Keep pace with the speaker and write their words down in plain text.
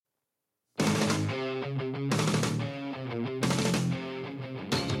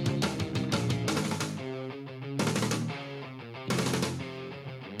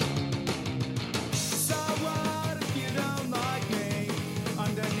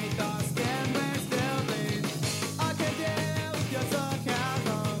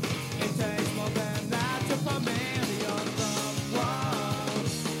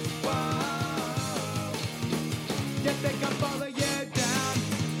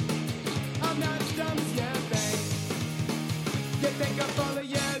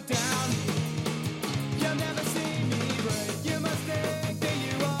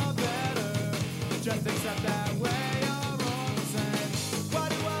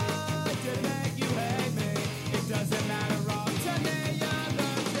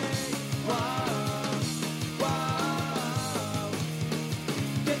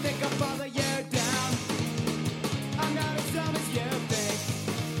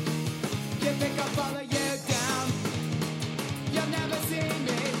think I'll follow you down. You'll never see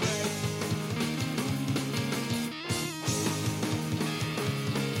me break.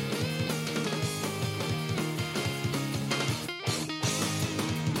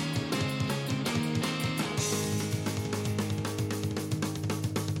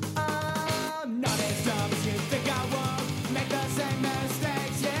 I'm not as dumb as you think I won't make the same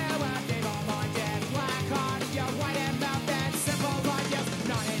mistakes. Yeah, I think all my dead black heart. You're white and mouth and simple like you.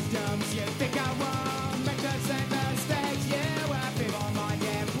 Not as dumb as you think I won't make the same mistakes. Yeah, I think all my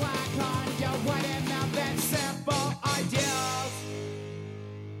dead black heart. You're white and mouth and simple ideals.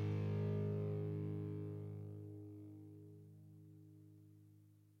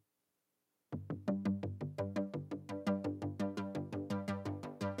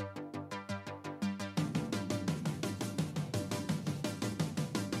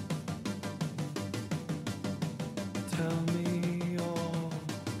 Tell me all,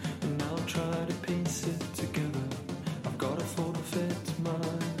 and I'll try to piece it together. I've got a full fit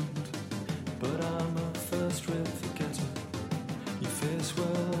mind, but I'm a first rate forgetter. Your face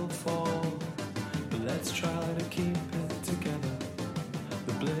will fall, but let's try to keep it together.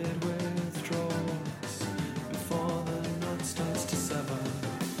 The blade withdraws before the knot starts to sever.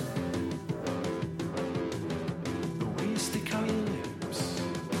 The way you stick out your lips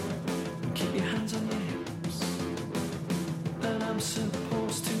and keep your hands on your hips. And I'm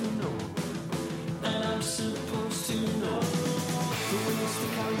supposed to know. And I'm supposed to know. The way you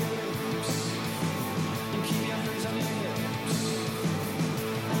stick out your lips and keep your hands on your hips.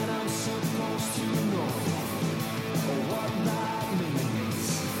 And I'm supposed to know what that means.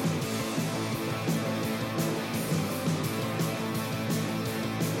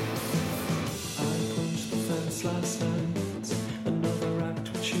 I punched the fence last night. Another act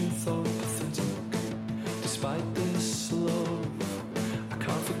which you thought pathetic. Despite this love, I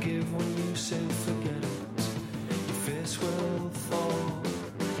can't forgive when you say forget it. Your face will fall,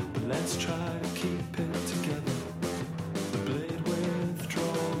 but let's try to keep it together. The blade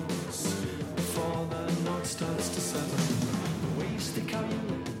withdraws before the knot starts to sever. The way you stick out your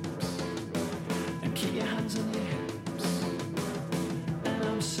lips and keep your hands on your hips. And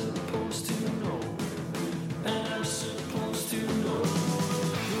I'm supposed to know. And I'm supposed to know.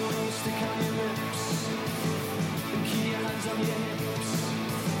 The way you stick out your lips and keep your hands on your hips.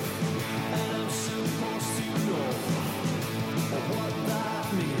 And I'm supposed to know what that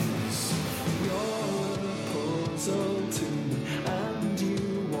means. You're a puzzle to me, and you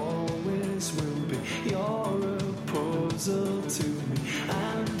always will be. You're a puzzle to me,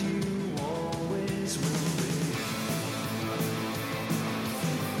 and you always will be.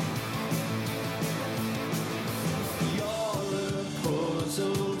 You're a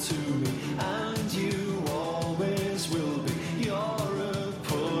puzzle to me, and you always will be. You're a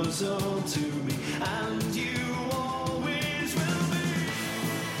puzzle to me, and you always will be.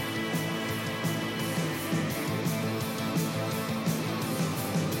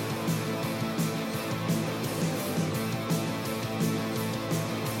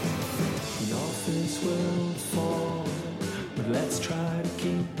 Your face will fall, but let's try to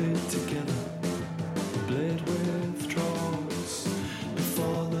keep it together. The blade withdraws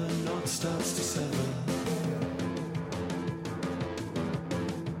before the knot starts to sever.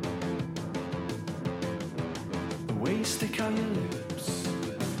 The way you stick out your lips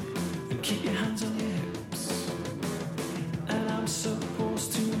and keep your hands on your hips. And I'm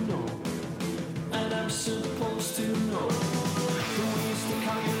supposed to know. And I'm supposed to know. The way you stick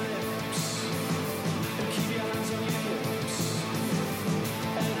out your lips and keep your hands on your hips.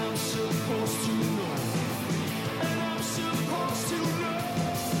 And I'm supposed to know. And I'm supposed to know.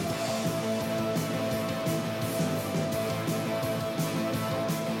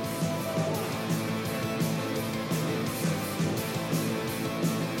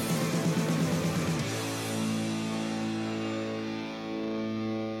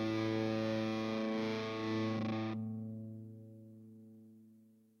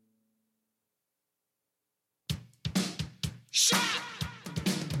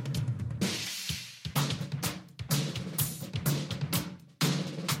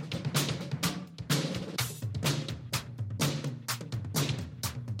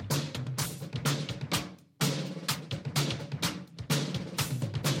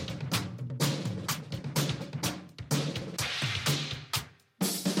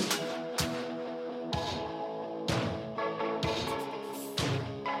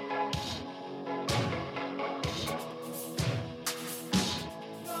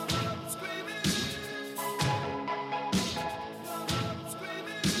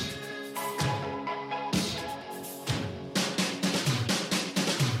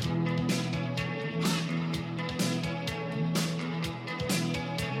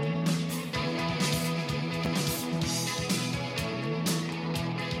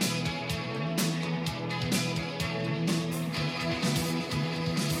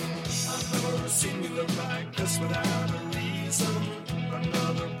 without a reason.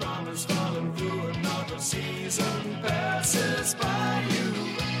 Another promise falling through, another season passes by you.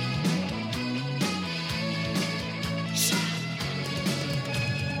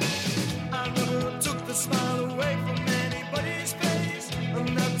 I never took the smile away from anybody's face,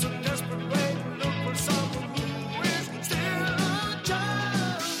 and that's a desperate way to look for someone who is still a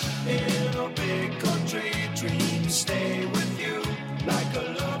child. In a big country, dreams stay with you like a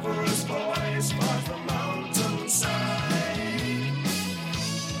lover's voice far from mountainside.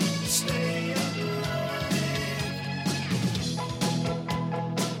 Stay alive.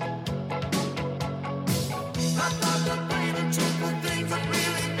 I thought that pain and truth were things that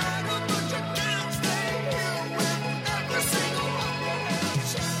really matter, but you can't stay here with every single one you have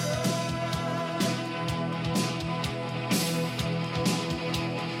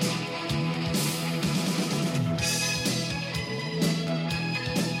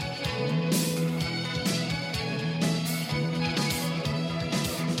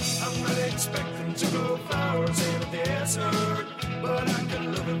I'm not expecting to grow flowers in a desert, but I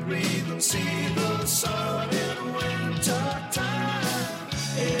can live and breathe and see the sun in winter time.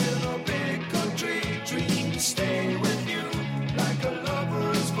 In a big country, dreams stay with you like a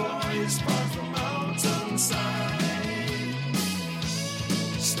lover's voice far from mountainside.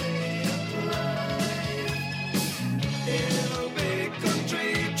 Stay alive. In a big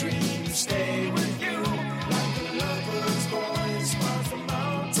country, dreams stay with you like a lover's voice far from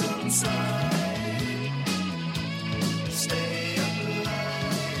mountainside. Stay alive.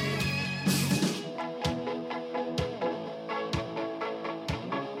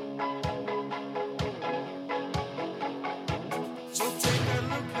 So take a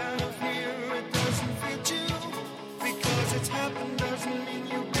look out here, it doesn't fit you. Because it's happened doesn't mean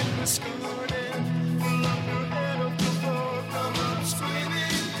you've been discarded. Pull up your head off the floor, come up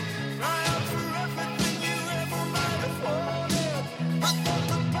screaming. Cry out for everything you ever might have wanted. I thought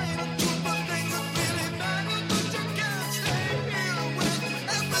the pain and truth were things that really matter, but you can't stay here with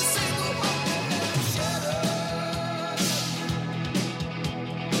every single one you have shattered.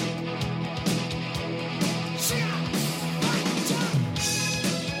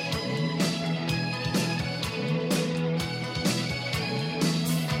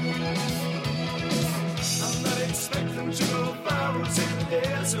 I'm not expecting to grow flowers in the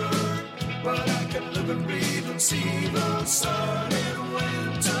desert, but I can live and breathe and see the sun in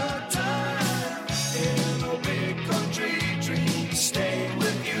winter time. In a big country, dreams stay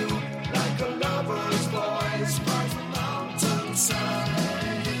with you like a lover's voice far from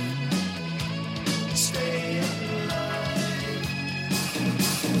mountainside. Stay alive.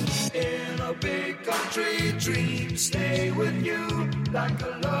 In a big country, dreams stay with you like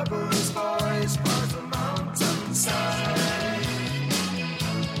a lover's voice far from mountainside.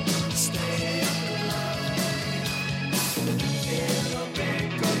 Stay alive. In a big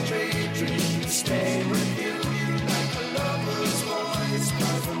country, dreams stay with you like a lover's voice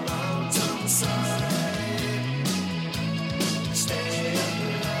far from mountainside. Stay alive.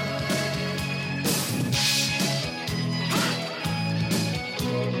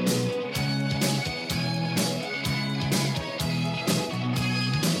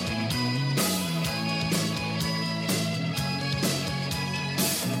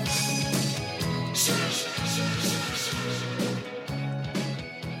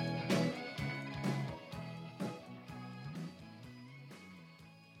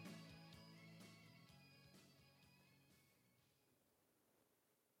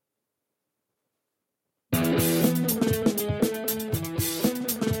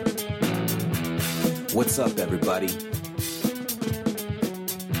 What's up, everybody?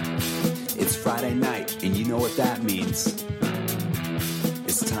 It's Friday night, and you know what that means.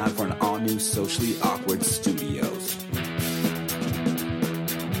 It's time for an all-new Socially Awkward Studios.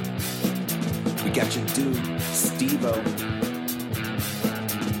 We got your dude, Steve-O.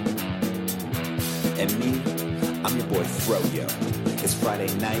 And me, I'm your boy, Froyo. It's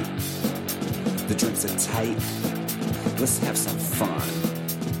Friday night. The drinks are tight. Let's have some fun.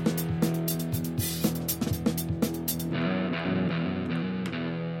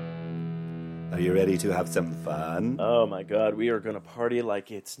 Are you ready to have some fun? Oh my god, we are going to party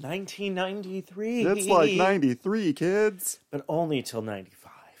like it's 1993. It's like 93, kids. But only till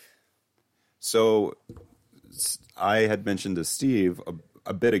 95. So, I had mentioned to Steve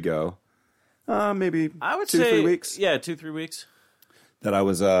a bit ago, maybe I would 2-3 weeks. Yeah, 2-3 weeks. That I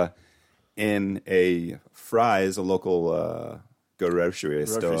was in a Fry's, a local grocery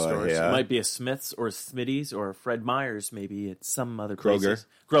store. Yeah. Yeah. It might be a Smith's or a Smitty's or a Fred Meyer's, maybe at some other Kroger. places.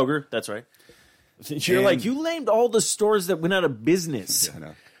 Kroger, that's right. You're like, you named all the stores that went out of business. I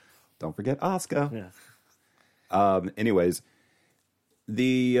know. Don't forget Oscar. Yeah. Anyways,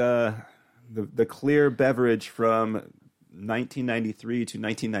 the clear beverage from 1993 to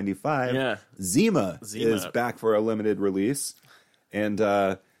 1995, Yeah. Zima is back for a limited release. And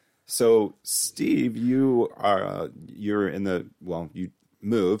so, Steve, you're in the, well, you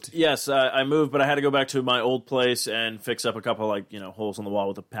moved. Yes, I moved, but I had to go back to my old place and fix up a couple holes in the wall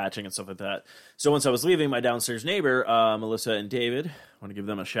with the patching and stuff like that. So once I was leaving, my downstairs neighbor, Melissa and David, I want to give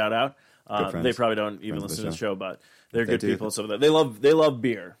them a shout out. They probably don't even listen to the show, but they're good people and stuff like that. They love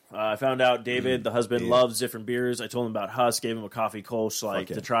beer. I found out David, the husband, loves different beers. I told him about Husk, gave him a coffee Kolsch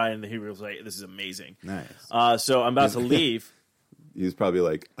to try, and he was like, "This is amazing." Nice. So I'm about to leave. He was probably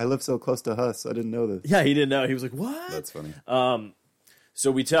like, I live so close to Husk. I didn't know this. Yeah, he didn't know. He was like, "What?" That's funny. So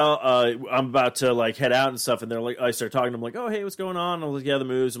we tell, I'm about to head out and stuff, and they're like, I start talking to them like, "Oh, hey, what's going on?" I'm like, "Yeah, the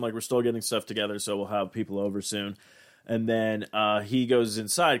moves." I'm like, "We're still getting stuff together, so we'll have people over soon." And then he goes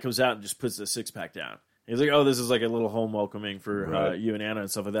inside, comes out, and just puts the 6-pack down. He's like, "Oh, this is like a little home welcoming for you and Anna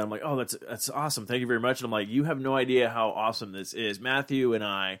and stuff like that." I'm like, "Oh, that's awesome. Thank you very much." And I'm like, "You have no idea how awesome this is." Matthew and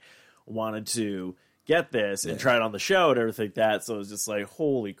I wanted to get this and try it on the show and everything like that. So it was just like,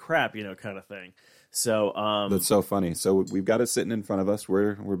 holy crap, kind of thing. So that's so funny. So we've got it sitting in front of us.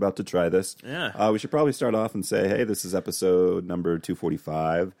 We're about to try this. Yeah. We should probably start off and say, hey, this is episode number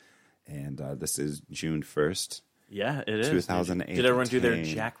 245, and this is June 1st. Yeah, it is. 2018. Did everyone do their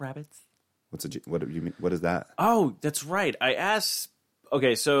jackrabbits? What do you mean? What is that? Oh, that's right. I asked.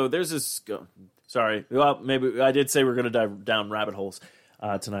 Okay, so there's this. Sorry. Well, maybe I did say we're going to dive down rabbit holes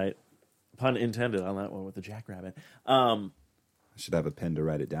tonight. Pun intended on that one with the jackrabbit. I should have a pen to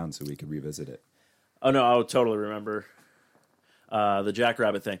write it down so we can revisit it. Oh, no, I'll totally remember the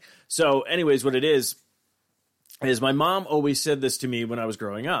jackrabbit thing. So, anyways, what it is my mom always said this to me when I was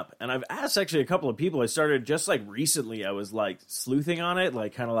growing up. And I've asked actually a couple of people. I started just recently. I was sleuthing on it,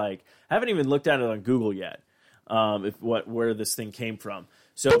 I haven't even looked at it on Google yet, where this thing came from.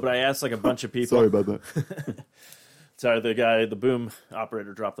 So, but I asked a bunch of people. Sorry about that. Sorry, the boom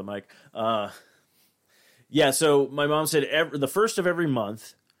operator dropped the mic. Yeah, so my mom said the first of every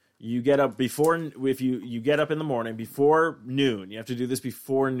month, you get up if you get up in the morning before noon. You have to do this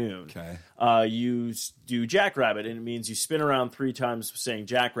before noon. Okay. You do jackrabbit, and it means you spin around 3 times saying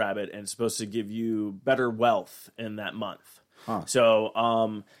jackrabbit, and it's supposed to give you better wealth in that month. Huh.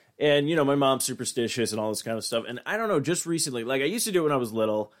 So, and my mom's superstitious and all this kind of stuff. And I don't know, just recently, I used to do it when I was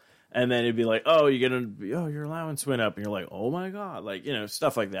little. And then it'd be like, oh, your allowance went up. And you're like, oh, my God.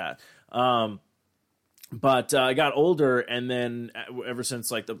 Stuff like that. But I got older, and then ever since,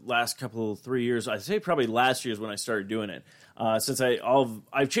 the last 3 years, I'd say probably last year is when I started doing it. Since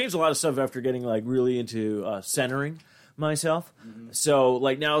I've changed a lot of stuff after getting, really into centering myself. Mm-hmm. So,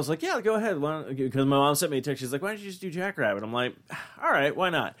 now I was like, yeah, go ahead. Because my mom sent me a text. She's like, why don't you just do jackrabbit? I'm like, all right, why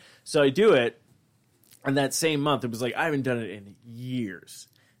not? So I do it. And that same month, it was I haven't done it in years.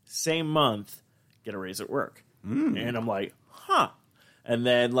 Same month, get a raise at work. And I'm like, huh. And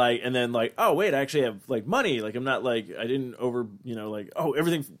then oh wait, I actually have money. I'm not I didn't over oh,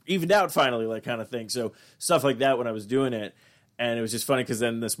 everything evened out finally, kind of thing. So stuff like that when I was doing it. And it was just funny because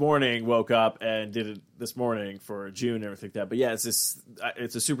then this morning woke up and did it this morning for June and everything like that. But yeah, it's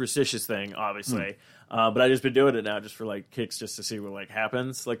a superstitious thing, obviously. But I just been doing it now just for kicks, just to see what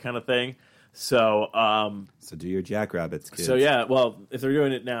happens, kind of thing. So do your jackrabbits, kids. So yeah, well, if they're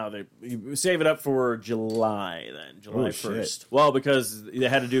doing it now, you save it up for July 1st. Shit. Well, because they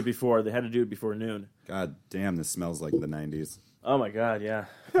had to do it before. They had to do it before noon. God damn, this smells like the 90s. Oh my God, yeah.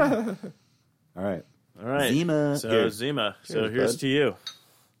 All right. Zima. So Zima. So here's bud. to you,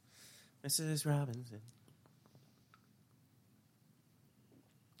 Mrs. Robinson.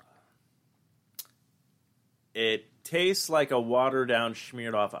 It tastes like a watered down,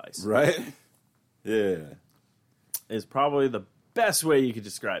 smeared off ice. Right? Yeah. Is probably the best way you could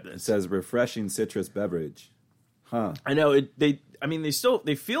describe It this. says refreshing citrus beverage. Huh. I know they feel.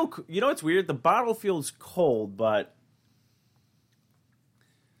 It's weird. The bottle feels cold, but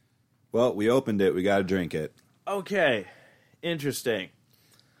Well, we opened it. We got to drink it. okay, interesting.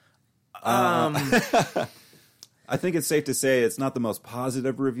 I think it's safe to say it's not the most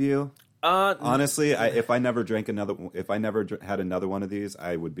positive review. Honestly, if I never had another one of these,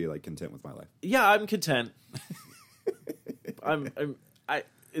 I would be content with my life. Yeah, I'm content.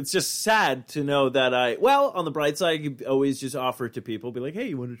 It's just sad to know that on the bright side, you always just offer it to people, be like, hey,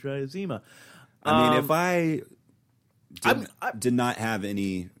 you want to try a Zima? I mean, if I did not have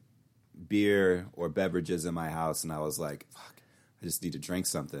any beer or beverages in my house and I was like, fuck, I just need to drink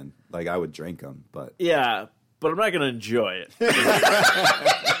something, I would drink them, but... Yeah, but I'm not going to enjoy it.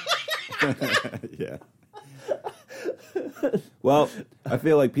 Yeah. Well, I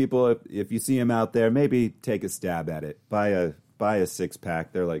feel like people, if you see them out there, maybe take a stab at it. Buy a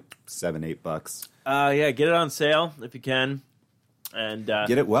 6-pack. They're like $7-8. Yeah, get it on sale if you can. And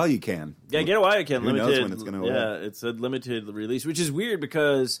Get it while you can. Yeah, get it while you can. Who knows when it's going to Yeah, it's a limited release, which is weird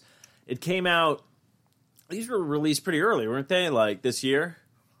because it came out. These were released pretty early, weren't they? Like this year.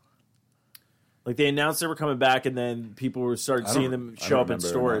 Like they announced they were coming back, and then people were started seeing them show up in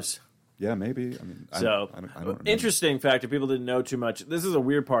stores. Yeah, maybe. I mean, So, I don't remember. interesting fact, if people didn't know too much, this is a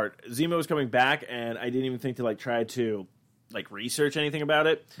weird part. Zima was coming back, and I didn't even think to like try to like research anything about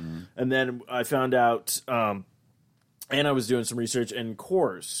it. And then I found out, and I was doing some research, and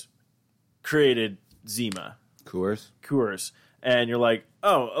Coors created Zima. Coors. And you're like,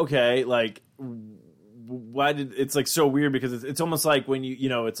 oh, okay, like... Why did it's like so weird because it's almost like when you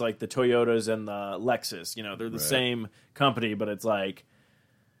know it's like the Toyotas and the Lexus, you know, they're the same company, but it's like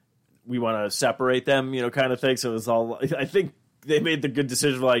we want to separate them, you know, kind of thing. So it's all, I think they made the good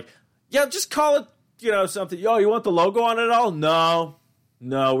decision of like, yeah, just call it, you know, something. Yo, you want the logo on it at all?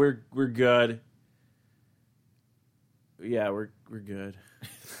 No, we're good. Yeah, we're good.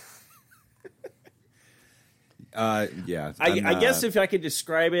 Yeah. I guess if I could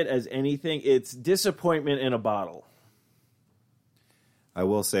describe it as anything, it's disappointment in a bottle. I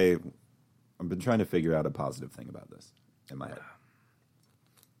will say, I've been trying to figure out a positive thing about this in my head.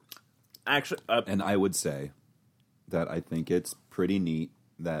 Actually, And I would say that I think it's pretty neat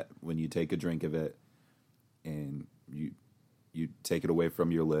that when you take a drink of it and you take it away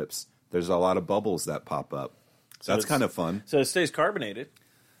from your lips, there's a lot of bubbles that pop up. So that's kind of fun. So it stays carbonated.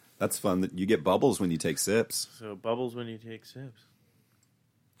 That's fun. That you get bubbles when you take sips. So bubbles when you take sips.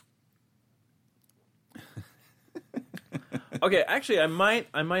 Okay, actually, I might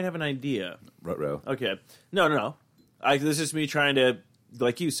have an idea. Ruh-roh. Okay, no. This is me trying to,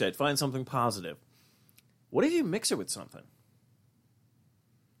 like you said, find something positive. What if you mix it with something?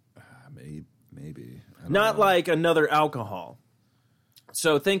 Maybe. I don't Not know. like another alcohol.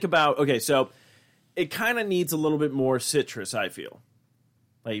 So think about, okay, so it kind of needs a little bit more citrus, I feel.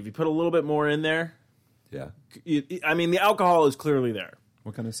 Like if you put a little bit more in there, Yeah. I mean, the alcohol is clearly there.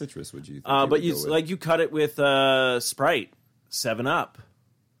 What kind of citrus would you think? But you cut it with Sprite, 7-Up.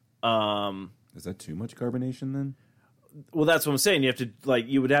 Is that too much carbonation then? Well, that's what I'm saying.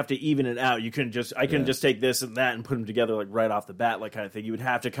 You would have to even it out. You couldn't just just take this and that and put them together like right off the bat, like kind of thing. You would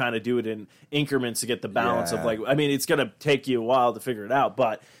have to kind of do it in increments to get the balance of Yeah. like. I mean, it's gonna take you a while to figure it out.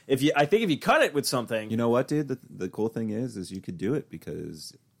 But I think if you cut it with something, You know what, dude? The cool thing is you could do it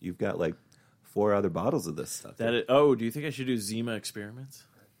because you've got like 4 other bottles of this stuff. do you think I should do Zima experiments?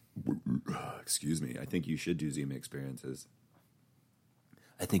 Excuse me. I think you should do Zima experiences.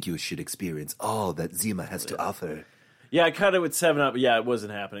 I think you should experience all that Zima has to offer. Yeah, I cut it with 7-Up. But yeah, it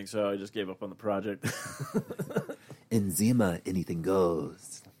wasn't happening, so I just gave up on the project. In Zima, anything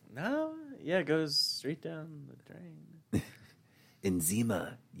goes. No, yeah, it goes straight down the drain. In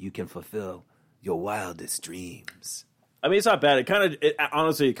Zima, you can fulfill your wildest dreams. I mean, it's not bad.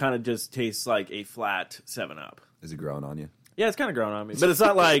 Honestly, it kind of just tastes like a flat 7-Up. Is it growing on you? Yeah, it's kind of growing on me, but it's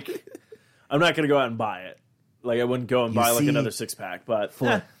not like I'm not going to go out and buy it. Like I wouldn't go and buy like another 6-pack, but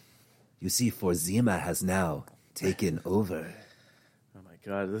You see, for Zima has now taken over. oh my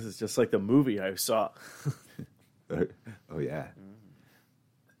god, this is just like the movie I saw. Oh yeah.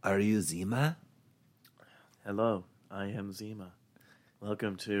 Are you Zima? Hello, I am Zima.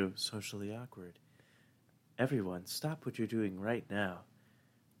 Welcome to Socially Awkward. Everyone, stop what you're doing right now.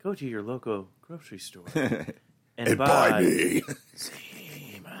 Go to your local grocery store and buy me.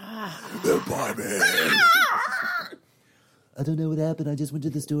 Zima. Buy me. I don't know what happened. I just went to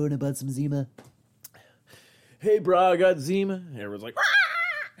the store and I bought some Zima. Hey, bro, I got Zima. And everyone's like,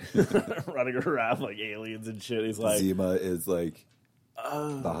 running around like aliens and shit. He's like, Zima is like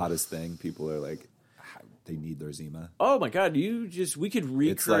the hottest thing. People are like, they need their Zima. oh my god, we could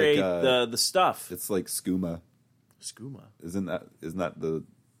recreate the stuff. It's like skooma. Skooma. Isn't that the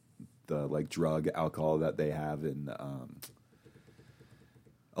like drug alcohol that they have in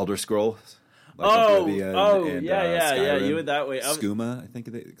Elder Scrolls? Like Oblivion and, yeah. Skyrim. You went that way. Skooma, I think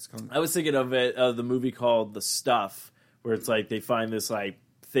it's called. I was thinking of the movie called The Stuff, where it's like they find this like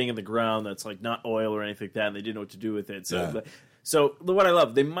thing in the ground that's like not oil or anything like that, and they didn't know what to do with it. So what I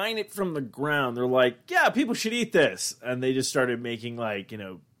love, they mine it from the ground. They're like, yeah, people should eat this, and they just started making like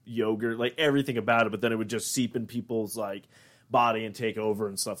yogurt, like everything about it. But then it would just seep in people's like body and take over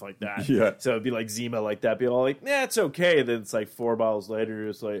and stuff like that. Yeah. So it'd be like Zima like that. Be all like, yeah, it's okay. And then it's like 4 bottles later, you're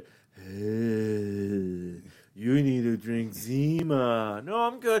just like, hey, you need to drink Zima. No,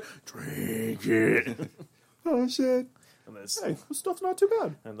 I'm good. Drink it. Oh shit! And this, Hey, this stuff's not too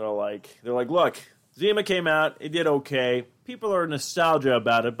bad. and they're like, look, Zima came out. It did okay. People are nostalgia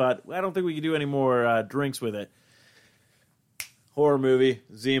about it, but I don't think we can do any more drinks with it. Horror movie,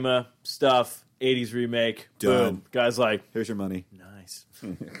 Zima, stuff, 80s remake. Done. Boom. Guy's like, Here's your money. nice.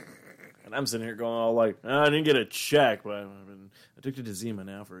 And I'm sitting here going all like, I didn't get a check, but I've been addicted to Zima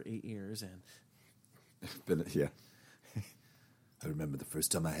now for 8 years. And Yeah. I remember the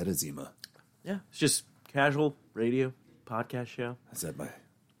first time I had a Zima. yeah, it's just casual radio, podcast show. I was at my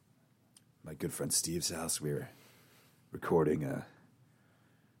good friend Steve's house. We were recording an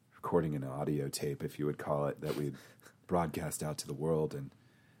audio tape, if you would call it, that we'd broadcast out to the world, and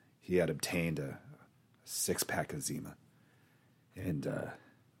he had obtained a 6-pack of Zima, and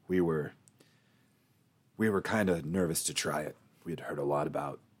we were kind of nervous to try it. We had heard a lot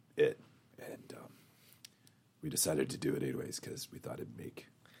about it, and we decided to do it anyways because we thought it'd make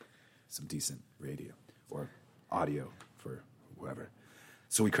some decent radio or audio for whoever.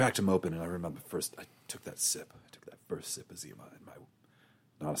 So we cracked them open, and I remember I took that first sip of Zima, and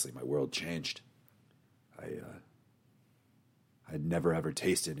honestly, my world changed. I'd never ever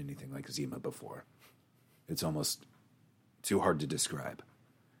tasted anything like Zima before. It's almost too hard to describe.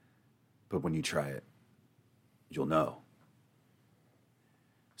 But when you try it, you'll know.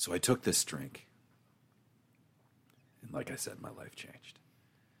 So I took this drink, and like I said, my life changed.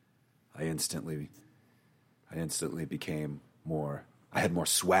 I instantly became more... I had more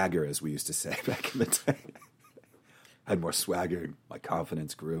swagger, as we used to say back in the day. I had more swagger. My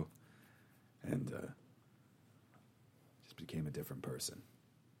confidence grew. And just became a different person.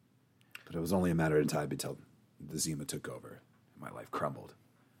 But it was only a matter of time until the Zima took over. And my life crumbled.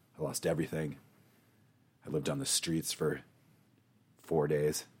 I lost everything. I lived on the streets for 4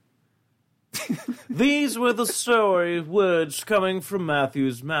 days. These were the story words coming from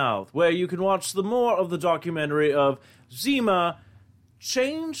Matthew's mouth, where you can watch the more of the documentary of Zima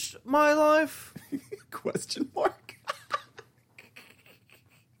changed my life. Question mark.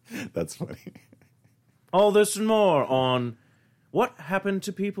 That's funny. All this and more on What Happened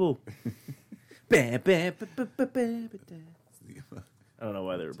to People. I don't know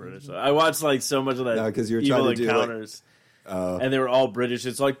why they were British. I watched like so much of that. No, 'cause you were Evil trying to do, Encounters. And they were all British.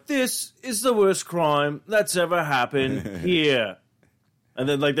 It's like, this is the worst crime that's ever happened here. And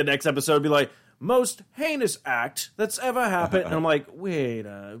then like the next episode would be like, most heinous act that's ever happened. And I'm like, wait,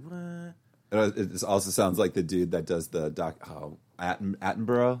 what? It also sounds like the dude that does the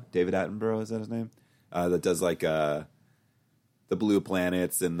Attenborough, David Attenborough, is that his name? That does like the blue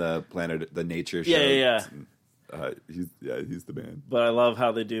planets and the nature show. Yeah. He's the man. But I love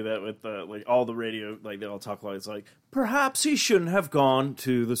how they do that with like all the radio, like they all talk like it's like, perhaps he shouldn't have gone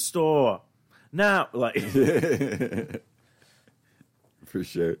to the store. Now, like, for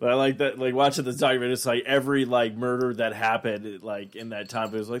sure. but I like that, like watching the documentary. It's like every like murder that happened, like in that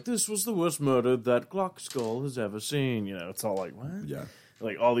time, it was like this was the worst murder that Glockskull has ever seen. You know, it's all like what? Yeah.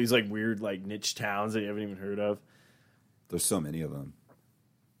 Like all these like weird like niche towns that you haven't even heard of. There's so many of them.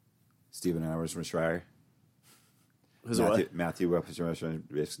 Stephen Hours from Schreier. Matthew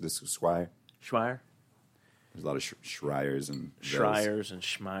Squire. Schreier? There's a lot of Schreiers and Schreiers and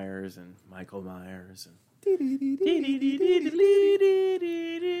Schmeyers and Michael Myers and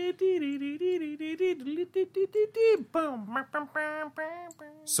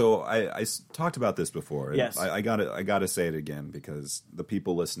So I talked about this before. And Yes. I gotta say it again because the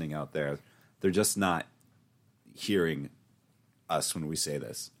people listening out there, they're just not hearing us when we say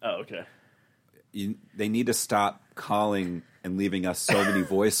this. Oh, okay. They need to stop calling and leaving us so many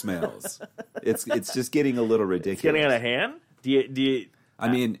voicemails. It's just getting a little ridiculous. Getting out of hand? Do you I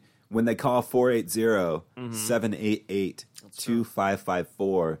mean, when they call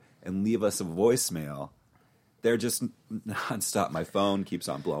 480-788-2554 and leave us a voicemail, they're just nonstop. My phone keeps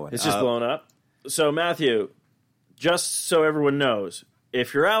on blowing It's up. just blowing up. So, Matthew, just so everyone knows,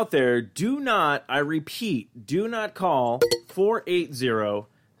 if you're out there, do not, I repeat, do not call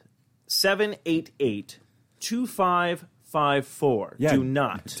 480-788-2554. Yeah, Do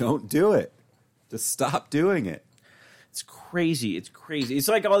not. Don't do it. Just stop doing it. It's crazy. It's crazy. It's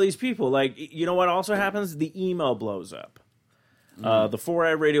like all these people. Like, you know what also happens? The email blows up. The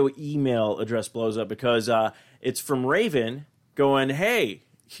 4i Radio email address blows up because it's from Raven going, hey,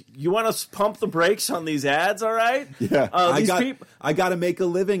 you want to pump the brakes on these ads, all right? Yeah, People, I got to make a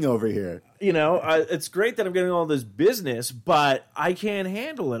living over here. you know, it's great that I'm getting all this business, but I can't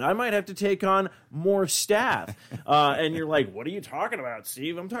handle it. I might have to take on more staff. And you're like, what are you talking about,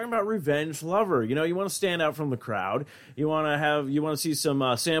 Steve? I'm talking about Revenge Lover. You know, you want to stand out from the crowd. You want to see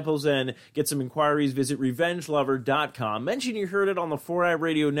some samples and get some inquiries. Visit revengelover.com. Mention you heard it on the 4i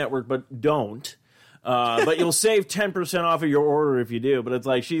Radio Network, but don't. But you'll save 10% off of your order if you do. But it's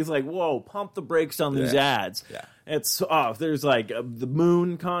like, she's like, whoa, pump the brakes on these ads. Yeah. It's off. There's like the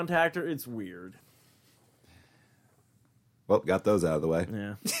Moon contactor. It's weird. Well, got those out of the way.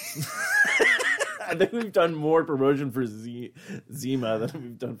 Yeah. I think we've done more promotion for Zima than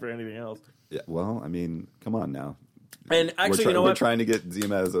we've done for anything else. Yeah. Well, I mean, come on now. And actually, you know we're what? trying to get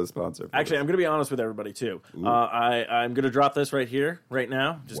Zima as a sponsor. Actually, I'm going to be honest with everybody, too. I'm going to drop this right here, right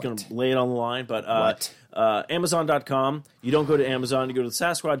now. Just going to lay it on the line. But Amazon.com. You don't go to Amazon. You go to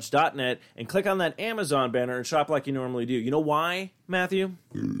Sasquatch.net and click on that Amazon banner and shop like you normally do. You know why, Matthew?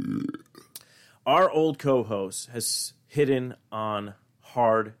 Our old co-host has hidden on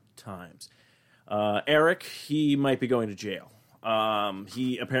hard times. Eric, he might be going to jail.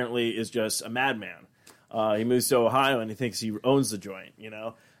 He apparently is just a madman. He moves to Ohio and he thinks he owns the joint, you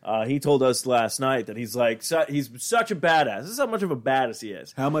know? He told us last night that he's like, he's such a badass. This is how much of a badass he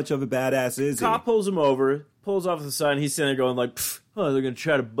is. How much of a badass is he? Cop pulls him over, pulls off the side, and he's sitting there going like, oh, they're going to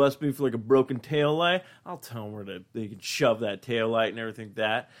try to bust me for like a broken tail light? I'll tell them where they can shove that tail light and everything like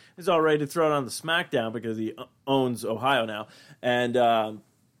that. He's all ready to throw it on the smackdown because he owns Ohio now. And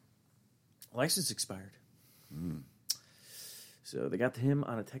license expired. So they got him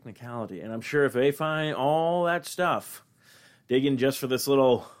on a technicality. And I'm sure if they find all that stuff, digging just for this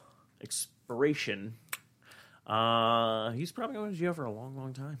little expiration, he's probably going to jail for a long,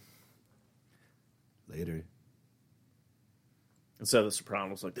 long time. Later. Instead of the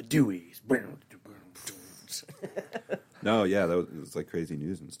Sopranos, like the Deweys. No, yeah, it was like crazy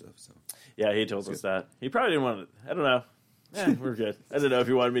news and stuff. So Yeah, he told us that. He probably didn't want to. I don't know. Yeah, we're good. I didn't know if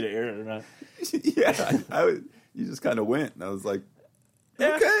he wanted me to air it or not. yeah, you just kind of went, and I was like,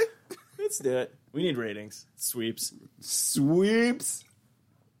 Yeah. okay, Let's do it. We need ratings. Sweeps. sweeps.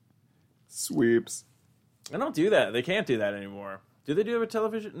 I don't do that. They can't do that anymore. Do they do it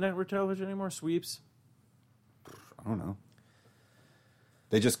with network television anymore? Sweeps? I don't know.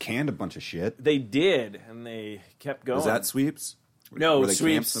 They just canned a bunch of shit. They did, and they kept going. Was that sweeps? No, Where they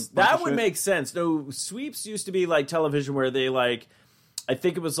sweeps. camped a bunch That of would shit? make sense. No, sweeps used to be like television where they like, I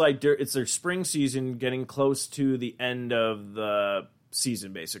think it was like it's their spring season getting close to the end of the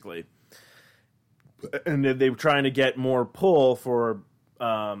season, basically. And they were trying to get more pull for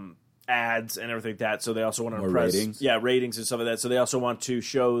ads and everything like that. So they also want to More impress, ratings? yeah, ratings and stuff like that. So they also want to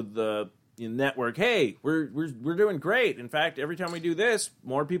show the network, hey, we're doing great. In fact, every time we do this,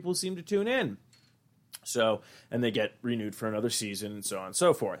 more people seem to tune in. So, and they get renewed for another season and so on and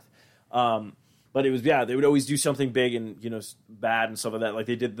so forth. But it was, yeah, they would always do something big and, bad and stuff like that. Like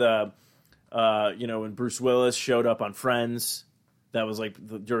they did the, when Bruce Willis showed up on Friends, that was like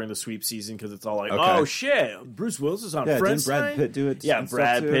during the sweep season because it's all like, Okay. oh shit, Bruce Willis is on Yeah, Friends. didn't Brad tonight? Pitt do it Yeah, and stuff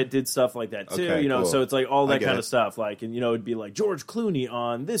Brad too? Pitt did stuff like that too. Okay, cool. So it's like all I that get kind it. of stuff. Like, and it'd be like George Clooney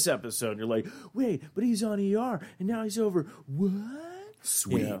on this episode. And you're like, wait, but he's on ER and now he's over. What?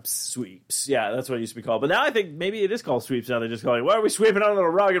 Sweeps. Sweeps. Yeah, that's what it used to be called. But now I think maybe it is called sweeps now. They just call it, why are we sweeping under the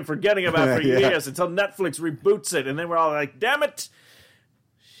rug and forgetting about for Yeah. years until Netflix reboots it? And then we're all like, damn it.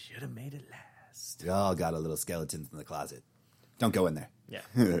 Should have made it last. We all got a little skeletons in the closet. Don't go in there. Yeah,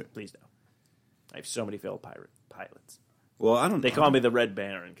 please don't. I have so many failed pilots. Well, I don't. They call me the Red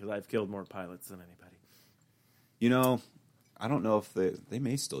Baron because I've killed more pilots than anybody. I don't know if they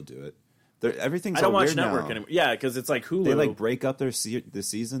may still do it. Everything's I don't all watch weird network now. anymore. Yeah, because it's like Hulu. They like break up the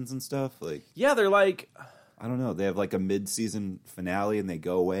seasons and stuff. Like yeah, they're like I don't know. They have like a mid-season finale and they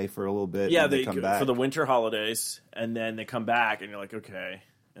go away for a little bit. yeah, and they come back for the winter holidays, and then they come back, and you're like okay,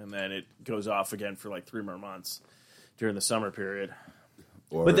 and then it goes off again for like 3 more months during the summer period.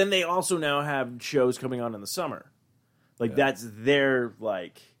 Or, But then they also now have shows coming on in the summer. Like that's their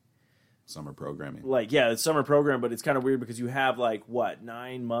summer programming. it's summer program, but it's kind of weird because you have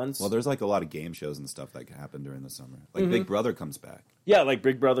 9 months. Well, there's like a lot of game shows and stuff that can happen during the summer. Like Mm-hmm. Big Brother comes back. yeah, like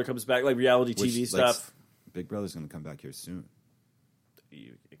Big Brother comes back, like reality which, TV like, stuff. Big Brother's going to come back here soon. Are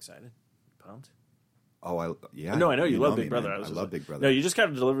you excited? Pumped? Oh, yeah. No, I know you love know Big me, Brother. man. was I just love like- Big Brother. No, you just kind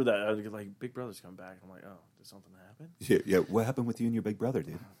of delivered that. I was like, Big Brother's come back. I'm like, oh, did something happen? Yeah. What happened with you and your Big Brother,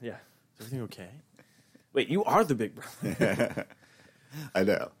 dude? Yeah. Is everything okay? Wait, you are the Big Brother. I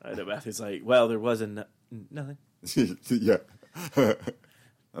know. I know Matthew's like, well, there wasn't nothing. yeah. That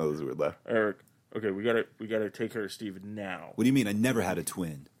was a weird laugh. Eric, okay, we gotta take care of Steve now. What do you mean? I never had a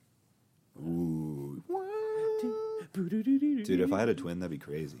twin. Ooh, dude, if I had a twin, that'd be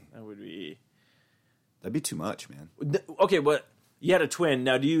crazy. That would be That'd be too much, man. okay. But you had a twin.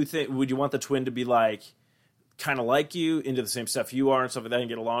 Now, would you want the twin to be kind of like you, into the same stuff you are and stuff like that, and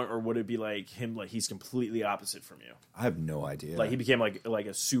get along, or would it be like him, like he's completely opposite from you? I have no idea. Like he became like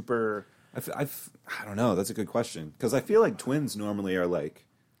a super. I don't know. That's a good question because I feel like twins normally are like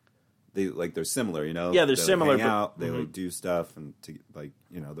they're similar, you know. Yeah, they're They, like, similar, hang but- out, they like do stuff, and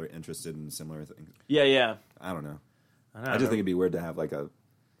they're interested in similar things. Yeah. I don't know. I I just think it'd be weird to have like an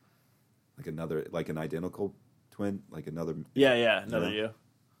identical twin, like another. Yeah, another know? you.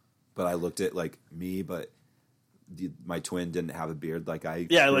 But I looked at like me, but my twin didn't have a beard like I.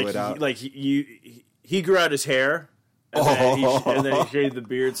 Yeah, grew like it out. he grew out his hair, and, then he shaved the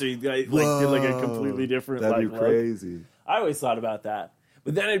beard, so he did like a completely different. That'd be look. crazy. I always thought about that,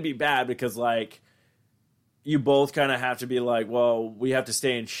 but then it'd be bad because like you both kind of have to be like, well, we have to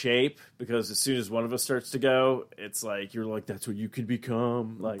stay in shape because as soon as one of us starts to go, it's like you're like that's what you could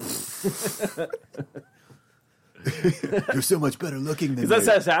become. Like You're so much better looking than because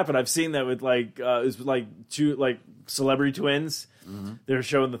that's happened. I've seen that with like it's like two like celebrity twins. Mm-hmm. They're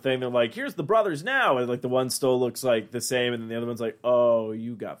showing the thing. They're like, "Here's the brothers now," and like the one still looks like the same, and then the other one's like, "Oh,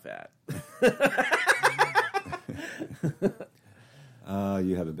 you got fat."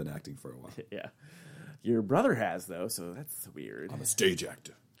 You haven't been acting for a while. Yeah, your brother has though, so that's weird. I'm a stage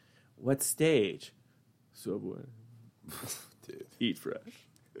actor. What stage? Subway. Dude. Eat fresh.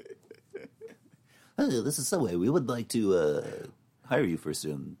 Oh, this is Subway. We would like to hire you for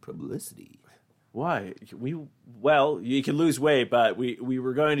some publicity. Why? You can lose weight, but we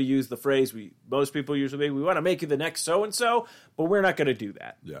were going to use the phrase most people usually make. We want to make you the next so and so, but we're not going to do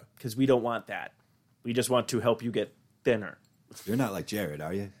that. Yeah. because we don't want that. We just want to help you get thinner. You're not like Jared,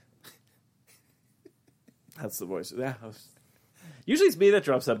 are you? That's the voice. Yeah. Usually it's me that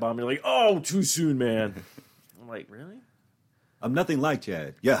drops that bomb. You're like, oh, too soon, man. I'm like, really? I'm nothing like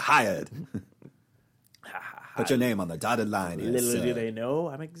Jared. You're hired. Put your name on the dotted line. Yes, Little sir. do they know,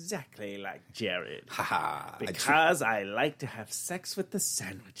 I'm exactly like Jared. Ha Because I like to have sex with the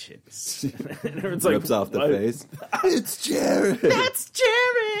sandwiches. And everyone's rips like, off the "What?" face. It's Jared. That's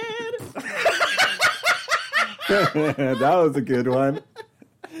Jared! That was a good one.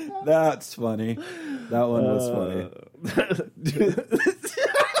 That's funny. That one was funny.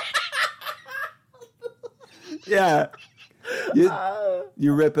 Yeah.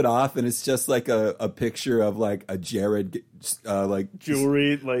 You rip it off, and it's just like a picture of like a Jared, like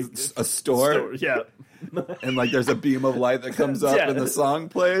Jewelry, like a store, yeah. and like there's a beam of light that comes up, Yeah. and the song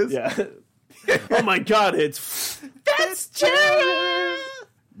plays. Yeah. Oh my god, that's Jared!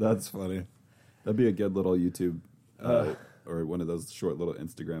 That's funny. That'd be a good little YouTube or one of those short little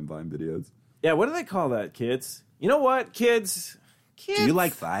Instagram Vine videos. Yeah, what do they call that, kids? You know what, kids? Do you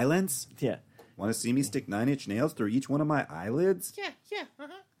like violence? Yeah. Want to see me stick 9-inch nails through each one of my eyelids? Yeah.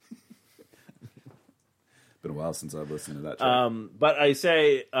 Been a while since I've listened to that track. But I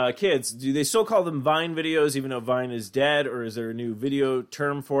say, kids, do they still call them Vine videos even though Vine is dead, or is there a new video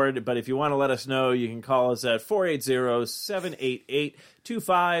term for it? But if you want to let us know, you can call us at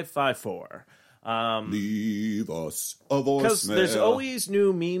 480-788-2554. Leave us a Because voicemail. there's always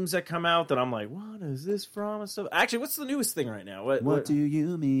new memes that come out that I'm like, what is this from? And stuff. Actually, what's the newest thing right now? What do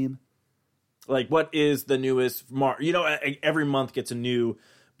you mean? Like, what is the newest? Every month gets a new.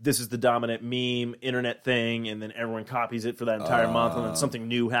 This is the dominant meme internet thing, and then everyone copies it for that entire month, and then something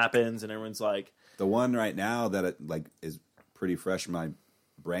new happens, and everyone's like, The one right now that it, like is pretty fresh in my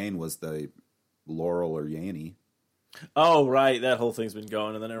brain was the Laurel or Yanny, "Oh, right, that whole thing's been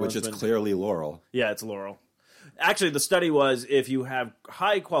going," and then which everyone's is been, clearly Laurel. yeah, it's Laurel. Actually, the study was if you have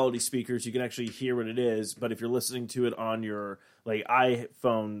high quality speakers, you can actually hear what it is. But if you're listening to it on your like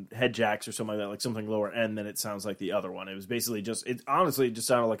iPhone head jacks or something like that, like something lower end, then it sounds like the other one. It was basically it honestly just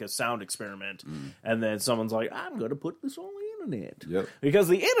sounded like a sound experiment. And then someone's like, I'm going to put this on the internet. Yep. Because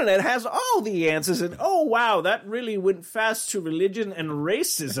the internet has all the answers. And oh, wow, that really went fast to religion and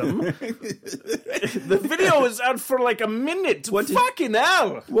racism. The video was out for like a minute. Fucking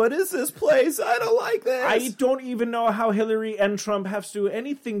hell. What is this place? I don't like this. I don't even know how Hillary and Trump have to do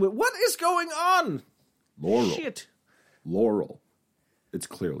anything with. What is going on? Laurel. Shit. Laurel. It's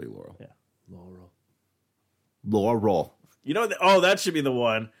clearly Laurel. Yeah. Laurel. Laurel. You know, that should be the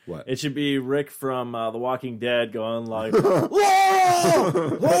one. What? It should be Rick from The Walking Dead going like,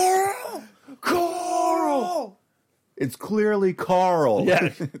 Laurel! Laurel! Carl! It's clearly Carl. yeah,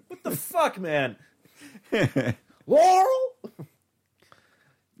 what the fuck, man? Laurel?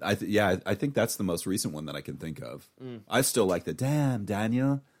 I think that's the most recent one that I can think of. I still like the Damn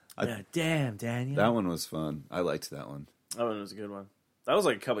Daniel. Yeah, damn, Daniel. That one was fun. I liked that one. That one was a good one. That was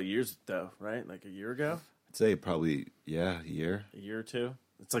like a couple of years though, right? Like a year ago, I'd say probably, a year. a year or two.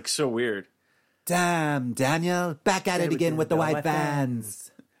 It's like so weird. Damn, Daniel, back at it again with the white vans.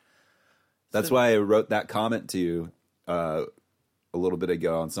 That's why I wrote that comment to you a little bit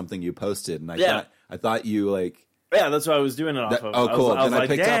ago on something you posted, and I thought you like Yeah, that's what I was doing it off of. Oh, cool. I was Then I like,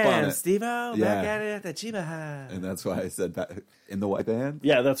 picked up on damn, it. Steve-O, Yeah. back at it at the Chiba Hut. And that's why I said in the white band.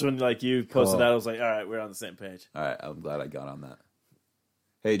 Yeah, that's when like you posted Cool. that. I was like, all right, we're on the same page. All right, I'm glad I got on that.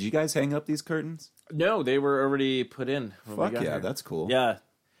 Hey, did you guys hang up these curtains? No, they were already put in. When we Fuck got yeah, here. that's cool. Yeah,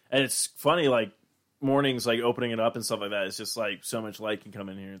 and it's funny, like mornings, like opening it up and stuff like that. It's just like so much light can come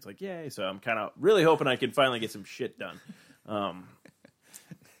in here. It's like yay! So I'm kind of really hoping I can finally get some shit done.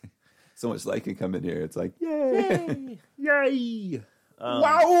 So much light can come in here. It's like, yay! Yay!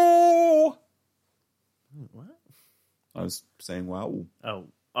 Wow! What? I was saying wow. Oh,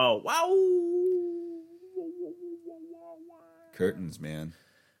 wow! Curtains, man.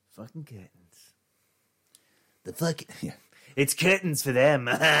 Fucking curtains. The fuck. Yeah. It's curtains for them.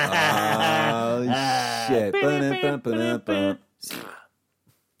 Oh, shit. Ba-dum-bum-ba-dum-bum. It's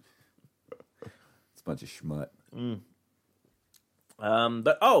a bunch of schmut.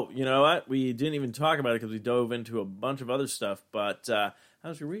 But you know what? We didn't even talk about it because we dove into a bunch of other stuff. But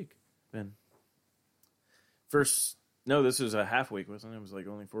how's your week been? This was a half week, wasn't it? It was like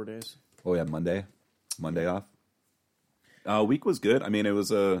only 4 days. Oh, yeah, Monday off. Week was good. I mean, it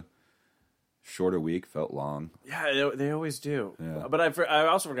was a shorter week, felt long. Yeah, they always do. Yeah. But I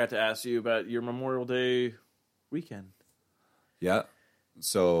also forgot to ask you about your Memorial Day weekend. Yeah.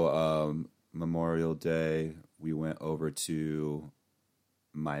 So, Memorial Day, we went over to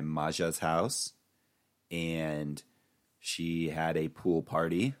my Maja's house, and she had a pool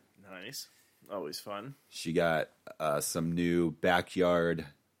party. Nice. Always fun. She got some new backyard.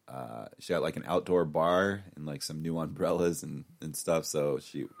 She got like an outdoor bar and like some new umbrellas and stuff. So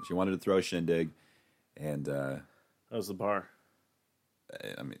she wanted to throw a shindig, and That was the bar.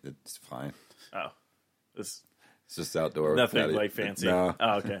 I mean it's fine. Oh. This It's just outdoor. nothing patio. like fancy. No.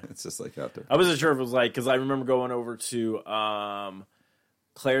 Oh, okay. It's just like outdoor. I wasn't sure if it was like, because I remember going over to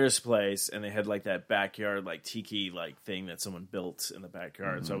Claire's place and they had like that backyard like tiki like thing that someone built in the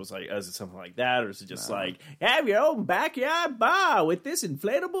backyard. So I was like, is it something like that, or is it just like have your own backyard bar with this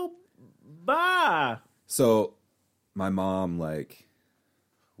inflatable bar? So my mom like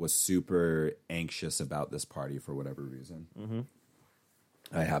was super anxious about this party for whatever reason. Mm-hmm.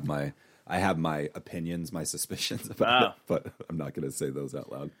 I have my opinions, my suspicions about it, but I'm not going to say those out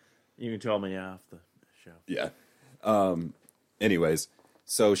loud. You can tell me off the show. Yeah. Anyways,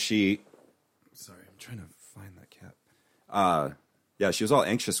 so sorry, I'm trying to find that cap. Yeah, she was all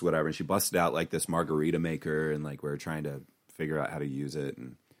anxious, whatever, and she busted out like this margarita maker, and like we were trying to figure out how to use it,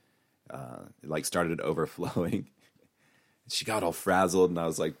 and it like started overflowing. She got all frazzled, and I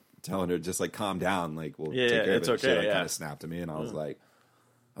was like telling her just like calm down, like we'll take care it's of it. She okay, like, yeah. kind of snapped at me, and I was like,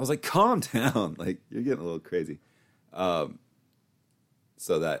 calm down, like you're getting a little crazy.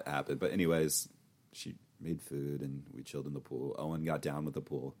 So that happened, but anyways, she made food and we chilled in the pool. Owen got down with the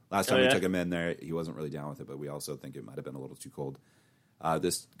pool. Last time we took him in there, he wasn't really down with it, but we also think it might have been a little too cold.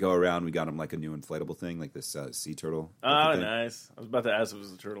 This go around, we got him like a new inflatable thing, like this sea turtle. Oh, thing. nice. I was about to ask if it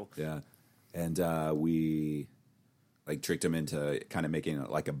was a turtle. Yeah. And we like tricked him into kind of making it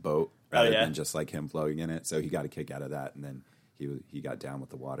like a boat rather than just like him floating in it. So he got a kick out of that, and then he got down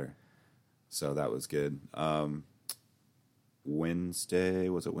with the water. So that was good. Wednesday,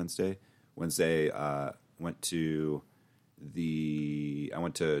 was it Wednesday? Wednesday, went to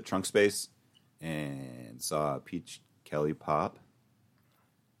Trunk Space and saw Peach Kelly Pop.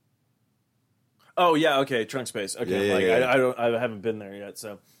 Oh yeah, okay, Trunk Space. Okay, Yeah. I haven't been there yet,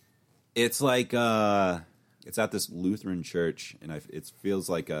 so It's like it's at this Lutheran church, and it feels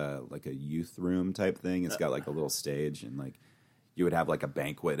like a youth room type thing. It's got like a little stage, and like you would have like a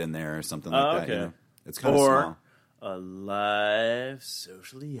banquet in there or something like that. okay. You know? It's kind of small. a live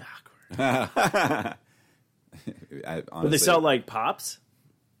socially awkward. Honestly, But they sell like pops.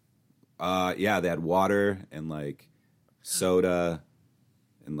 yeah, they had water and like soda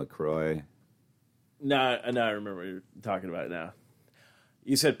and LaCroix. No, I remember what you're talking about now.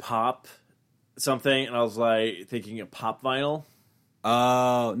 You said pop something, and I was like thinking of Pop Vinyl.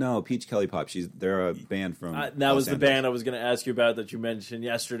 Oh no, Peach Kelly Pop. They're a band from. That Los was the Angeles. band I was going to ask you about that you mentioned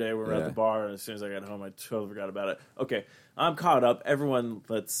yesterday. We were at Yeah. the bar, and as soon as I got home, I totally forgot about it. Okay, I'm caught up. Everyone,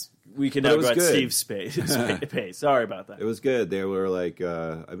 we can But now it was go at good. Steve's pace. Sorry about that. It was good. They were like,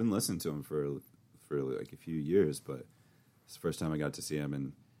 I've been listening to them for like a few years, but it's the first time I got to see them,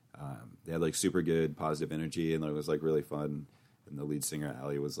 and they had like super good positive energy, and it was like really fun. And the lead singer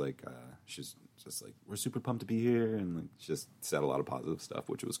Allie was like, she's just like, we're super pumped to be here, and like she just said a lot of positive stuff,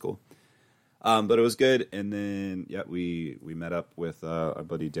 which was cool. But it was good. And then we met up with our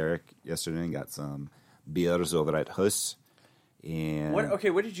buddy Derek yesterday and got some beers over at Huss. And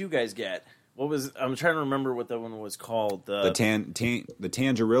What did you guys get? I'm trying to remember what that one was called. The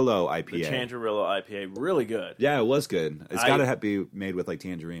Tangerillo IPA. The Tangerillo IPA, really good. Yeah, it was good. It's got to be made with like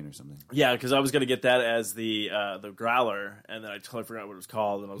tangerine or something. Yeah, because I was going to get that as the growler, and then I totally forgot what it was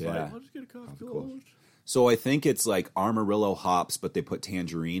called, and I was Yeah. like, I'll just get a coffee Cool. cold. So I think it's like Amarillo hops, but they put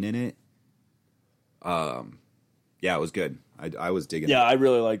tangerine in it. Yeah, it was good. I was digging Yeah, it. I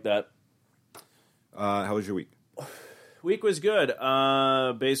really like that. How was your week? Week was good.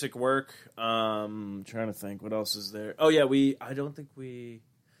 Basic work. Trying to think, what else is there? Oh yeah,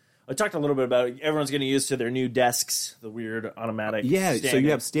 I talked a little bit about it. Everyone's getting used to their new desks, the weird automatic. Yeah, so standing.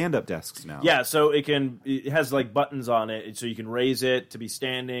 you have stand-up desks now. Yeah, so it has like buttons on it, so you can raise it to be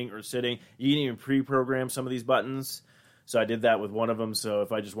standing or sitting. You can even pre-program some of these buttons. So I did that with one of them. So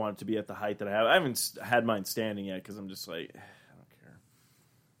if I just want it to be at the height that I haven't had mine standing yet because I'm just like, I don't care.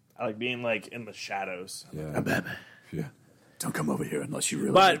 I like being like in the shadows. Yeah. Yeah. Don't come over here unless you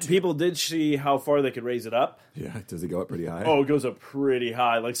really But people did see how far they could raise it up. Yeah, does it go up pretty high? Oh, it goes up pretty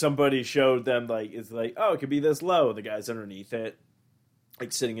high. Like somebody showed them, like it's like, oh, it could be this low. The guy's underneath it,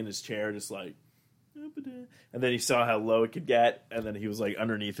 like sitting in his chair, just like, and then he saw how low it could get, and then he was like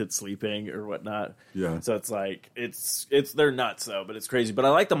underneath it, sleeping or whatnot. Yeah. So it's like it's they're nuts though, but it's crazy. But I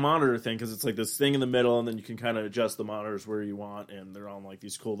like the monitor thing because it's like this thing in the middle, and then you can kind of adjust the monitors where you want, and they're on like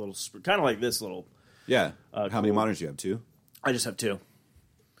these cool little, kind of like this little. Yeah. How many cool. monitors do you have? 2? I just have 2.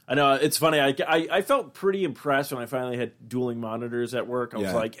 I know, it's funny. I felt pretty impressed when I finally had dueling monitors at work. I was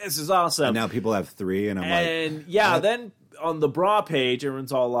Yeah. like, this is awesome. And now people have 3, and I'm like... yeah, what? then on the bra page,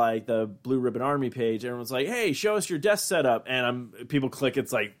 everyone's all like, the Blue Ribbon Army page, everyone's like, hey, show us your desk setup. And people click,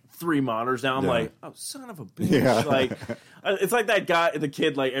 it's like 3 monitors now. I'm Yeah. like, oh, son of a bitch. Yeah. Like, it's like that guy, the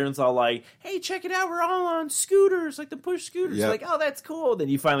kid, like, everyone's all like, hey, check it out, we're all on scooters, like the push scooters. Yep. Like, oh, that's cool. Then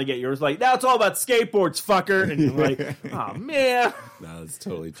you finally get yours, like, now it's all about skateboards, fucker. And you're like, oh, man. No, that's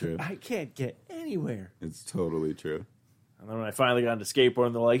totally true. I can't get anywhere. It's totally true. And then when I finally got into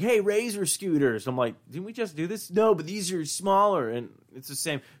skateboarding, they're like, hey, Razor scooters. I'm like, didn't we just do this? No, but these are smaller, and it's the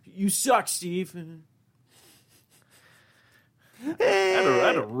same. You suck, Steve. I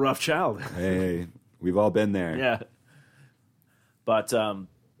had a rough childhood. Hey, we've all been there. Yeah. But,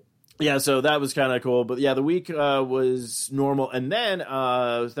 yeah, so that was kind of cool. But, yeah, the week was normal. And then,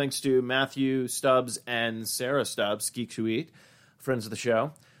 thanks to Matthew Stubbs and Sarah Stubbs, Geek Who Eat, friends of the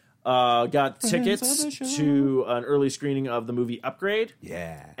show, got tickets to an early screening of the movie Upgrade.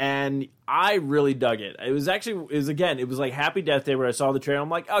 Yeah. And I really dug it. It was like Happy Death Day where I saw the trailer. I'm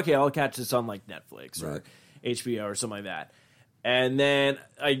like, okay, I'll catch this on like Netflix or Right. HBO or something like that. And then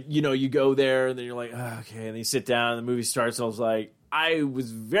you go there and then you're like, oh, okay, and then you sit down and the movie starts. And I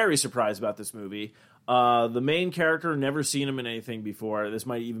was very surprised about this movie. The main character, never seen him in anything before. This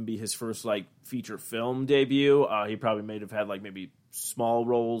might even be his first like feature film debut. He probably may have had like maybe small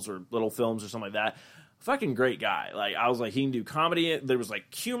roles or little films or something like that. Fucking great guy. Like, I was like, he can do comedy. There was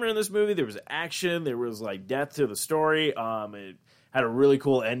like humor in this movie. There was action. There was like depth to the story. It had a really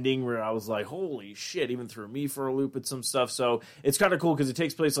cool ending where I was like, holy shit, even threw me for a loop with some stuff. So it's kind of cool because it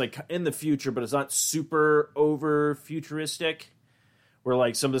takes place like in the future, but it's not super over futuristic. Where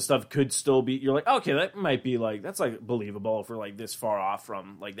like some of the stuff could still be, you're like, okay, that might be like, that's like believable if we're like this far off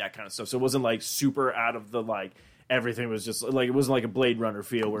from like that kind of stuff. So it wasn't like super out of the like, everything was just like, it wasn't like a Blade Runner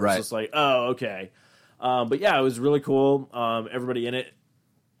feel where Right. it's just like, oh, okay. But yeah, it was really cool. Everybody in it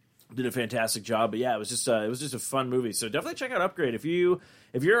did a fantastic job. But yeah, it was just a fun movie. So definitely check out Upgrade. If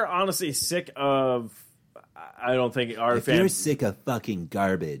you're honestly sick of, I don't think our If fans. you're sick of fucking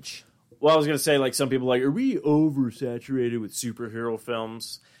garbage. Well, I was going to say, like, some people are like, are we oversaturated with superhero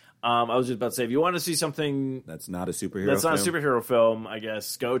films? I was just about to say, if you want to see something That's not a superhero that's not a film? superhero film, I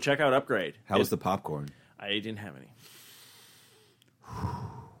guess, go check out Upgrade. How was the popcorn? I didn't have any.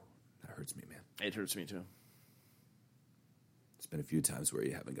 That hurts me, man. It hurts me, too. It's been a few times where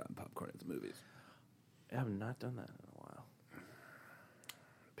you haven't gotten popcorn at the movies. I have not done that in a while.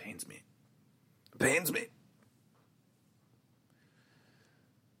 Pains me. Pains me.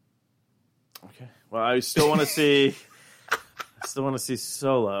 Okay. Well, I still want to see... I still want to see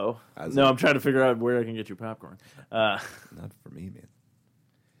Solo. No, I'm trying to figure out where I can get you popcorn. Not for me, man.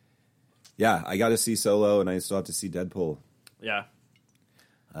 Yeah, I got to see Solo, and I still have to see Deadpool. Yeah.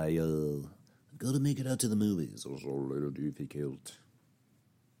 I gotta make it out to the movies. So little difficult.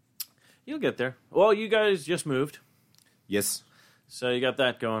 You'll get there. Well, you guys just moved, Yes, so you got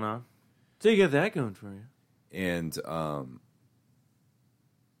that going on. So you got that going for you. and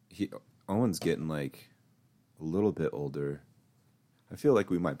Owen's getting like a little bit older. I feel like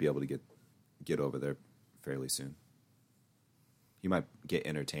we might be able to get over there fairly soon. He might get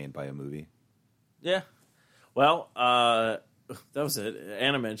entertained by a movie. Yeah. Well, that was it.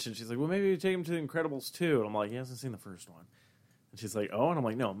 Anna mentioned, she's like, well, maybe you take him to The Incredibles 2. And I'm like, he hasn't seen the first one. And she's like, oh, and I'm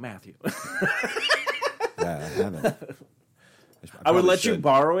like, no, Matthew. Yeah, I haven't. I would probably let you should.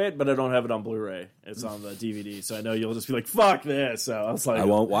 borrow it, but I don't have it on Blu-ray. It's on the DVD, so I know you'll just be like, fuck this. So I was like, I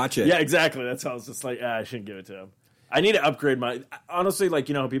won't watch it. Yeah, exactly. That's how I was just like, I shouldn't give it to him. I need to upgrade my. Honestly, like,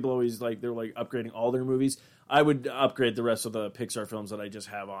 you know how people always like they're like upgrading all their movies. I would upgrade the rest of the Pixar films that I just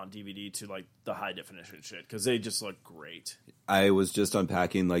have on DVD to like the high definition shit because they just look great. I was just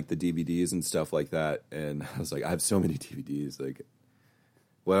unpacking like the DVDs and stuff like that, and I was like, I have so many DVDs. Like,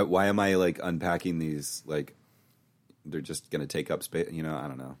 why am I like unpacking these? Like, they're just gonna take up space. You know, I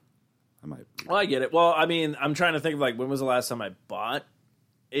don't know. I might. Well, I get it. Well, I mean, I'm trying to think of like when was the last time I bought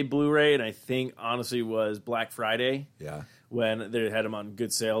a Blu-ray, and I think honestly was Black Friday. Yeah. When they had them on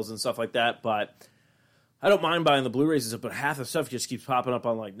good sales and stuff like that, but I don't mind buying the Blu-rays and stuff, but half the stuff just keeps popping up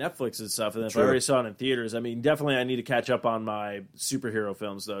on like Netflix and stuff, and then if I Sure. already saw it in theaters, I mean, definitely I need to catch up on my superhero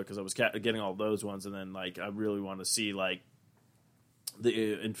films, though, because I was getting all those ones, and then like I really want to see like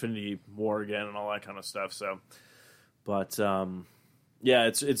the Infinity War again and all that kind of stuff, so, but, yeah,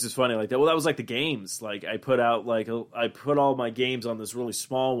 it's just funny like that. Well, that was like the games. Like I put all my games on this really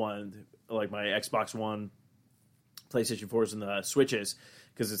small one, like my Xbox One, PlayStation 4s, and the Switches,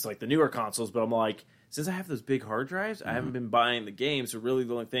 because it's like the newer consoles. But I'm like, since I have those big hard drives, I haven't been buying the games. So really,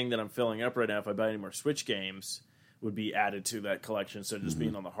 the only thing that I'm filling up right now, if I buy any more Switch games, would be added to that collection. So just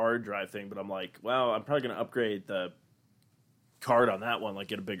being on the hard drive thing. But I'm like, well, I'm probably going to upgrade the card on that one, like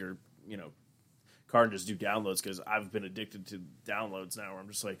get a bigger, card and just do downloads, because I've been addicted to downloads now, where I'm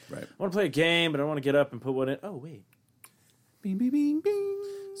just like, Right. I want to play a game, but I want to get up and put one in. Oh, wait. Bing, bing, bing, bing.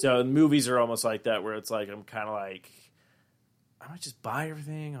 So movies are almost like that, where it's like, I'm kind of like, I might just buy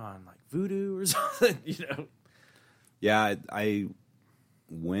everything on like Vudu or something, Yeah, I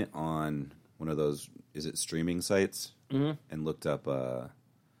went on one of those, is it streaming sites? Mm-hmm. And looked up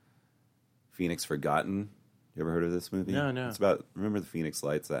Phoenix Forgotten. You ever heard of this movie? No. It's about, remember the Phoenix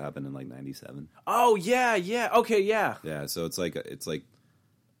Lights that happened in like 97? Oh, yeah. Okay, yeah. Yeah, so it's like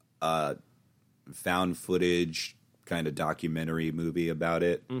a found footage kind of documentary movie about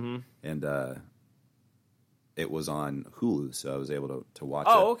it. Mm-hmm. And it was on Hulu, so I was able to watch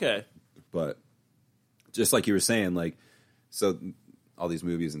it. Oh, okay. But just like you were saying, like, so all these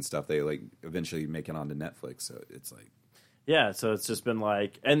movies and stuff, they like eventually make it onto Netflix, so it's like, Yeah, so it's just been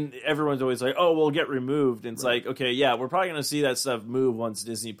like, and everyone's always like, oh, we'll get removed. And it's like, okay, yeah, we're probably going to see that stuff move once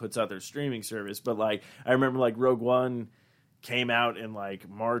Disney puts out their streaming service. But like, I remember like Rogue One came out in like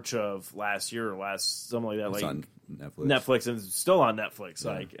March of last year or something like that. it's Like on Netflix. Netflix, and it's still on Netflix.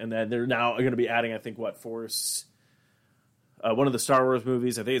 Yeah. Like, and then they're now going to be adding, I think, one of the Star Wars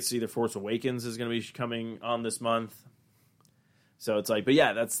movies. I think it's either Force Awakens is going to be coming on this month. So it's like, but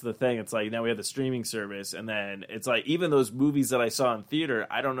yeah, that's the thing. It's like now we have the streaming service, and then it's like even those movies that I saw in theater,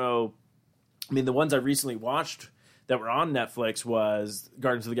 I don't know. I mean, the ones I recently watched that were on Netflix was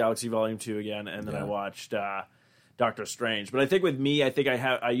Guardians of the Galaxy Volume 2 again, and then I watched Doctor Strange. But I think with me,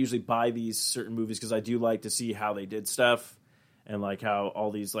 I usually buy these certain movies because I do like to see how they did stuff, and like how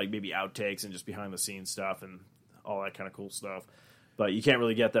all these like maybe outtakes and just behind the scenes stuff and all that kind of cool stuff. But you can't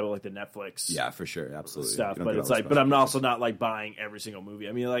really get that with like the Netflix Yeah, for sure, absolutely. stuff. You don't But get it's all the like, but special I'm also features. not like buying every single movie.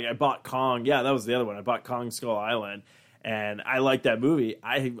 I mean, like I bought Kong. Yeah, that was the other one. I bought Kong Skull Island, and I like that movie.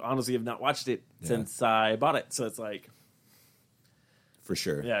 I honestly have not watched it since I bought it. So it's like, for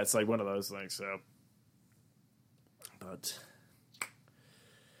sure. yeah, it's like one of those things. So, but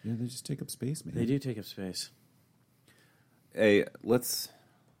Yeah, they just take up space, man. they do take up space. Hey, let's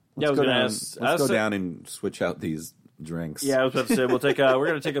Yeah, I was go gonna down. ask- I Let's was go so- down and switch out these drinks. Yeah, I was about to say we're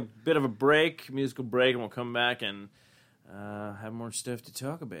going to take a bit of a break, musical break, and we'll come back and have more stuff to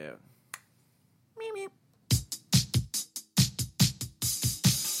talk about.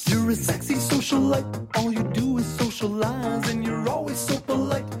 You're a sexy socialite, all you do is socialize, and you're always so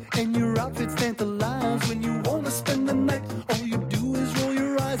polite, and your outfits tantalize. When you wanna spend the night, all you do is roll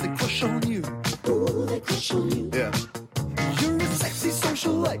your eyes, they crush on you. Ooh, they crush on you. Yeah. You're a sexy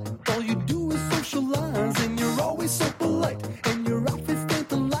socialite, all you do is socialize, and you're always so polite, and your outfits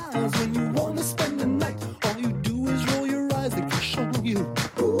tantalize. When you wanna spend the night, all you do is roll your eyes, they crush on you.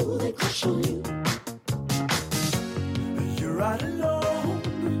 Ooh, they crush on you. You're right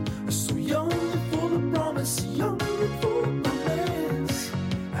alone, so young and full of promise, young and full of romance.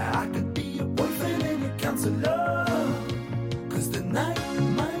 I could be your boyfriend and your counselor, 'cause the night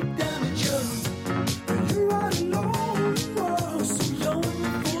might damage you. You're right alone, so young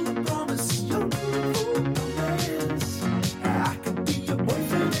and full of promise, young and full of romance. I could be your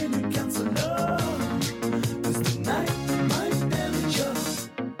boyfriend and your counselor, 'cause the night might damage you.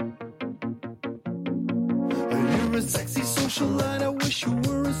 You're a sexy socialite. I wish you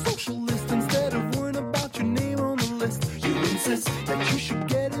were a socialist instead of worrying about your name on the list. You insist that you should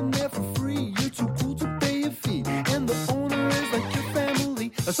get in there for free. You're too cool to pay a fee, and the owner is like your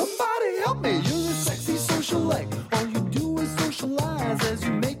family. Somebody help me! You're a sexy socialite. All you do is socialize as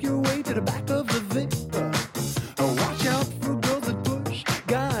you make your way to the back of the Vic. Watch out for girls that push,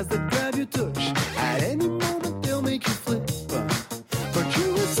 guys that grab your tush. At any moment they'll make you flip. But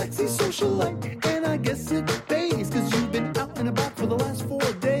you're a sexy socialite, and I guess it pays, 'cause you've been out and about for the last 4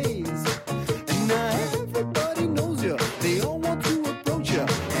 days. And now everybody knows you, they all want to approach you,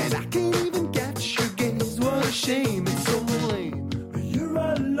 and I can't even catch your gaze. What a shame, it's so lame. You're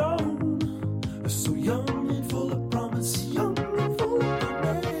all alone, so young and full of promise, young and full of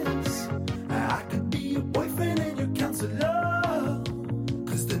promise. I could be your boyfriend and your counselor,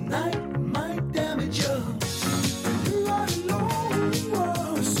 'cause the night might damage you. You're all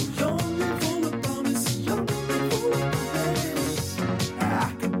alone, so young and full of promise, young and full of promise.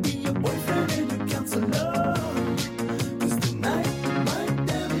 I could be your boyfriend and your counselor, 'cause the night might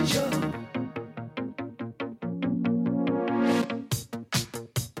damage you.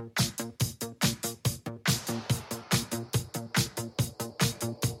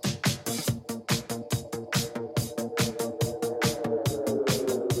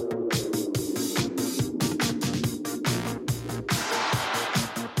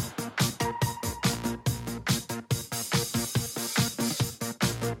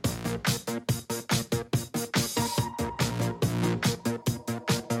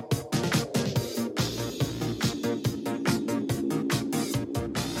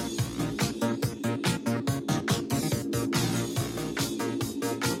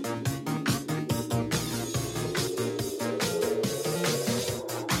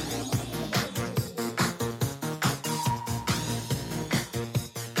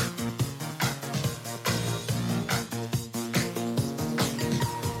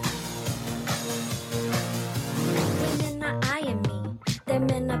 Women are eyeing me, their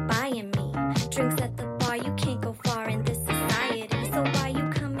men are buying me. Drinks at the bar, you can't go far in this society. So why you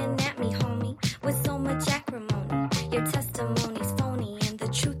coming at me, homie, with so much acrimony? Your testimony's phony, and the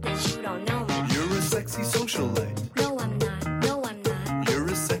truth is you don't know me. You're a sexy socialite. No, I'm not. No, I'm not. You're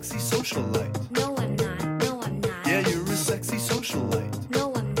a sexy socialite. No, I'm not. No, I'm not. Yeah, you're a sexy socialite.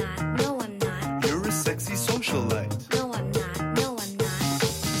 No, I'm not. No, I'm not. You're a sexy socialite. No, I'm not. No, I'm not.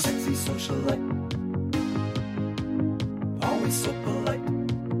 Sexy socialite. Always so polite.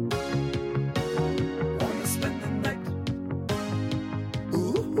 Wanna spend the night.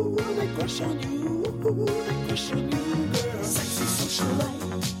 Ooh, they crush on you. Ooh, they crush on you, girl. Sexy socialite.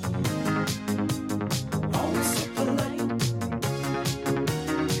 Always so polite.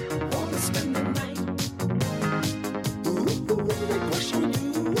 Wanna spend the night. Ooh, they crush on you.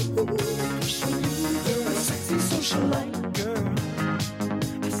 Ooh, they crush on you, girl. Sexy socialite, girl.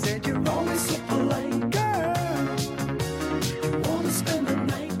 I said you're always so polite, girl. You wanna spend the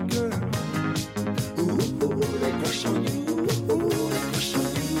night, girl. Ooh, they crush on you. Ooh, they crush on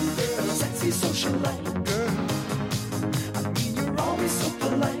you, girl. Sexy socialite, girl. I mean, you're always so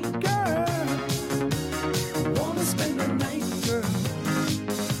polite, girl. You wanna spend the night, girl.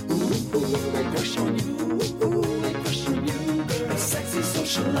 Ooh, they crush on you. Ooh, they crush on you, girl. Sexy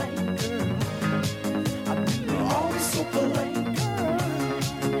socialite, girl. I mean, you're always so polite, girl.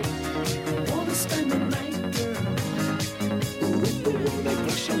 Wanna spend the night, girl. Ooh, they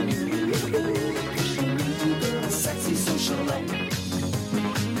crush on you. They crush on you, girl. Sexy socialite.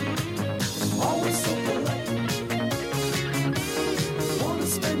 Always so polite. Wanna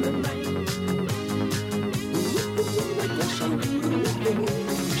spend the night. Ooh, they crush on you. They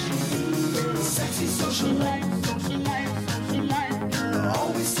crush on you, girl. Sexy socialite.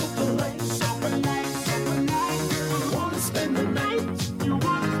 Always so polite.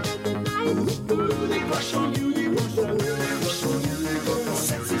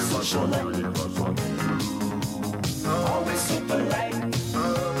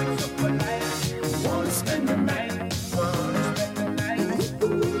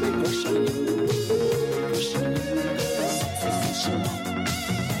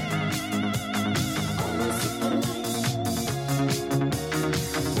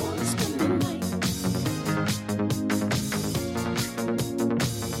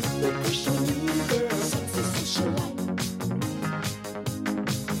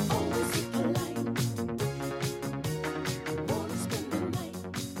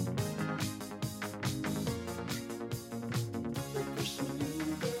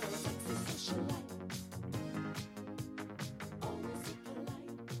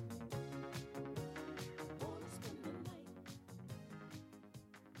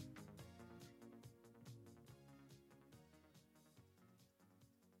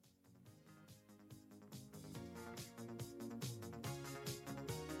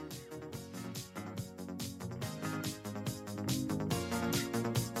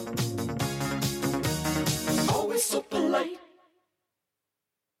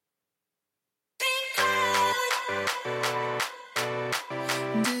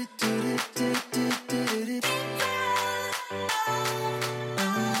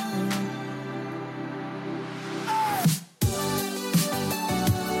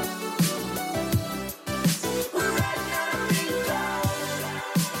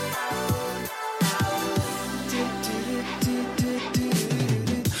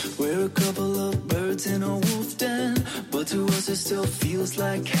 We're a couple of birds in a wolf den, but to us it still feels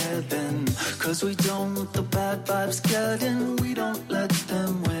like heaven. Cause we don't let the bad vibes get in, we don't let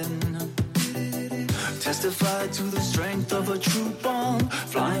them win. Testify to the strength of a true bomb,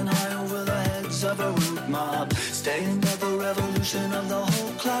 flying high over the heads of a rude mob. Staying at the revolution of the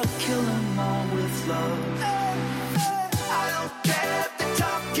whole cloud, kill 'em all with love. I don't care if they're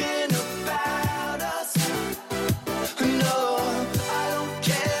talking about us. No, I don't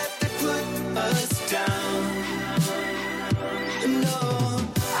care if they put us down. No,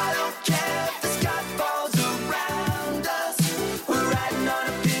 I don't care if the sky falls around us. We're riding on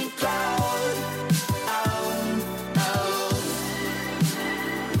a pink cloud. Oh, oh.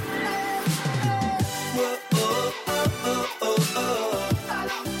 Whoa, oh, oh, oh, oh, oh. I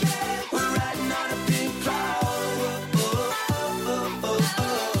don't care. We're riding on a pink cloud. Whoa, oh, oh, oh,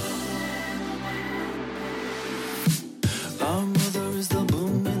 oh. Our mother is the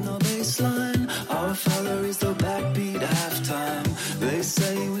boom in the bass line. Our father is the backbeat halftime. They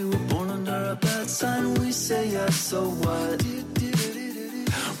say we were born under a bad sign. We say yes, so what?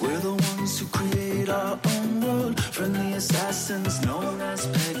 We're the ones who create our own world. Friendly assassins known as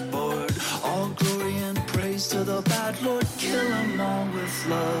pegboard. All glory and praise to the bad Lord. Kill 'em all with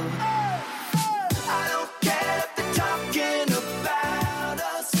love. I don't care if they're talking about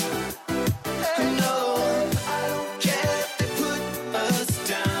us. No, I don't care if they put us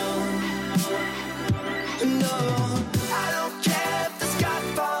down. No, I don't care if the sky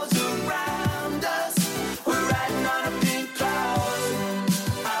falls around us. We're riding on a pink cloud.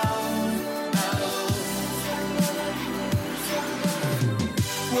 Oh, oh.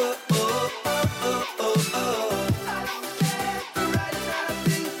 Whoa, oh, oh, oh, oh, oh. I don't care. We're riding on a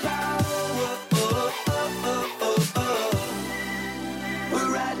pink cloud. Whoa, oh, oh, oh, oh, oh. We're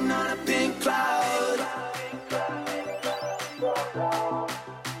riding on a pink cloud.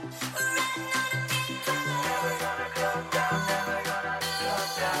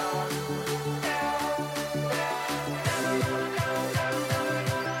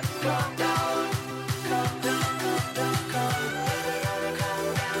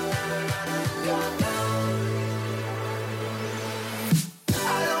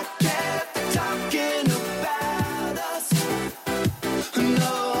 I don't care if they're talking about us.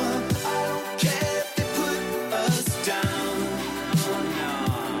 No, I don't care if they put us down. No,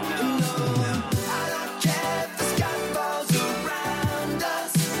 I don't care if the sky falls around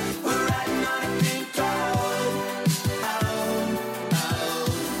us. We're riding on a pink cloud. Oh, oh.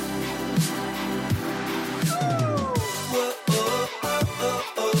 Whoa, oh, oh, oh,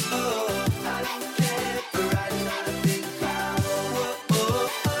 oh, oh. I don't care if we're riding on a pink cloud. Whoa, oh,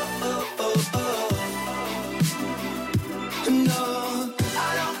 oh, oh, oh, oh. No,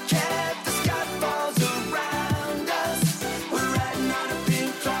 I don't care if the sky falls around us. We're riding on a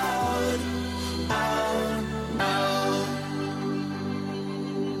pink cloud. Oh, oh.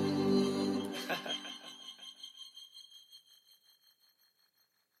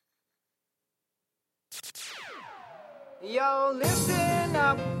 Yo, listen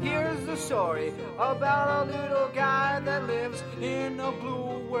up, here's the story about a little guy that lives in a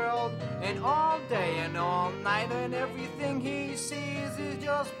blue world. And all day and all night, and everything he sees is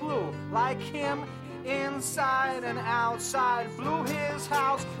just blue. Like him, inside and outside. Blue his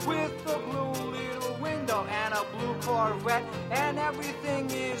house with a blue little window and a blue Corvette. And everything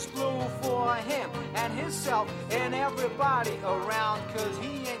is blue for him and himself and everybody around. Cause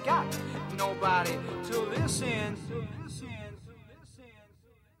he ain't got nobody to listen.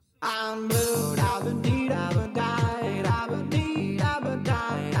 I'm blue, I've been deed, I've been died, I've been deed, I've been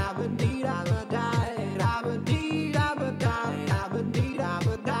died, I've been deed, I've been died, I've been deed, I've been died, I've been deed, I've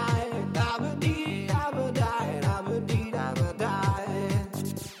been died, I've been deed, I've been died, I've been deed, I've been died.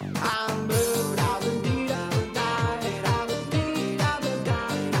 I'm blue, I've been deed, I've been died, I've been deed, I've been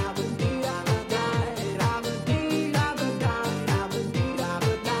died, I've been deed, I've been died, I've been deed, I've been died, I've been deed, I've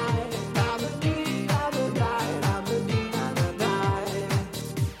been died, I've been deed, I've been died, I've been deed, I've been died.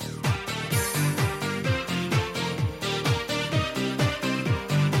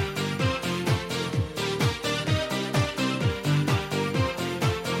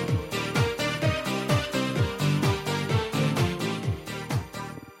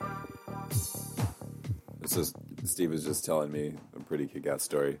 This is Steve was just telling me a pretty kick-ass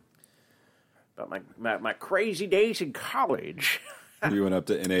story. About my crazy days in college. You went up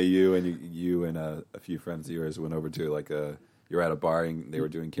to NAU and you and a few friends of yours went over to you were at a bar and they were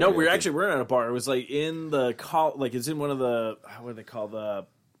doing karaoke. No, we weren't at a bar. It was like in the it's in one of the what do they call the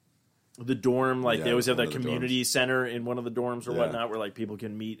dorm? Like they always have that community center in one of the dorms or whatnot, where like people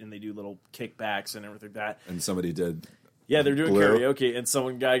can meet and they do little kickbacks and everything like that. And somebody did Yeah, they're doing Blue. karaoke, and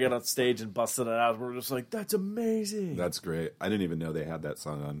some guy got on stage and busted it out. We're just like, that's amazing. That's great. I didn't even know they had that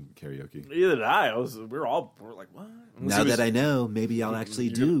song on karaoke. Either did I. We're like, what? Unless Now it was- that I know, maybe I'll actually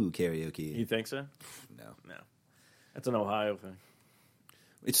do karaoke. You think so? No. No. That's an Ohio thing.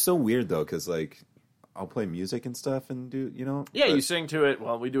 It's so weird, though, because, like, I'll play music and stuff and do, you know? Yeah, but- you sing to it.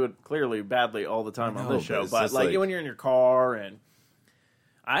 Well, we do it clearly badly all the time I on know, this show. but it's But just like like- when you're in your car and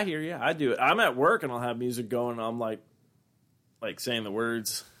I hear you. I do it. I'm at work and I'll have music going and I'm like saying the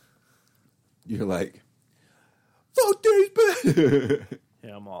words. You're like, fuck these bitches.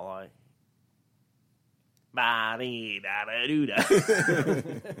 Yeah, I'm all like, ba-dee-da-da-doo-da.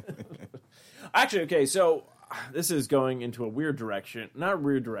 Actually, okay, so this is going into a weird direction. Not a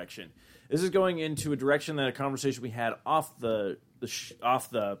weird direction. This is going into a direction that a conversation we had off air.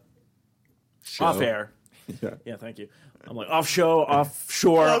 Yeah, thank you. I'm like offshore,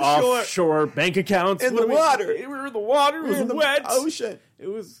 bank accounts In What the do we- water. We were in the water. It was wet. ocean. It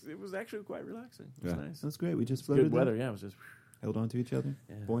was actually quite relaxing. It was Yeah, nice. that's great. We just floated Good there. weather. Yeah, it was just. Held on to each other.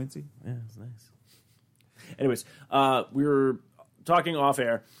 Buoyancy. Yeah, it was nice. Anyways, we were talking off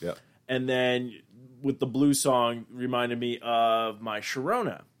air. Yep. And then with the blue song reminded me of my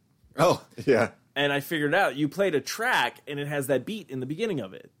Sharona. Oh, yeah. And I figured out you played a track and it has that beat in the beginning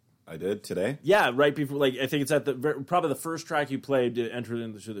of it. I did today. Yeah, right before, like, I think it's at probably the first track you played to enter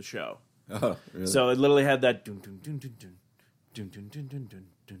into the show. Oh, really? So it literally had that dun dun dun dun dun dun dun dun dun dun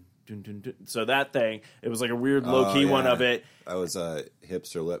dun dun dun dun. So that thing, it was like a weird low key one of it. That was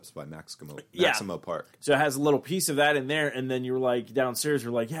Hipster Lips by Maximo Yeah. Park. So it has a little piece of that in there, and then you were like downstairs.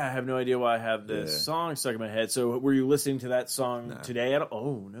 You're like, yeah, I have no idea why I have this song stuck in my head. So were you listening to that song today?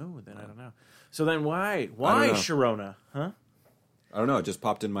 Oh no, then I don't know. So then why know. Sharona? Huh? I don't know. It just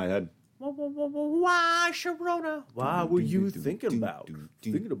popped in my head. Why Sharona? Why were you thinking about?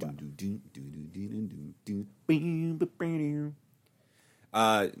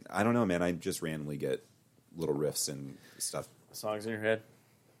 I don't know, man. I just randomly get little riffs and stuff. Songs in your head.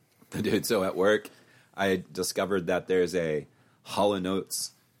 Dude, so at work, I discovered that there's a Hall &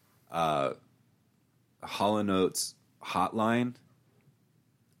 Oates hotline.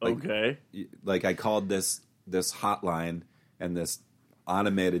 Okay. Like I called this hotline, and this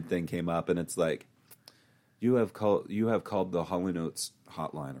automated thing came up, and it's like, you have called the Hall & Oates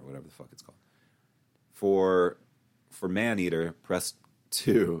hotline, or whatever the fuck it's called. For Maneater, press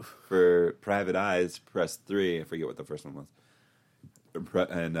 2. For Private Eyes, press 3. I forget what the first one was.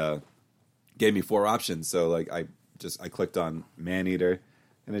 And gave me 4 options. So like I clicked on Maneater,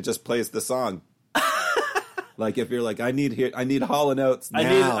 and it just plays the song. Like if you're like, I need Hall & Oates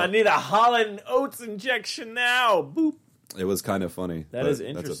now. I need a Holland Oates injection now. Boop. It was kind of funny. That but is that's a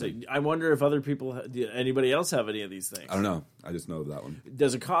interesting. thing. I wonder if other people, anybody else have any of these things? I don't know. I just know of that one.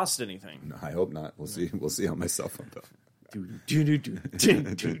 Does it cost anything? No, I hope not. We'll see. We'll see on my cell phone though.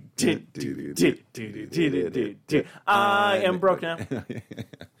 I am broke now.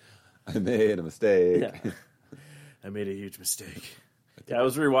 I made a mistake. Yeah. I made a huge mistake. Yeah, I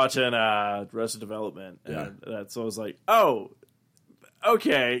was rewatching Arrested Development, and so I was like, oh,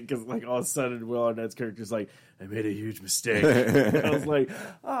 okay, because like all of a sudden Will Arnett's character's like, I made a huge mistake. I was like,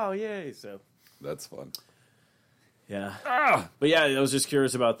 oh, yay. So, That's fun. yeah. But yeah, I was just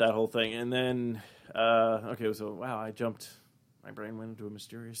curious about that whole thing. And then, okay, so wow, my brain went into a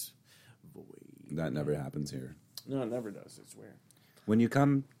mysterious void. That never happens here. No, it never does, I swear. When you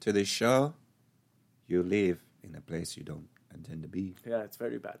come to this show, you live in a place you don't intend to be. Yeah, it's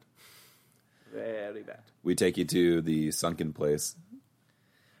very bad. Very bad. We take you to the sunken place.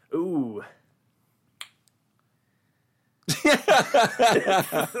 Ooh.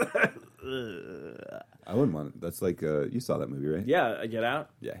 I wouldn't want it. That's like you saw that movie, right? Yeah, Get Out.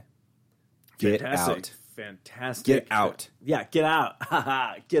 Yeah. Get Fantastic. out. Fantastic. Get out. Yeah, get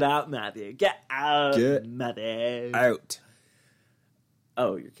out. Get out, Matthew. Get out, Get Matthew. Out.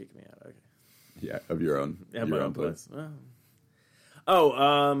 Oh, you're kicking me out. Okay. Yeah, of your own. Yeah, your my own own place. place.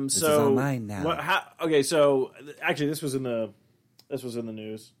 Oh, This so is all mine now. okay, so actually, this was in the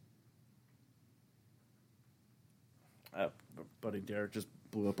news. Buddy Derek just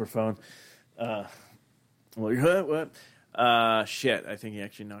blew up her phone. I'm like, what? Shit! I think he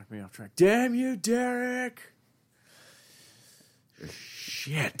actually knocked me off track. Damn you, Derek!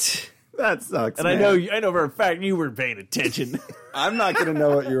 Shit! That sucks. And man. I know for a fact you weren't paying attention. I'm not going to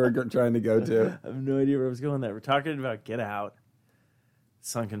know what you were trying to go to. I have no idea where I was going there. We're talking about Get Out,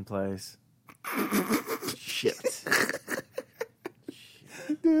 Sunken Place. Shit.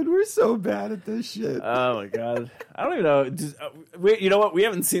 Dude, we're so bad at this shit. Oh my god. I don't even know. You know what? We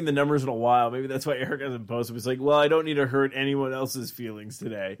haven't seen the numbers in a while. Maybe that's why Eric hasn't posted. It's like, well, I don't need to hurt anyone else's feelings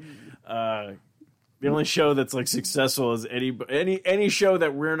today. The only show that's like successful is any show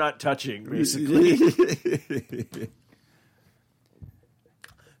that we're not touching, basically.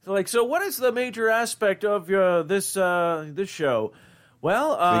 So what is the major aspect of this show?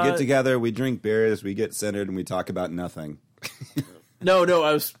 Well, We get together, we drink beers, we get centered, and we talk about nothing. No,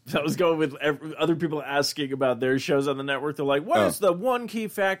 I was going with other people asking about their shows on the network. They're like, what is the one key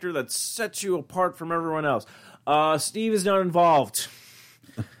factor that sets you apart from everyone else? Steve is not involved.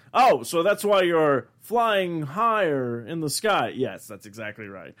 Oh, so that's why you're flying higher in the sky. Yes, that's exactly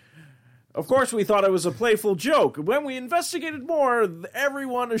right. Of course, we thought it was a playful joke. When we investigated more, every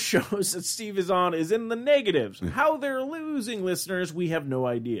one of shows that Steve is on is in the negatives. How they're losing listeners, we have no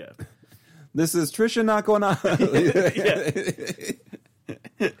idea. This is Trisha not going on. It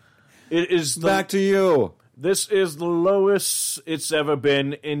is Back to you. This is the lowest it's ever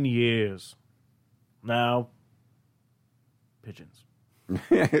been in years. Now, pigeons.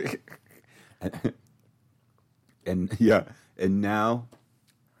 And now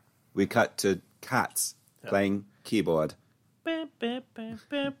we cut to cats playing keyboard. Damn,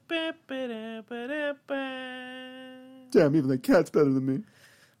 even the cat's better than me.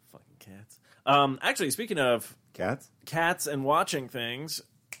 Fucking cats. Actually, speaking of cats and watching things,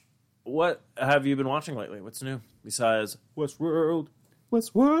 what have you been watching lately? What's new besides Westworld?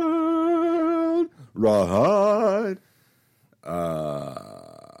 Right.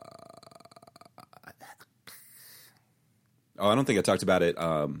 I don't think I talked about it.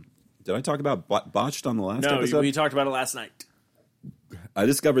 Did I talk about Botched on the last episode? No, we talked about it last night. I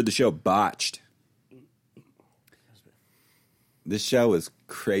discovered the show Botched. This show is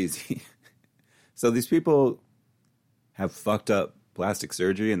crazy. So these people have fucked up plastic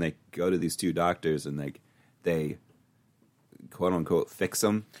surgery, and they go to these two doctors, and they quote unquote fix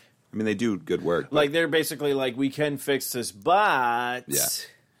them. I mean, they do good work. Like, they're basically like, we can fix this, but... Yeah.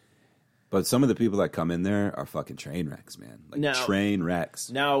 But some of the people that come in there are fucking train wrecks, man. Train wrecks.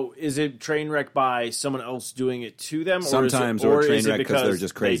 Now, is it train wreck by someone else doing it to them? Sometimes, or train is it wreck because they're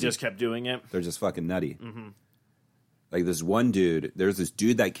just crazy. They just kept doing it? They're just fucking nutty. Mm-hmm. Like this one dude, there's this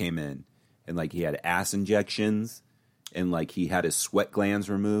dude that came in, and like he had ass injections, and like he had his sweat glands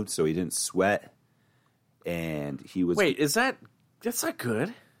removed so he didn't sweat, and he was... Wait, that's not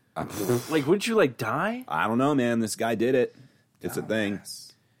good? Like, wouldn't you, like, die? I don't know, man. This guy did it. It's a thing.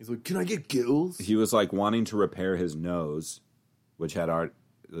 He's like, can I get gills? He was like wanting to repair his nose, which had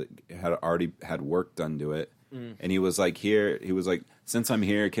already had work done to it. And he was like, since I'm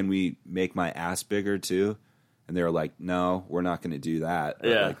here, can we make my ass bigger too? And they were like, no, we're not going to do that.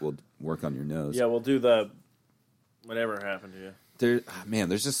 Yeah. Like, we'll work on your nose. Yeah, we'll do the whatever happened to you.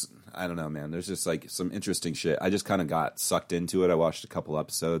 There's just, I don't know, man. There's just like some interesting shit. I just kind of got sucked into it. I watched a couple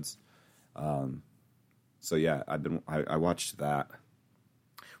episodes. So yeah, I watched that.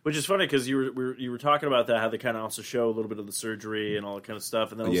 Which is funny because you were talking about that, how they kind of also show a little bit of the surgery and all that kind of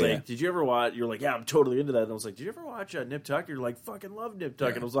stuff. And then I was like, did you ever watch? You're like, yeah, I'm totally into that. And I was like, did you ever watch Nip Tuck? You're like, fucking love Nip Tuck.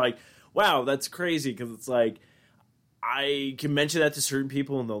 Yeah. And I was like, wow, that's crazy because it's like, I can mention that to certain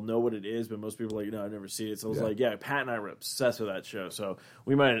people and they'll know what it is, but most people are like, no, I've never seen it. So I was like, yeah, Pat and I were obsessed with that show. So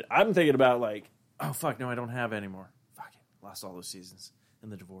I'm thinking about like, oh, fuck, no, I don't have it anymore. Fuck it. Lost all those seasons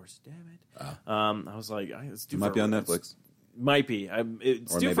and the divorce. Damn it. I was like, it's due It might be on Netflix. Might be.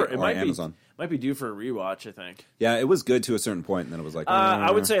 It's due for Amazon. Might be due for a rewatch, I think. Yeah, it was good to a certain point, and then it was like... I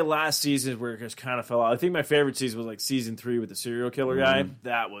would say last season where it just kind of fell out. I think my favorite season was like season 3 with the serial killer guy.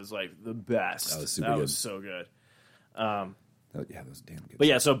 That was like the best. That was super good. That was so good. that was damn good. But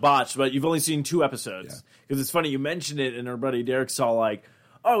yeah, so Botched, but you've only seen 2 episodes. Because it's funny, you mentioned it, and our buddy Derek saw like,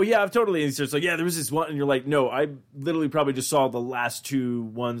 oh yeah, I've totally... And he starts like, yeah, there was this one, and you're like, no, I literally probably just saw the last 2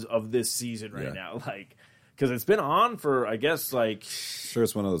 ones of this season right now. Like... Because it's been on for, I guess, like... Sure,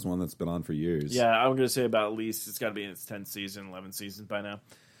 it's one of those ones that's been on for years. Yeah, I'm going to say about at least, it's got to be in its 10th season, 11th season by now.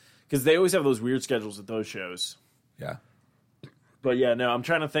 Because they always have those weird schedules at those shows. Yeah. But yeah, no, I'm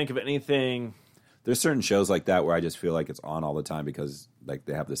trying to think of anything... There's certain shows like that where I just feel like it's on all the time because like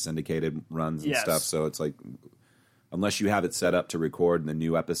they have the syndicated runs and stuff. So it's like, unless you have it set up to record the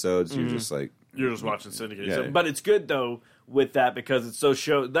new episodes, you're just like... You're just watching syndicated. Yeah. So, but it's good, though, with that because it's those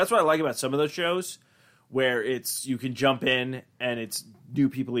shows... That's what I like about some of those shows... Where it's you can jump in and it's new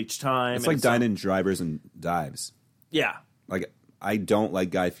people each time. It's like Dine-In Drivers and Dives. Yeah. Like I don't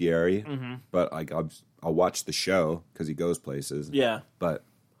like Guy Fieri, but like I'll watch the show because he goes places. Yeah. But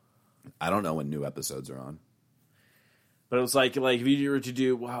I don't know when new episodes are on. But it was like if you were to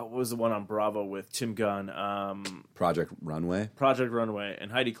do what was the one on Bravo with Tim Gunn? Project Runway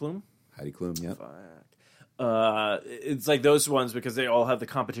and Heidi Klum. Heidi Klum, yeah. It's like those ones because they all have the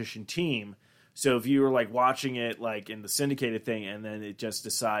competition team. So if you were like watching it like in the syndicated thing, and then it just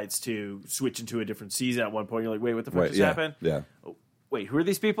decides to switch into a different season at one point, you're like, wait, what the fuck just happened? Yeah. Wait, who are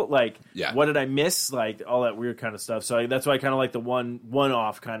these people? Like, Yeah. what did I miss? Like all that weird kind of stuff. So that's why I kind of like the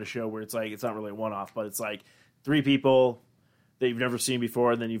one-off kind of show where it's like it's not really a one-off, but it's like 3 people that you've never seen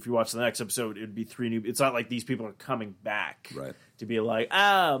before, and then if you watch the next episode, it'd be 3 new. It's not like these people are coming back Right. to be like,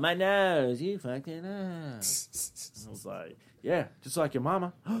 oh, my nose, you fucked it up. I was like, yeah, just like your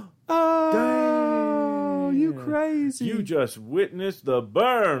mama. Oh, you crazy. You just witnessed the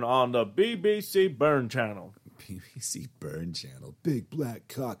burn on the BBC Burn Channel. BBC Burn Channel. Big Black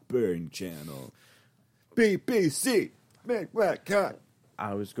Cock Burn Channel. BBC Big Black Cock.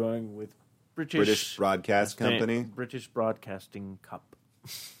 I was going with British Broadcast Company. British Broadcasting Cup.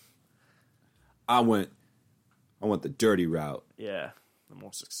 I went the dirty route. Yeah, the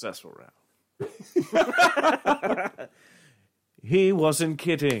more successful route. He wasn't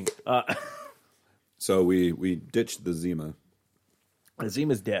kidding. So we ditched the Zima,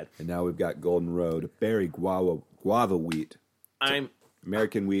 Azima's dead. and now we've got Golden Road Berry Guava Wheat.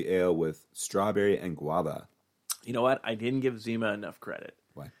 American wheat ale with strawberry and guava. You know what? I didn't give Zima enough credit.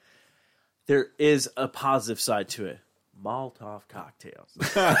 Why? There is a positive side to it. Molotov cocktails.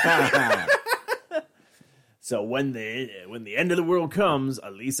 So when the end of the world comes,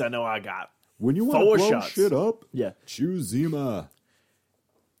 at least I know I got When you want 4 to blow shots. shit up, Yeah. choose Zima.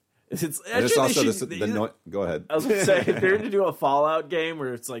 It's And it's actually, also go ahead. I was going to say, if they're to do a Fallout game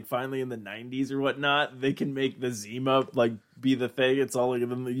where it's like finally in the 90s or whatnot, they can make the Zima like be the thing. It's all like,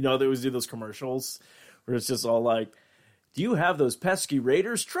 they always do those commercials where it's just all like, do you have those pesky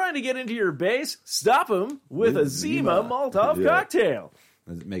raiders trying to get into your base? Stop them with a Zima Molotov Yeah. cocktail.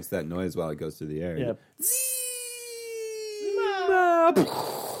 It makes that noise while it goes through the air. Yeah.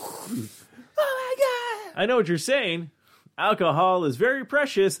 I know what you're saying. Alcohol is very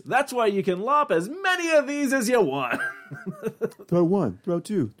precious. That's why you can lop as many of these as you want. Throw 1, throw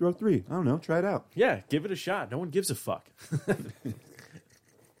 2, throw 3. I don't know. Try it out. Yeah, give it a shot. No one gives a fuck.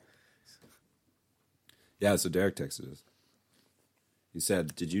 Yeah, so Derek texted us. He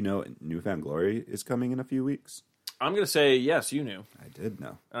said, did you know Newfound Glory is coming in a few weeks? I'm going to say, yes, you knew. I did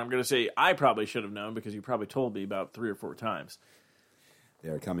know. And I'm going to say, I probably should have known because you probably told me about 3 or 4 times. They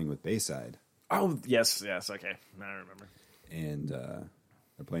are coming with Bayside, Oh, yes, okay. Now I remember. and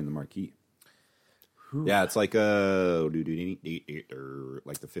they're playing the Marquee. Yeah, it's like like the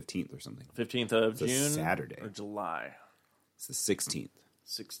 15th or something. 15th of It's a June? Saturday. Or July? It's the 16th.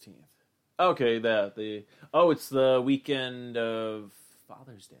 16th. Okay, it's the weekend of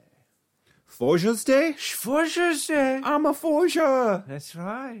Father's Day. Forger's Day? Father's Day. I'm a forger. That's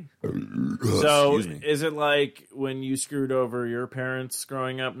right. So, Excuse me. is it like when you screwed over your parents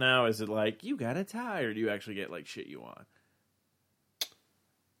growing up now? Is it like, you got a tie, or do you actually get like shit you want?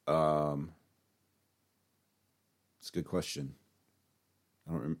 It's a good question.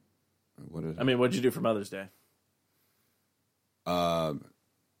 I don't remember. What'd you do for Mother's Day?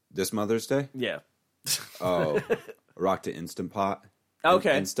 This Mother's Day? Yeah. Oh, rocked an Instant Pot.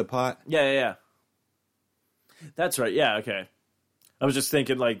 Okay. Instapot. Yeah. That's right. Yeah, okay. I was just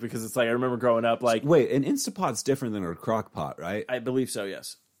thinking, like, because it's like, I remember growing up, like... Wait, an Instapot's different than a crock pot, right? I believe so,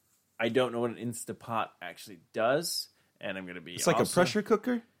 yes. I don't know what an Instapot actually does, and I'm going to be It's like a pressure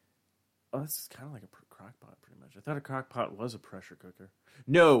cooker? Oh, it's kind of like a crock pot, pretty much. I thought a crock pot was a pressure cooker.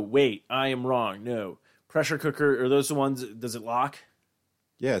 No, wait, I am wrong. No. Pressure cooker, are those the ones, does it lock?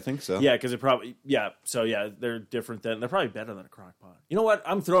 Yeah, I think so. Yeah, because it probably, they're different they're probably better than a crock pot. You know what?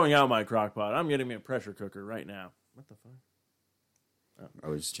 I'm throwing out my crock pot. I'm getting me a pressure cooker right now. What the fuck? I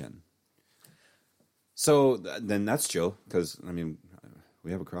was just chatting. So then that's chill, because,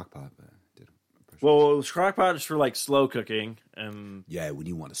 we have a crock pot, but I did a pressure Well, crock pot is for like slow cooking, and Yeah, when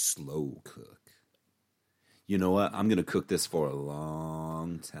you want to slow cook. You know what? I'm going to cook this for a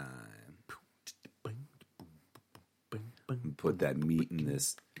long time. Put that meat in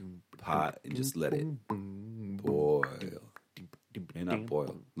this pot and just let it boil. And not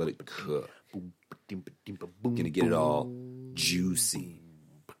boil. Let it cook. Gonna get it all juicy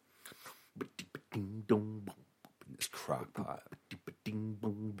in this crock pot.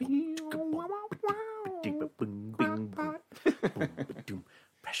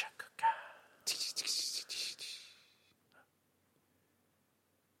 pressure cooker.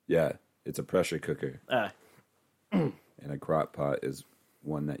 Yeah, it's a pressure cooker. And a crock pot is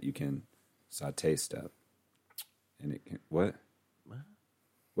one that you can saute stuff. And it can... What?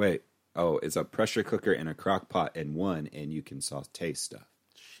 Wait. Oh, it's a pressure cooker and a crock pot in one, and you can saute stuff.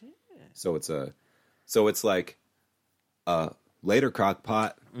 Shit. So it's like a later crock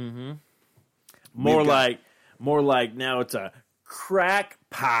pot. Mm-hmm. More like now it's a crack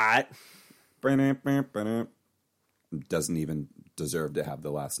pot. Doesn't even deserve to have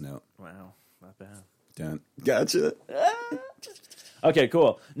the last note. Wow, not bad. Don't. Gotcha. Okay,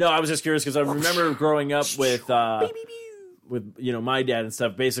 cool. No, I was just curious because I remember growing up with my dad and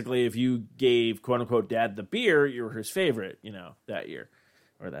stuff. Basically, if you gave quote unquote dad the beer, you were his favorite, that year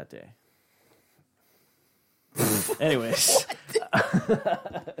or that day. Anyways,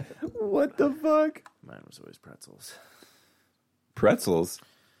 What the fuck? mine was always pretzels. Pretzels?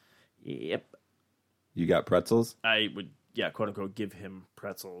 Yep, You got pretzels? I would, quote unquote, give him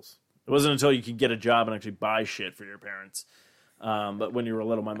pretzels. It wasn't until you could get a job and actually buy shit for your parents. But when you were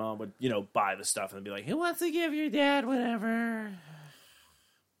little, my mom would, buy the stuff and be like, "Who wants to give your dad whatever?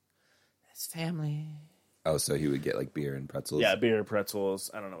 It's family." Oh, so he would get like beer and pretzels? Yeah, beer, pretzels.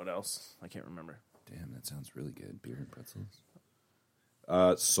 I don't know what else. I can't remember. Damn, that sounds really good. Beer and pretzels.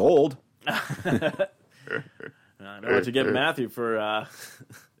 Sold. I know what to get Matthew for. I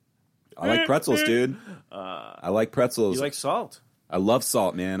like pretzels, dude. I like pretzels. You like salt? I love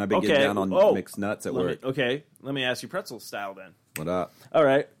salt, man. I've been getting down on mixed nuts at work. Let me ask you pretzel style then. What up? All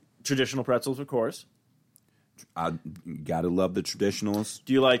right. Traditional pretzels, of course. I gotta love the traditionals.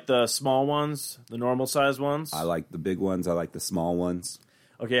 Do you like the small ones, the normal size ones? I like the big ones. I like the small ones.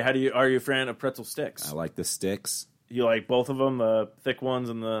 Okay, are you a fan of pretzel sticks? I like the sticks. You like both of them, the thick ones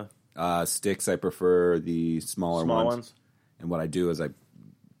and the Sticks, I prefer the smaller small ones. ones? And what I do is I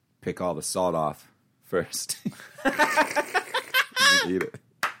pick all the salt off first. Eat it.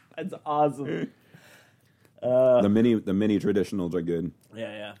 That's awesome. The mini traditionals are good.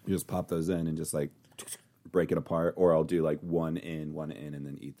 Yeah. You just pop those in and just like break it apart, or I'll do like one in, and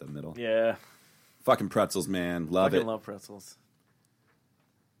then eat the middle. Yeah. Fucking pretzels, man. Love it. Love pretzels.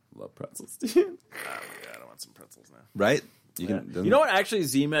 Love pretzels, dude. Oh, yeah, I don't want some pretzels now. Right? You know what actually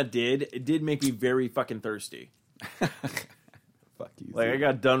Zima did? It did make me very fucking thirsty. Fuck you. Like, I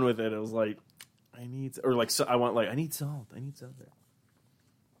got done with it. It was like, I need salt. I need salt. I need salt.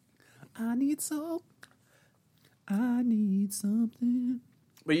 I need salt. I need something.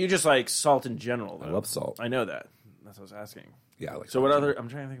 But you just like salt in general, though. I love salt. I know that. That's what I was asking. Yeah, I like So salt. what other? I'm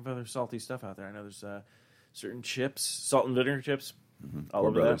trying to think of other salty stuff out there. I know there's certain chips, salt and vinegar chips. All Four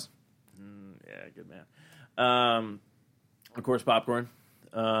over Brothers. that. Yeah, good man. Of course, popcorn.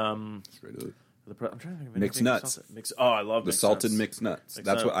 Straight up. I'm trying to think of Mixed anything nuts. salted. I love The mixed salted nuts. mixed nuts. Mixed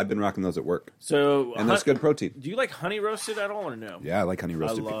That's nut. what I've been rocking those at work. So And that's good protein. Do you like honey roasted at all or no? Yeah, I like honey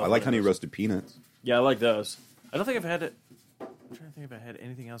roasted. love I like honey honey roasted peanuts. Yeah, I like those. I don't think I've had it. I'm trying to think if I had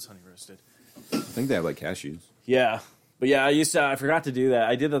anything else honey roasted. I think they have like cashews. Yeah. But yeah, I forgot to do that.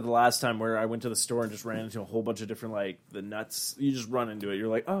 I did that the last time where I went to the store and just ran into a whole bunch of different, like, the nuts. You just run into it. You're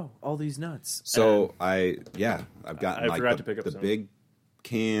like, oh, all these nuts. So I've gotten I like forgot to pick up the some. big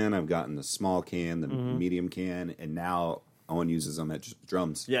can. I've gotten the small can, the medium can, and now Owen uses them at just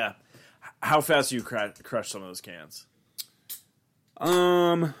drums. Yeah. How fast do you crush some of those cans?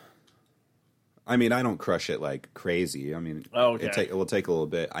 I mean, I don't crush it like crazy. I mean, Okay. it will take a little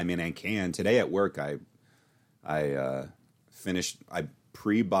bit. I mean, I can. Today at work, I finished. I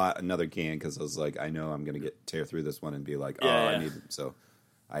pre-bought another can because I was like, I know I'm going to tear through this one and be like, I need. So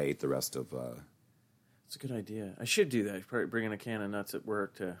I ate the rest of. It's a good idea. I should do that. Probably bring in a can of nuts at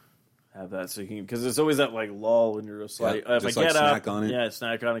work to have that, so you can, because there's always that like lull when you're just like, if just I like get snack up, on it. yeah,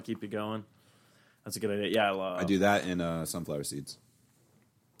 snack on it, keep you going. That's a good idea. Yeah, I do that in sunflower seeds.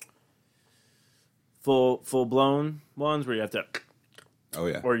 full blown ones where you have to, Oh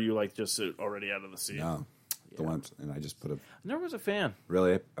yeah. or you like just already out of the seed. No, the ones, and I just put a. Never was a fan.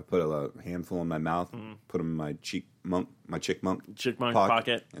 Really, I put a handful in my mouth, put them in my chickmunk Chickmunk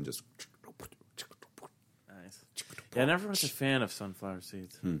pocket. and just. Nice. Yeah, I never was a fan of sunflower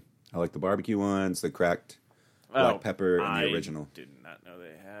seeds. I like the barbecue ones, the cracked black pepper, and the original. I did not know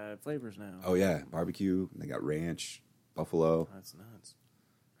they had flavors now. Oh yeah, barbecue. They got ranch, buffalo, That's nuts.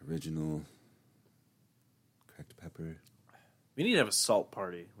 original, cracked pepper. We need to have a salt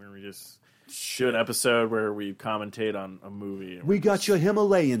party where we just do an episode where we commentate on a movie. We got your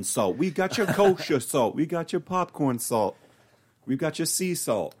Himalayan salt. We got your kosher salt. We got your popcorn salt. We got your sea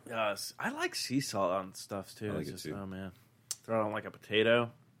salt. Yes, I like sea salt on stuff too. I like It's it, just, too. oh man, throw it on like a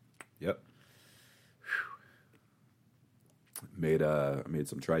potato. Yep. Made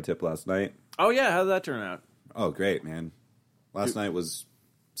some tri-tip last night. Oh yeah, how did that turn out? Oh, great, man. Last night was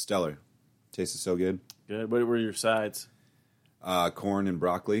stellar. Tasted so good. Good. What were your sides? Corn and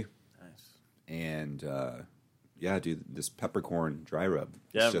broccoli. Nice. And, dude, this peppercorn dry rub.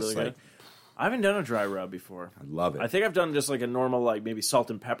 Yeah, It's just really like, good. I haven't done a dry rub before. I love it. I think I've done just like a normal, like maybe salt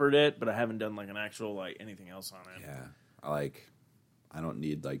and peppered it, but I haven't done like an actual like anything else on it. Yeah. I don't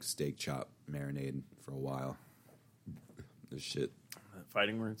need like steak chop marinade for a while. This shit.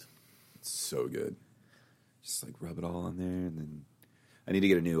 Fighting words. It's so good. Just like rub it all on there, and then I need to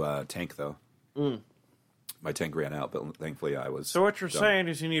get a new tank though. My tank ran out, but thankfully I was. So what you're done. saying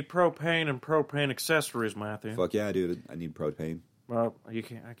is you need propane and propane accessories, Matthew. Fuck yeah, dude! I need propane. Well, I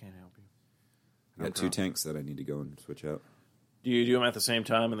can't help you. I got 2 tanks that I need to go and switch out. Do you do them at the same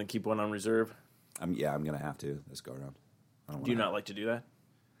time and then keep one on reserve? I'm gonna have to this go around. I don't Do you wanna- not like to do that?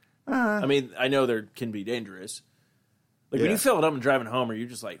 I mean, I know there can be dangerous. Like when Yeah. you fill it up and driving home, are you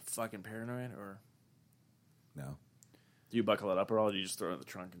just like fucking paranoid, or No, do you buckle it up, or do you just throw it in the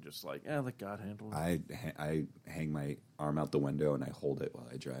trunk and just like, let God handle it? I hang my arm out the window and I hold it while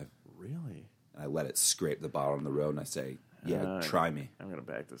I drive. Really? And I let it scrape the bottom of the road and I say, "Yeah, try me." I'm gonna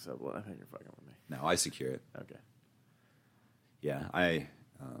back this up. I think you're fucking with me. No, I secure it. Okay. Yeah, I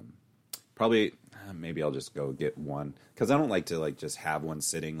probably maybe I'll just go get one because I don't like to like just have one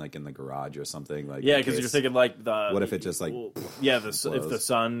sitting like in the garage or something like. Yeah, in because you're case- thinking like the. What if it just like? if the blows?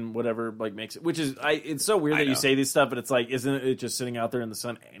 sun whatever like makes it, which is it's so weird I that you know. say these stuff, but it's like isn't it just sitting out there in the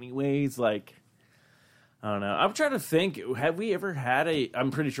sun anyways? Like I don't know. I'm trying to think. Have we ever had a? I'm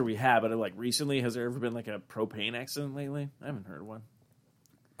pretty sure we have, but like recently, has there ever been like a propane accident lately? I haven't heard of one.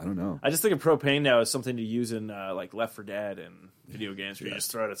 I don't know. I just think of propane now as something to use in like Left 4 Dead and video games where you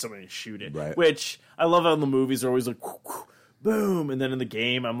just throw it at somebody and shoot it. Right. Which I love how in the movies they're always like, boom. And then in the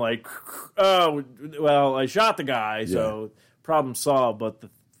game, I'm like, oh, well, I shot the guy, so problem solved, but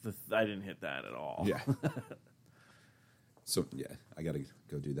I didn't hit that at all. Yeah. So yeah, I gotta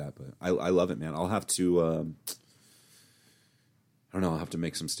go do that, but I love it, man. I'll have to. I don't know. I'll have to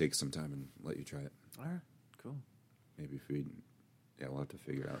make some steaks sometime and let you try it. All right, cool. Maybe if we. Yeah, we'll have to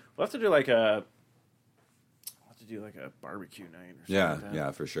figure out. We'll have to do like a barbecue night or something Yeah, like that.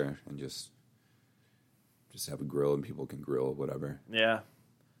 yeah, for sure, and just have a grill and people can grill whatever. Yeah.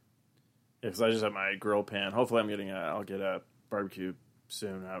 Because I just have my grill pan. Hopefully I'll get a barbecue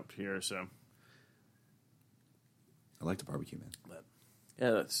soon out here, so. I like to barbecue, man. Yeah,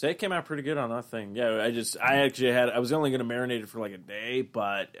 the steak came out pretty good on that thing. Yeah, I was only going to marinate it for like a day,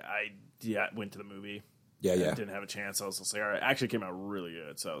 but I went to the movie. Yeah, and yeah. didn't have a chance. I was just like, all right, it actually came out really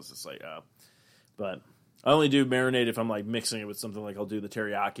good. So I was just like, but I only do marinate if I'm like mixing it with something like I'll do the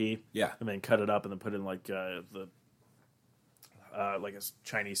teriyaki. Yeah. And then cut it up and then put it in like like a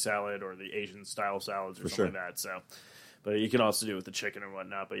Chinese salad or the Asian style salads or For something sure. like that. So, but you can also do it with the chicken and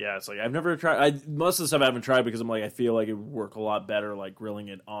whatnot. But yeah, it's like I've never tried. Most of the stuff I haven't tried because I'm like I feel like it would work a lot better like grilling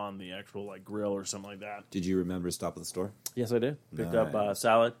it on the actual like grill or something like that. Did you remember to stop at the store? Yes, I did. Picked Nice. up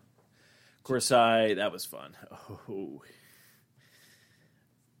salad. Of course, that was fun. Oh.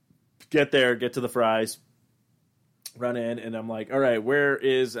 Get to the fries, run in, and I'm like, all right, where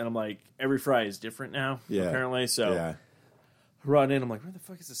is, and I'm like, every fry is different now, Yeah. apparently, so Yeah. run in, I'm like, where the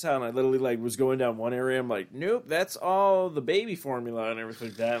fuck is the salad? And I literally like was going down one area, I'm like, nope, that's all the baby formula and everything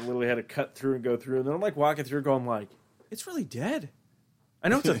like that, and literally had to cut through and go through, and then I'm like walking through going like, it's really dead. I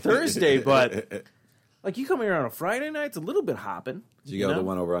know it's a Thursday, but like you come here on a Friday night, it's a little bit hopping. Did you go to know? the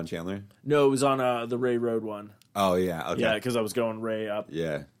one over on Chandler? No, it was on the Ray Road one. Oh yeah. Okay. Yeah, because I was going Ray up.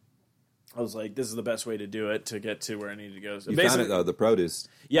 Yeah. I was like, this is the best way to do it to get to where I needed to go. So You found it though, the produce.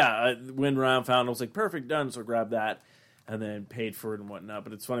 Yeah, I went around, found it. I was like, perfect, done. So I grabbed that and then paid for it and whatnot.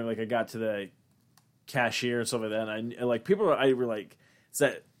 But it's funny, like I got to the cashier and stuff like that, and I like people were like, it's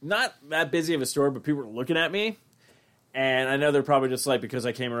that not that busy of a store, but people were looking at me. And I know they're probably just like, because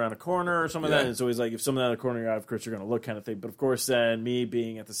I came around a corner or something like Yeah. that. It's always like, if someone out of the corner, you're out, of course, you're going to look kind of thing. But of course, then me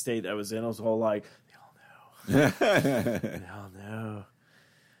being at the state I was in, I was all like, they all know. They all know.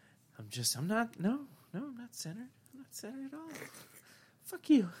 I'm not centered. I'm not centered at all. Fuck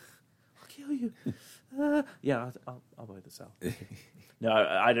you. I'll kill you. Yeah, I'll buy this out. No,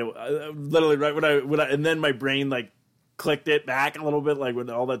 I didn't. Literally, right when I, and then my brain like clicked it back a little bit, like when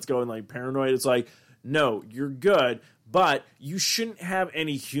all that's going like paranoid. It's like, no, you're good, but you shouldn't have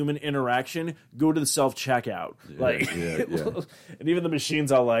any human interaction. Go to the self checkout, yeah. and even the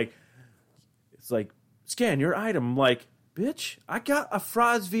machine's all like, it's like scan your item. I'm like, bitch, I got a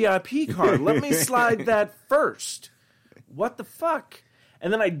Froz VIP card. Let me slide that first. What the fuck?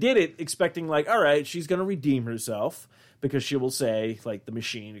 And then I did it expecting like, all right, she's going to redeem herself because she will say, like the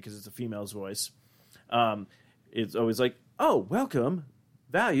machine, because it's a female's voice. It's always like, oh, welcome,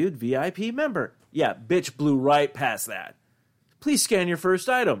 valued VIP member. Yeah, bitch blew right past that. Please scan your first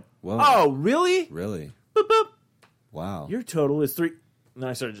item. Whoa. Oh, really? Really? Boop, boop. Wow. Your total is 3. And then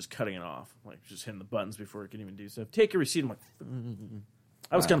I started just cutting it off, like just hitting the buttons before it could even do stuff. Take your receipt. I'm like,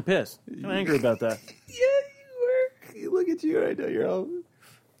 I was kind of pissed, kind of angry about that. Yeah, you were. Look at you right now. You're all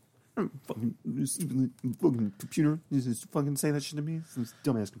fucking computer. You just fucking say that shit to me. Some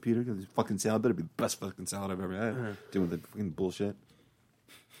dumbass computer. This fucking salad better be the best fucking salad I've ever had. Doing the fucking bullshit.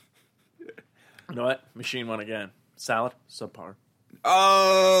 You know what? Machine won again. Salad, subpar.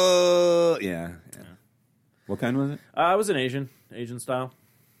 Oh, yeah. What kind was it? It was an Asian style.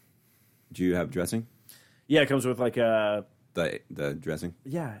 Do you have dressing? Yeah, it comes with like a The dressing?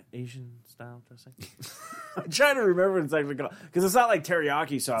 Asian style dressing. I'm trying to remember what it's actually called because it's not like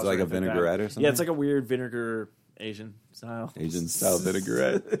teriyaki sauce. It's like or a anything vinaigrette that. or something? Yeah, it's like a weird vinegar Asian style. Asian style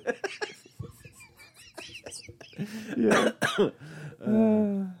vinaigrette. Yeah.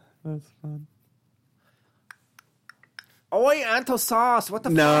 That's fun. Oi, Anto sauce. What the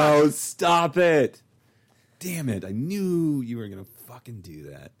No, stop it. Damn it. I knew you were going to fucking do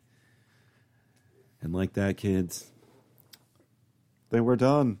that. And like that, kids, they were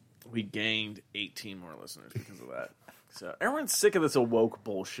done. We gained 18 more listeners because of that. So everyone's sick of this awoke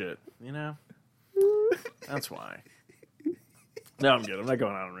bullshit, you know? That's why. No, I'm good. I'm not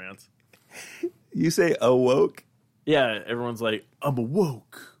going out on rants. You say awoke? Yeah, everyone's like, I'm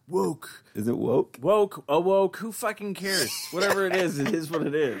awoke. Woke. Is it woke? Woke. Awoke. Who fucking cares? Whatever it is what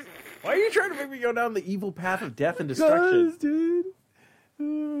it is. Why are you trying to make me go down the evil path of death and destruction? Guys, dude.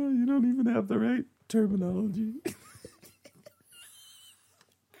 You don't even have the right terminology.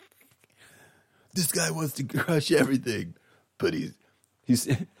 This guy wants to crush everything, but he's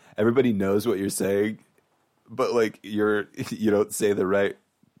everybody knows what you're saying, but like you don't say the right.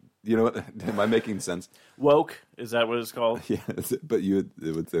 You know what? Am I making sense? Woke, is that what it's called? Yeah, but it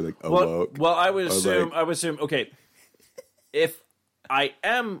would say like awoke. Well, I would Or assume. like- I would assume. Okay, if I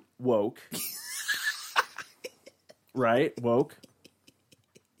am woke, right? Woke.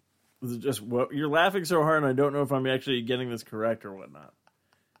 Is it just woke? You're laughing so hard, and I don't know if I'm actually getting this correct or whatnot.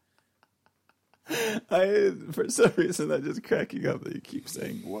 For some reason, I'm just cracking up that you keep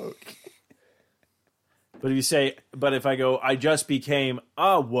saying woke. But if I go, I just became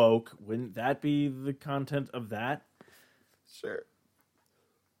awoke, wouldn't that be the content of that? Sure.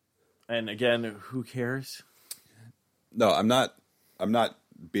 And again, who cares? No, I'm not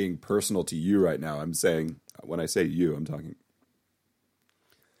being personal to you right now. I'm saying, when I say you, I'm talking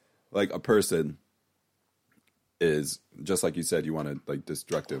like a person is just like you said, you want to like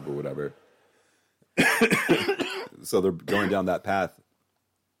destructive or whatever. So they're going down that path,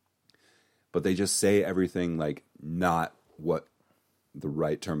 but they just say everything like not what the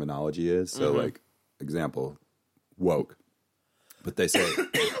right terminology is. So like example, woke, but they say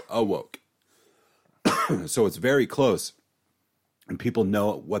awoke. So it's very close, and people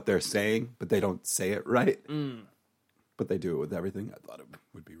know what they're saying, but they don't say it right. But they do it with everything. I thought it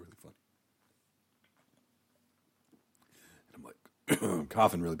would be really funny. And I'm like, I'm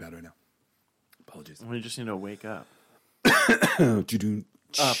coughing really bad right now. Apologies. We just need to wake up. Do-do.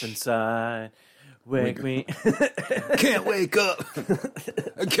 Up inside. Wake me. Can't wake up.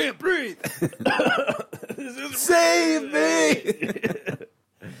 I can't breathe. Save me.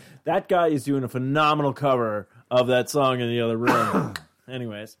 That guy is doing a phenomenal cover of that song in the other room.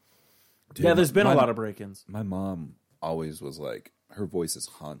 Anyways. Dude, yeah, there's been my- a lot of break-ins. My mom always was like, her voice is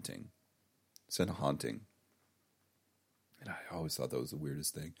haunting. Said haunting. And I always thought that was the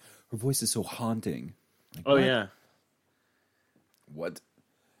weirdest thing. Her voice is so haunting. Like, Oh, what? yeah. What?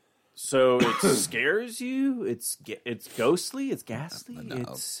 So it scares you? It's ghostly? It's ghastly? No.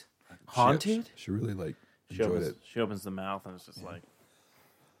 It's haunted? She really like She enjoyed opens, it. she opens the mouth and it's just like...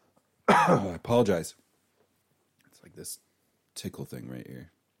 I apologize. It's like this tickle thing right here.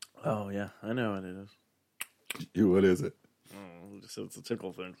 Oh, yeah. I know what it is. What is it? So it's a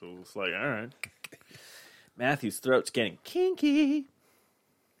tickle thing, so it's like, all right. Matthew's throat's getting kinky.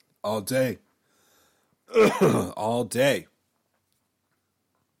 All day. All day.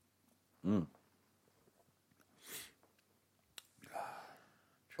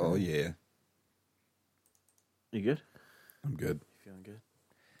 Oh, yeah. You good? I'm good. You feeling good?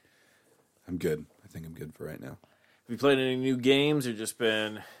 I'm good. I think I'm good for right now. Have you played any new games or just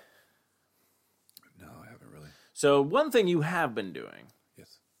been... No, I haven't really. So one thing you have been doing,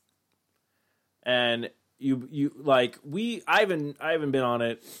 Yes. and I haven't been on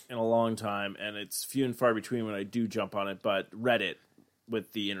it in a long time, and it's few and far between when I do jump on it, but Reddit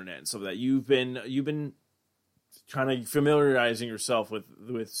with the internet and stuff like that. You've been trying to familiarizing yourself with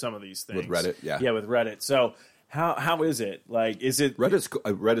some of these things. With Reddit, yeah. Yeah, with Reddit. So how is it? Like, is it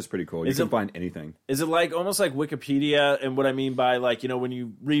Reddit's pretty cool. You Is can it- find anything. Is it like almost like Wikipedia? And what I mean by like, when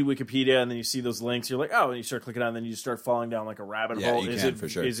you read Wikipedia and then you see those links, you're like, oh, and you start clicking on, and then you just start falling down like a rabbit Yeah, hole. you Is can, it for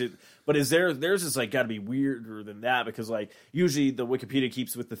sure. Is it? But is theirs is like got to be weirder than that because like usually the Wikipedia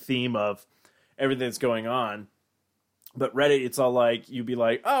keeps with the theme of everything that's going on, but Reddit it's all like you'd be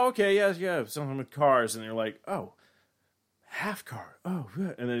like, oh, okay, yeah, something with cars, and you're like, oh, half card. Oh,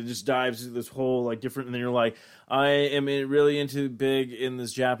 good. And then it just dives into this whole like different. And then you're like, I am really into big in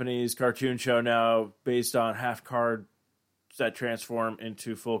this Japanese cartoon show now, based on half card that transform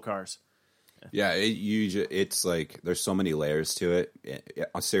into full cars. Yeah, it's like there's so many layers to it.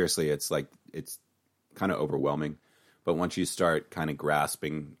 Seriously, it's like it's kind of overwhelming. But once you start kind of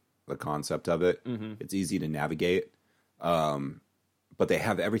grasping the concept of it, it's easy to navigate. But they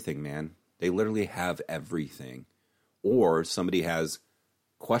have everything, man. They literally have everything. Or somebody has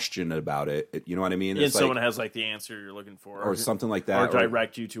question about it. You know what I mean? And someone has like the answer you're looking for, or something like that, or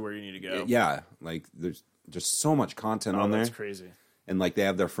direct you to where you need to go. Yeah, like there's just so much content on there. That's crazy. And like they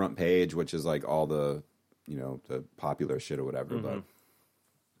have their front page, which is like all the, the popular shit or whatever. But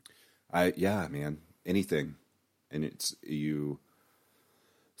man, anything. And it's you.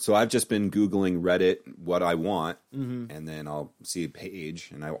 So I've just been Googling Reddit what I want, and then I'll see a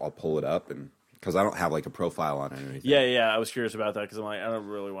page and I'll pull it up, and because I don't have like a profile on it or anything. Yeah. I was curious about that because I'm like, I don't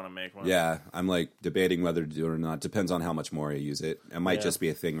really want to make one. Yeah, I'm like debating whether to do it or not. Depends on how much more I use it. It might just be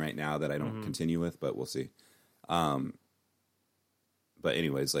a thing right now that I don't continue with, but we'll see. But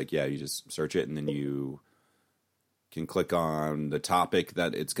anyways, like, yeah, you just search it and then you can click on the topic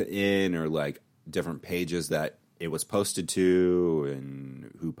that it's in, or like different pages that it was posted to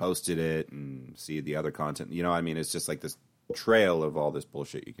and who posted it, and see the other content. You know what I mean? It's just like this trail of all this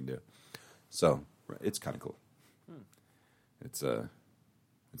bullshit you can do. So it's kind of cool. It's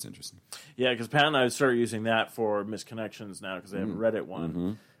interesting. Yeah, because Pat and I started using that for misconnections now because they have a Reddit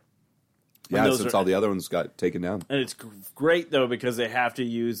one. Yeah, since all the other ones got taken down. And it's great, though, because they have to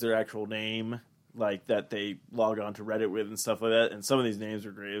use their actual name, like, that they log on to Reddit with and stuff like that. And some of these names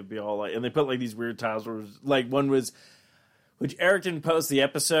are great. It would be all like... And they put, like, these weird titles where... Like, one was... Which Eric didn't post the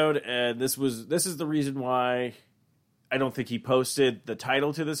episode, and this is the reason why I don't think he posted the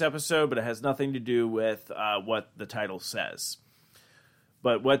title to this episode, but it has nothing to do with what the title says.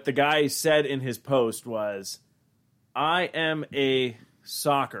 But what the guy said in his post was, I am a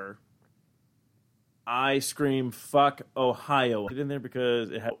soccer... I scream fuck Ohio. Get in there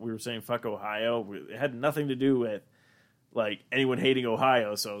because we were saying fuck Ohio. It had nothing to do with like anyone hating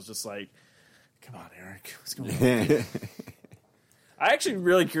Ohio. So I was just like, come on, Eric, what's going on? I'm actually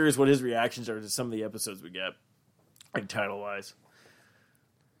really curious what his reactions are to some of the episodes we get, like title wise.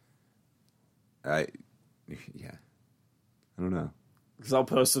 I don't know. Because I'll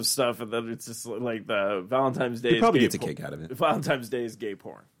post some stuff and then it's just like the Valentine's Day. You probably gets a kick out of it. Valentine's Day is gay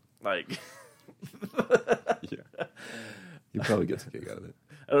porn. Like. Yeah. He probably gets a kick out of it.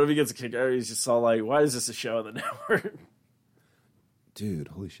 I don't know if he gets a kick out of it. He's just all like, why is this a show on the network? Dude,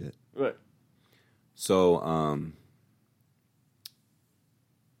 holy shit. What? So,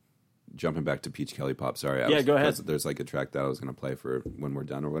 jumping back to Peach Kelly Pop, sorry. Go ahead. There's like a track that I was going to play for when we're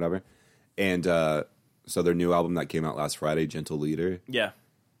done or whatever. And so their new album that came out last Friday, Gentle Leader. Yeah.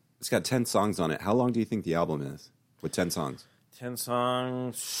 It's got 10 songs on it. How long do you think the album is with 10 songs? 10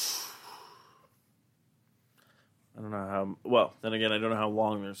 songs... I don't know how... Well, then again, I don't know how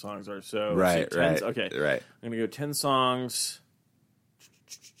long their songs are, so... Right. Okay. Right. I'm going to go 10 songs.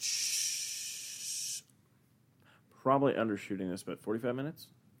 Probably undershooting this, but 45 minutes?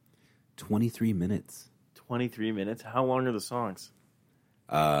 23 minutes. 23 minutes? How long are the songs?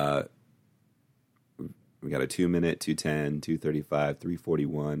 We got a 2 minute, 2:10, 2:35,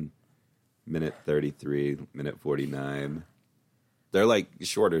 3:41, minute 33, minute 49. They're like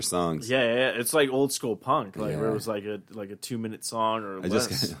shorter songs. Yeah. It's like old school punk, like Yeah. where it was like a 2-minute song or I less.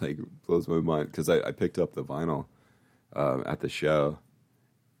 just kind of like blows my mind because I picked up the vinyl at the show.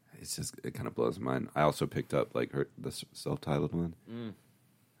 It kind of blows my mind. I also picked up like the self-titled one,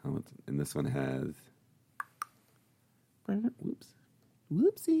 and this one has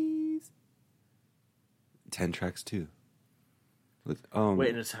whoopsies 10 tracks too. Wait,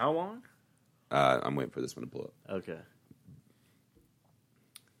 and it's how long? I'm waiting for this one to pull up. Okay.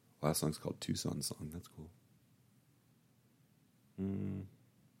 Last song's called Tucson Song. That's cool.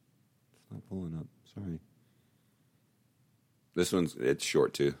 It's not pulling up. Sorry. This it's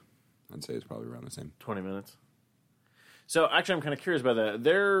short too. I'd say it's probably around the same. 20 minutes. So actually, I'm kind of curious about that.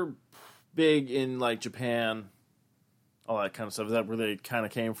 They're big in like Japan, all that kind of stuff. Is that where they kind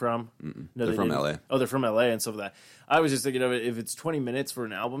of came from? No, They're from LA. Oh, they're from LA and stuff like that. I was just thinking of it, if it's 20 minutes for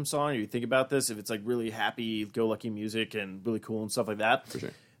an album song, you think about this, if it's like really happy-go-lucky music and really cool and stuff like that. For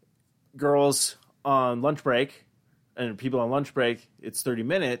sure. Girls on lunch break and people on lunch break, it's 30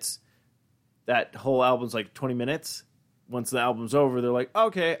 minutes. That whole album's like 20 minutes. Once the album's over, they're like,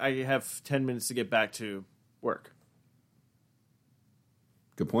 okay, I have 10 minutes to get back to work.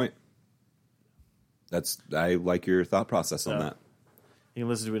 Good point. I like your thought process on that. You can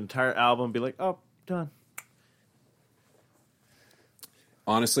listen to an entire album and be like, oh, done.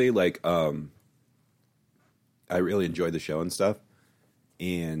 honestly, like, I really enjoyed the show and stuff,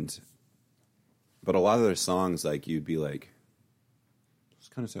 but a lot of their songs, like, you'd be like, this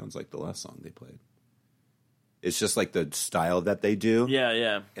kind of sounds like the last song they played. It's just like the style that they do.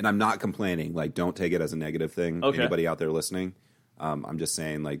 Yeah. And I'm not complaining. Like, don't take it as a negative thing. Okay. Anybody out there listening, I'm just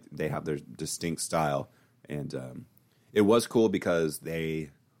saying, like, they have their distinct style, and it was cool because they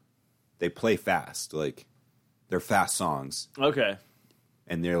play fast. Like, they're fast songs. Okay.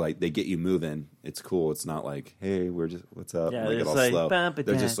 And they're like, they get you moving. It's cool. It's not like, hey, we're just, what's up? Yeah, Like, it's all like, slow.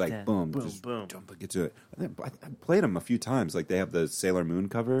 bum-ba-da-da, They're just like, boom, boom, just boom. jump, get to it. I played them a few times. Like, they have the Sailor Moon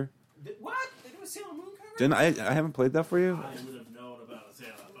cover. What? They do a Sailor Moon cover? Didn't I haven't played that for you? I would have known about a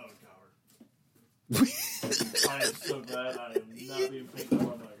Sailor Moon cover. I am so glad I am not being picked up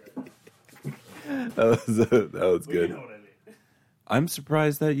on my guy. That was You good. know what I mean. I'm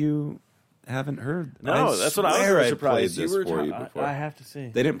surprised that you haven't heard. No, that's what I was swear really I surprised. played this for you before. I have to see.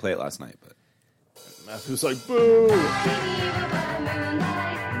 They didn't play it last night, but Matthew's like, boo! No,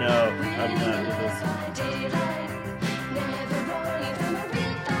 I'm not with this.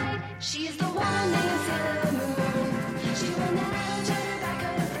 She's the one named Sailor Moon. She will never turn back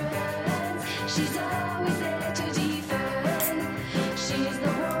on her friends. She's always there to defend. She's the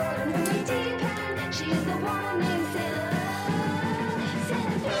one who we depend. She's the one named Sailor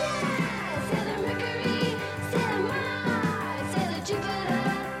Venus, Sailor Mercury, Sailor Mars, Sailor Jupiter.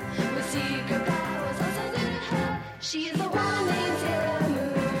 With secret powers, all salute her. She is the one named Sailor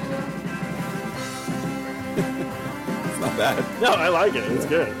Moon. it's not bad. No, I like it. It's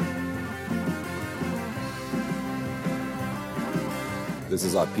good. This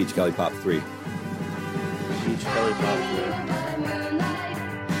is off Peach Kelly Pop 3. Peach Kelly Pop.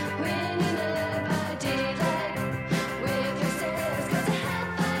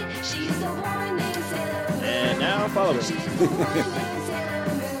 And now follow it.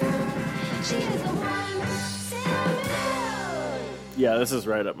 Yeah, this is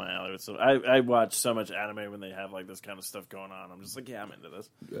right up my alley. So I watch so much anime when they have like this kind of stuff going on. I'm just like, yeah, I'm into this.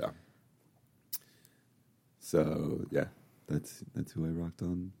 Yeah. So yeah, that's who I rocked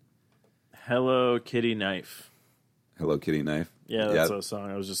on. Hello Kitty Knife. Hello Kitty Knife. Yeah, that's a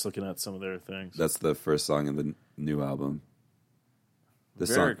song. I was just looking at some of their things. That's the first song in the new album.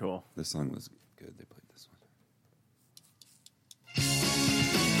 Very cool. This song was good. They played this one.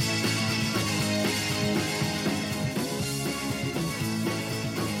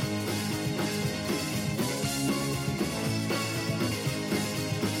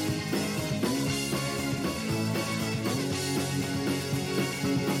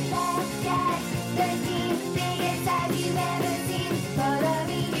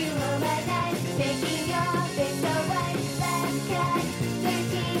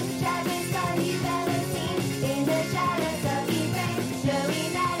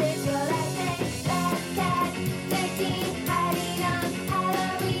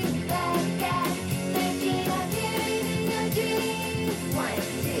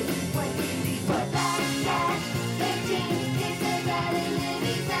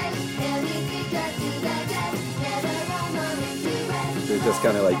 They're just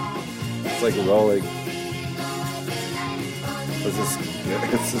kind of like, it's like rolling.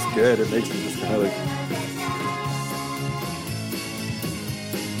 It's just good. It makes me just kind of like.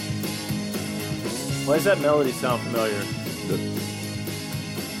 Why does that melody sound familiar?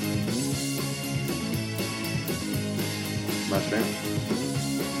 Mushroom.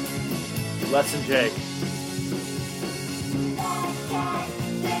 Les and Jake.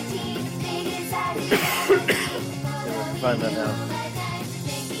 Find that now.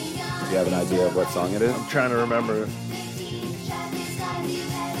 Do you have an idea of what song it is? I'm trying to remember.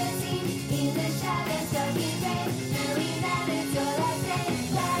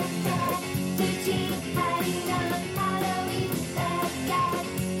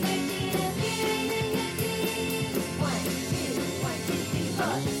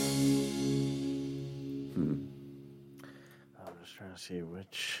 I'm just trying to see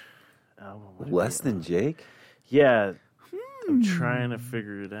which album. What did Less we- Than Jake? Yeah. I'm trying to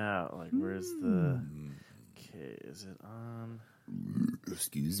figure it out. Like, where's the... Okay, is it on...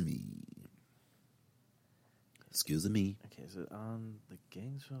 Excuse me. Excuse me. Okay, is it on the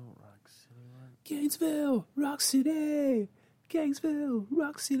Gainesville Rock City one? Gainesville, Rock City. Gainesville,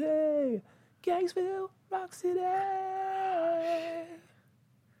 Rock City. Gainesville, Rock City.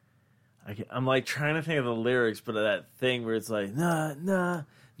 I'm like trying to think of the lyrics, but that thing where it's like na na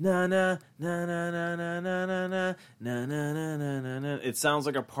na na na na na na na na na na na na na na. It sounds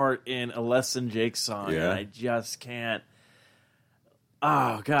like a part in a Less Than Jake song, Yeah. and I just can't.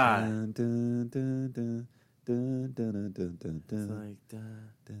 Oh God! Dun, dun, dun, dun, Dun, dun, dun, dun, dun, It's dun. like da,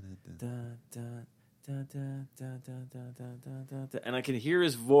 Dun, dun, da, dun. da, da, da, da, da, da, da, da, da, and I can hear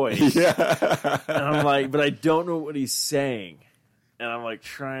his voice, Yeah. and I'm like, but I don't know what he's saying, and I'm like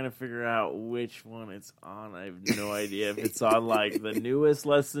trying to figure out which one it's on. I have no idea if it's on like the newest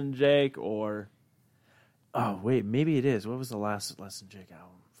Less Than Jake or. Oh wait, maybe it is. What was the last Less Than Jake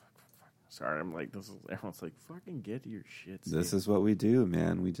album? Fuck. Sorry, I'm like this is. Everyone's like, fucking get to your shit. This Steve. is what we do,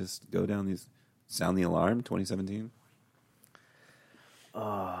 man. We just go down these. Sound the Alarm, 2017.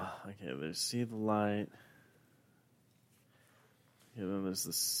 Okay, there's See the Light. Yeah, then there's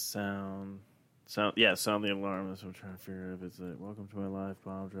the Sound the Alarm. That's what I'm trying to figure out. If it's like, Welcome to My Life,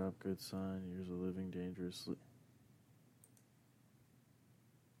 Bomb Drop, Good Sign, Years of Living Dangerously.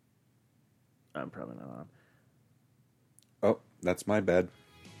 I'm probably not on. Oh, that's my bad.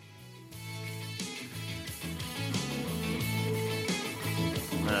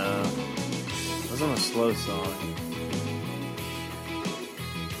 No. It was on a slow song.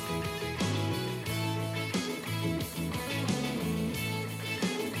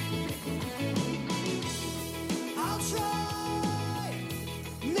 I'll try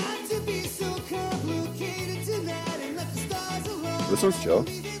not to be so complicated tonight and let the stars alone. This one's chill.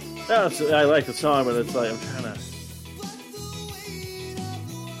 No, I like the song, but it's like I'm trying to. But the weight of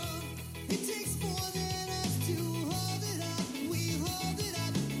the world, it takes more than us to hold it up. We hold it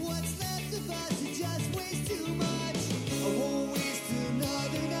up. What's left of us is just waste too much. I won't waste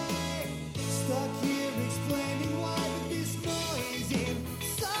another night stuck here explaining why, but this noise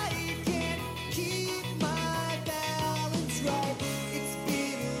inside can't keep my balance right. It's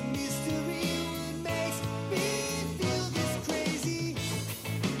been a mystery what makes me feel this crazy.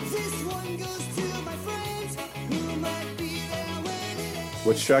 This one goes to my friends who might be there when it ends.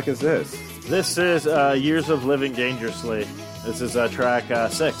 Which track is this? This is Years of Living Dangerously. This is track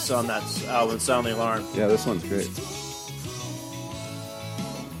 6 on that album, Sound the Alarm. Yeah, this one's great. 'Cause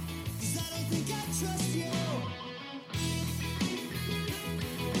I don't think I trust you.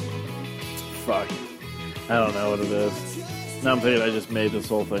 Fuck. I don't know what it is. Now I'm thinking I just made this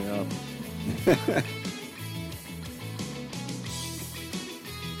whole thing up.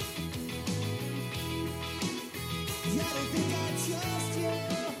 Yeah, I don't think I trust you.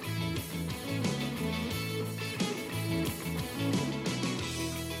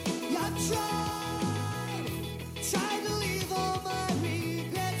 I've tried to leave all my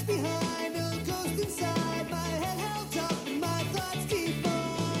regrets behind. A ghost inside my head held up and my thoughts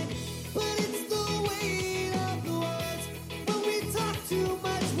defined. But it's the weight of the words when we talk too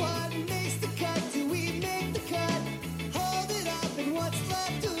much. What makes the cut? Do we make the cut? Hold it up and what's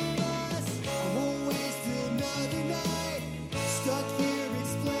left of us? I won't waste another night stuck here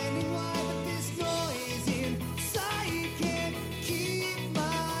explaining why, but this noise inside can't keep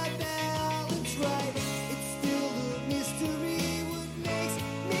my balance right. It's still a mystery what makes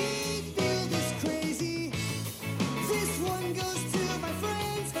me feel this crazy. This one goes to my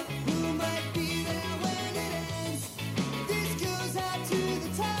friends who might be there when it ends. This goes out to the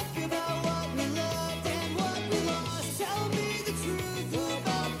talk about what we loved and what we lost. Tell me the truth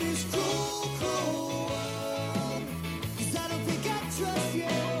about this cruel, cruel world. 'Cause I don't think I trust you.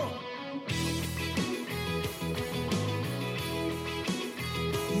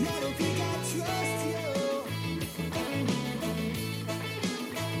 I don't think I trust you.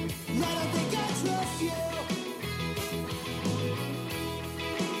 I don't think I trust you.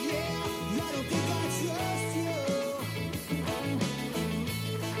 Yeah, I don't think I trust you.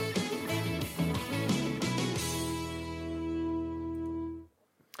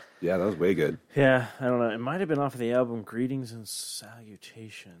 Yeah, that was way good. Yeah, I don't know. It might have been off of the album Greetings and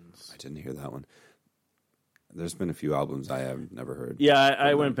Salutations. I didn't hear that one. There's been a few albums I have never heard. Yeah,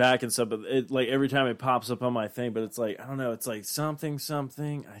 I went back and stuff, but it, like every time it pops up on my thing, but it's like, I don't know, it's like something.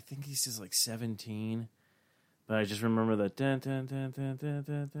 I think he says like 17. But I just remember the dun, dun, dun, dun, dun,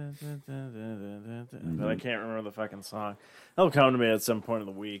 dun, dun, dun, dun, dun, dun, but I can't remember the fucking song. It'll come to me at some point in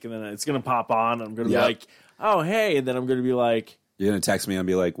the week, and then it's gonna pop on. And I'm gonna be Yep. like, "Oh, hey!" And then I'm gonna be like, You're going to text me and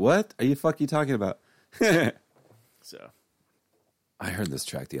be like, what are you fucking talking about? "So." I heard this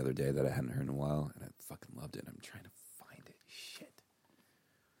track the other day that I hadn't heard in a while, and I fucking loved it. I'm trying to find it. Shit.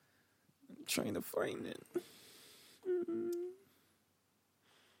 I'm trying to find it.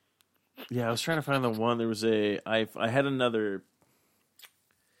 Yeah, I was trying to find the one. There was I had another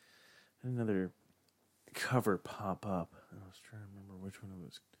cover pop up. I was trying to remember which one it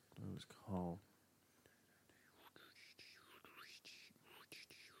was called.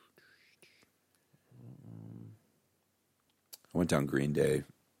 I went down Green Day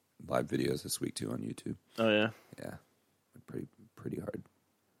live videos this week, too, on YouTube. Oh yeah, Yeah. Pretty hard.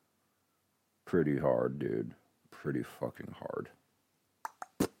 Pretty hard, dude. pretty fucking hard.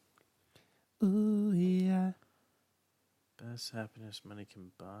 Ooh, yeah. Best happiness money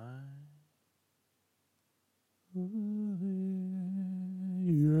can buy.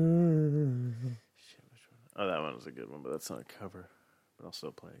 Shit, which one? Oh, that one was a good one, but that's not a cover. But I'll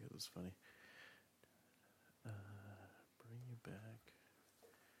still play it because it's funny. Bring you back.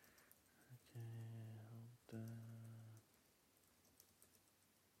 Okay, hold on.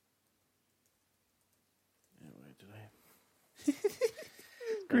 Anyway, did I?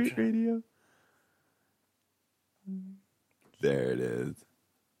 Great radio. There it is.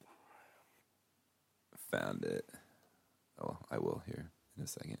 Found it. Oh, I will here in a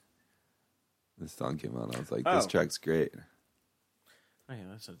second. This song came on. I was like, this Oh. track's great. Oh, yeah,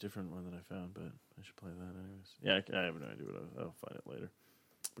 that's a different one that I found, but I should play that anyways. Yeah, I have no idea what I'll find it later.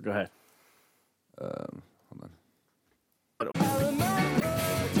 But go ahead. Hold on. I remember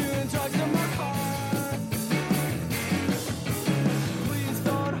doing drugs in my car. Please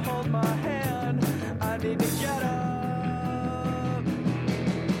don't hold my hand. I need to get up.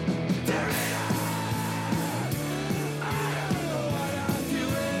 I don't know what I'm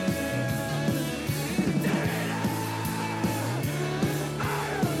doing. I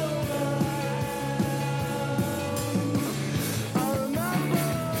don't know where I remember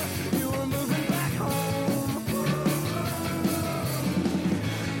you were moving back home.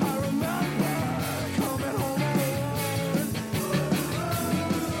 I remember coming home alone.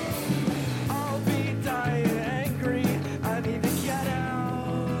 I'll be dying angry. I need to get out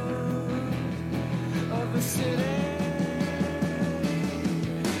of the city.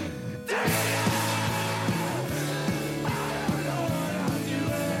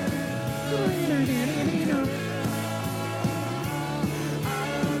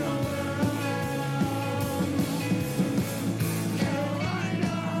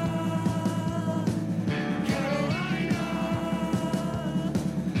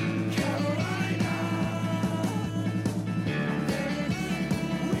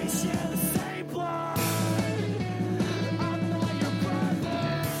 We share the same blood. I'm not your brother.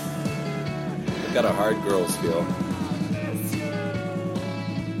 I've got a hard girls feel. It's you.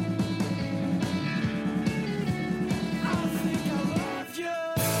 I think I love you.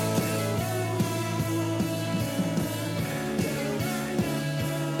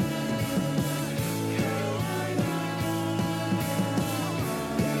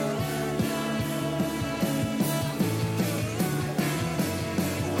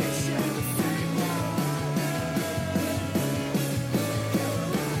 We share the same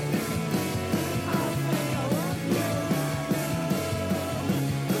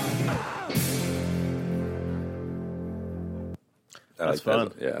I That's like fun.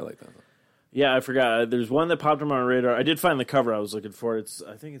 That. Yeah, I like that. Yeah, I forgot. There's one that popped on my radar. I did find the cover I was looking for. I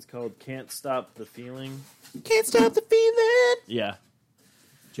think it's called "Can't Stop the Feeling." Can't stop the feeling. Yeah.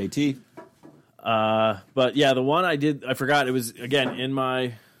 JT. But yeah, the one I forgot. It was again in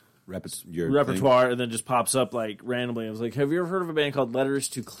my Your repertoire, and then just pops up like randomly. I was like, "Have you ever heard of a band called Letters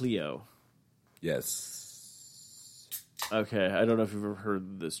to Cleo?" Thing. Yes. Okay, I don't know if you've ever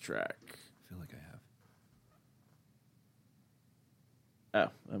heard this track. I feel like I have. Oh,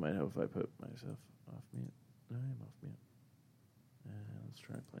 I might have if I put myself off mute. I am off mute. Let's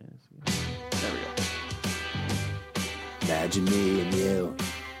try playing this again. There we go. Imagine me and you.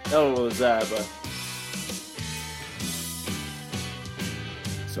 Oh, what was that? But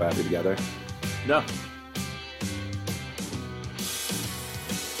So happy together. no,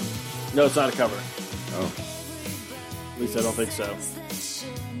 no, it's not a cover. Oh. At least I don't think so.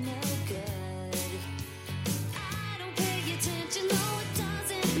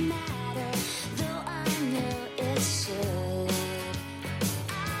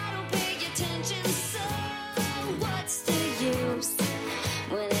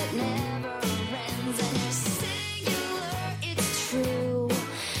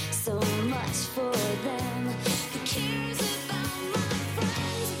 So much for them. Who cares about my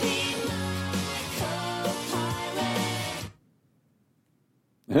friends? Be my co-pilot.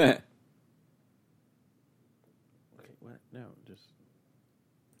 Okay, what? No, just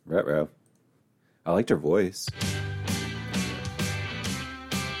Retro. I liked her voice.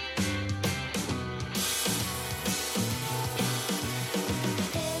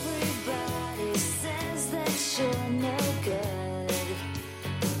 Everybody says that you're no good.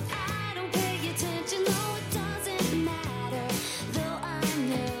 I don't pay attention, no, it doesn't matter. Though I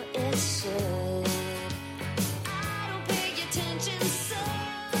know it should. I don't pay attention, so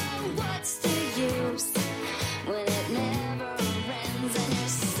what's the use when it never ends and you're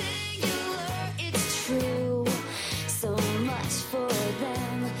singular? It's true.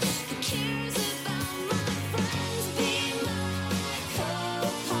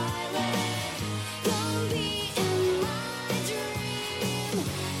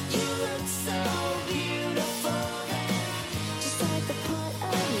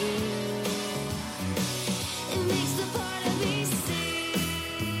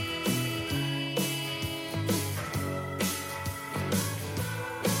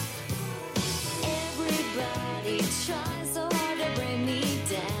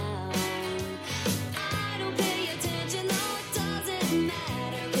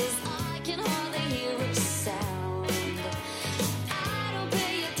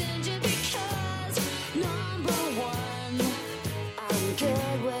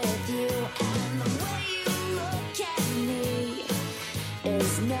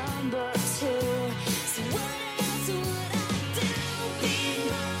 number two. So what else would I do? Be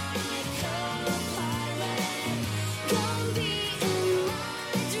my co-pilot. Come be in my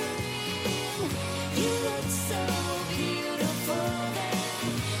dream. You look so beautiful there,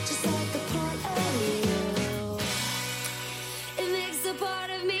 just like a part of you. It makes a part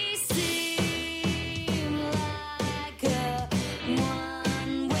of me seem like a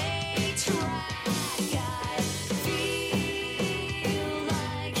one-way track. I feel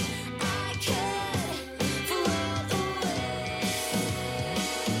like I could float away.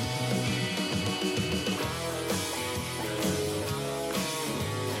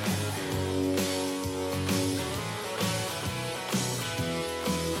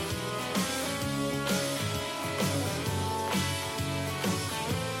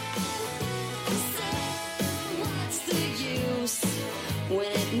 What's the use when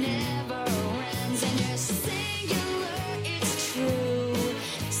it never ends and you're singular? It's true.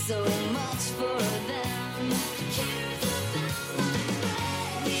 So much for them. Here's about my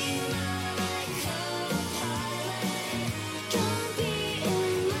friend. Be my co-pilot. Come be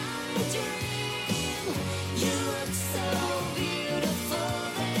in my dream. You look so beautiful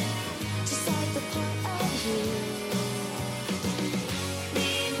there, just like the part of you. Be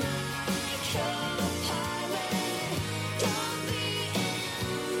my co-pilot. Come be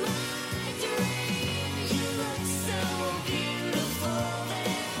in my dream. You look so beautiful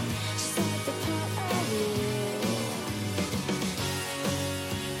there, just like the part of you.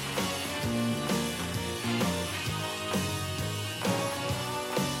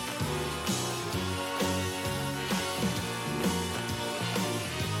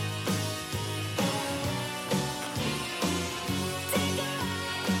 Take a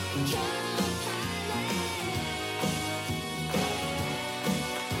ride, co-pilot.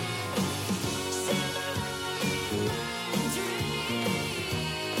 Sail around in my dream.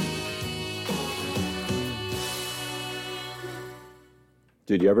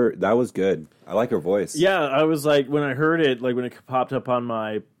 Dude, you ever? That was good. I like her voice. Yeah, I was like, when I heard it, like when it popped up on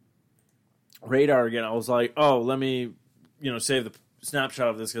my radar again, I was like, oh, let me, save the snapshot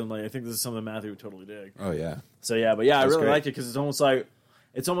of this because I'm like, I think this is something Matthew would totally dig. Oh yeah. So yeah, but yeah, I That's really great. liked it because it's almost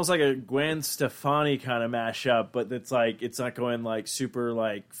like a Gwen Stefani kind of mashup, but it's like it's not going like super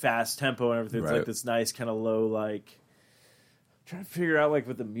like fast tempo and everything. It's Right. like this nice kind of low like. Trying to figure out like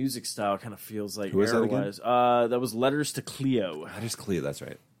what the music style kind of feels like. Who was that again? era-wise. That was Letters to Cleo. That is Cleo. That's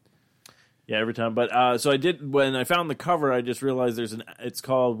right. Yeah, every time. But so I did when I found the cover, I just realized it's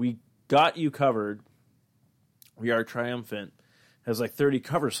called "We Got You Covered." We Are Triumphant. Has like 30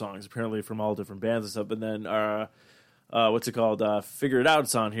 cover songs apparently from all different bands and stuff. And then what's it called? Figure It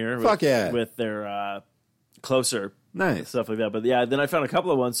Out's on here. Fuck yeah. With their Closer. Nice. Stuff like that. But yeah, then I found a couple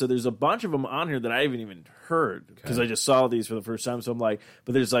of ones. So there's a bunch of them on here that I haven't even heard because I just saw these for the first time. So I'm like,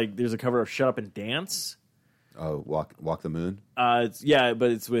 but there's a cover of Shut Up and Dance. Oh, Walk the Moon. But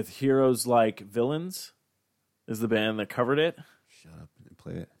it's with Heroes Like Villains is the band that covered it. Shut up and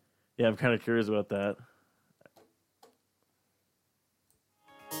play it. Yeah, I'm kind of curious about that.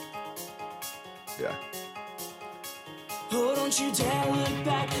 Yeah. Oh, don't you dare look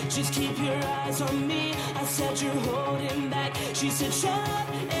back. Just keep your eyes on me. I said you're holding back. She said, shut up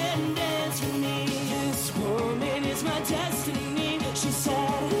and dance with me. This woman is my destiny. She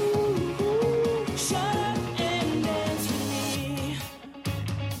said, ooh, ooh, shut up and dance with me.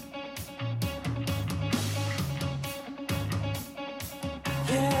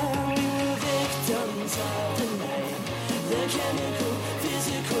 Yeah, we were victims of the night. The chemical,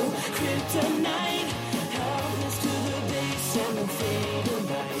 physical, kryptonite. Helpless to the base and the fatal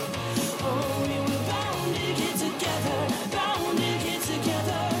night. Oh, we were bound to get together, bound to get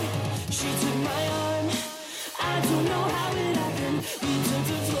together. She took my arm, I don't know how it happened. We took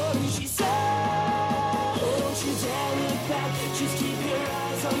the floor and she said, oh, don't you dare look back, just keep your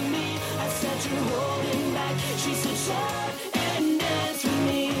eyes on me. I said you're holding back. She said, shut up and dance with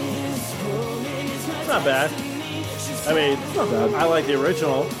me. This woman is my Not bad. destiny. She I mean, it's not bad. I like the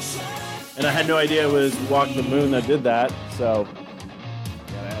original, and I had no idea it was Walk the Moon that did that. So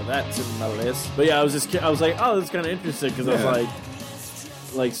gotta have that in my list. But yeah, I was like, oh, that's kind of interesting because I Yeah.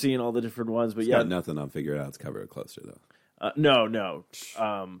 was like seeing all the different ones. But It's yeah, got nothing on Figure It Out. It's cover it closer though. no.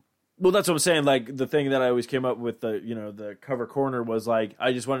 Well, that's what I'm saying. Like the thing that I always came up with the cover corner was like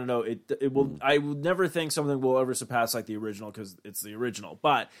I just want to know it will. I would never think something will ever surpass like the original because it's the original.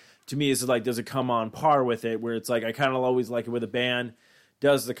 But to me, it's like does it come on par with it? Where it's like I kind of always like it with a band.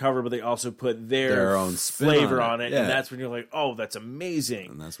 does the cover, but they also put Their own spin flavor on on it. it, and Yeah. that's when you're like, oh, that's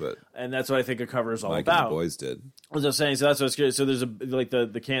amazing. And that's what I think a cover is all Mike about. and the boys did. As I was saying, so that's what's good. So there's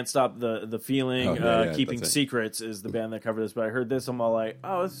the Can't Stop the Feeling, Oh, yeah, Keeping that's it. Secrets is the band that covered this. But I heard this, I'm all like, oh,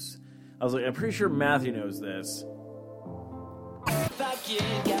 I was like, I'm pretty sure Matthew knows this.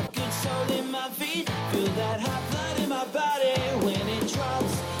 Got good soul in my feet. Feel that hot blood in my body when it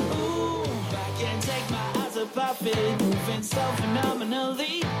drops. Ooh, I can't take my eyes off it. Moving so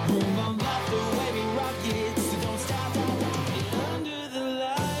phenomenally. Move on like the way we rock it. So don't stop. Get under the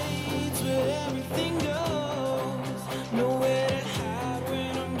lights where everything goes. Nowhere to hide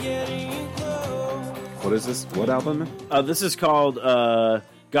when I'm getting close. What is this? What album? This is called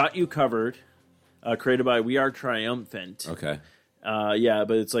Got You Covered, created by We Are Triumphant. Okay. Yeah,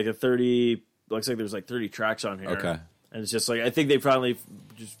 but it's like a 30. Looks like there's like 30 tracks on here. Okay. And it's just like I think they finally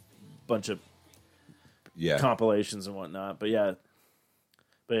just bunch of Yeah. compilations and whatnot. But yeah,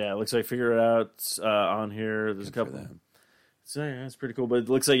 it looks like Figure It Out on here. There's a couple. So yeah, it's pretty cool. But it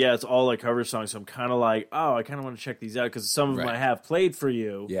looks like it's all like cover songs. So I'm kind of like, oh, I kind of want to check these out because some of them Right. I have played for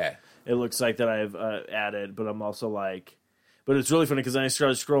you. Yeah. It looks like that I've added, but I'm also like, but it's really funny because then I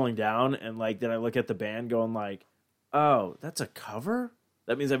started scrolling down and like then I look at the band going like, oh, that's a cover.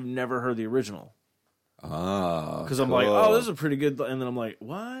 That means I've never heard the original. Oh. Because I'm like, oh, this is a pretty good. And then I'm like,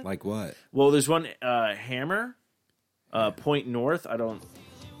 what? Like what? Well, there's one Hammer, Point North. I don't.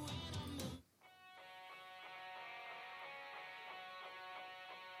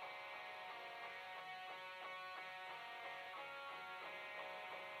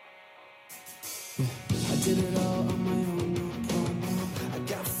 I did it all on my own, no promo. I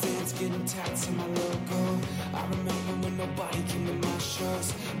got fans getting tats on my logo. I remember when nobody came to my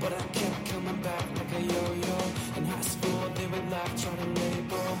shows, but I kept coming back like a yo-yo. In high school, they would laugh, try to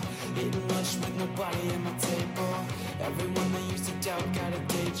label. Eating lunch with nobody at my table. Everyone they used to doubt got a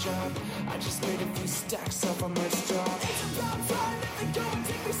day job. I just made a few stacks off a merch drop. It's about time that they go and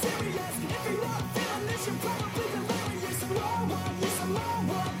take me serious. If you're not feeling this, you're probably delirious. I'm low one, yes, I'm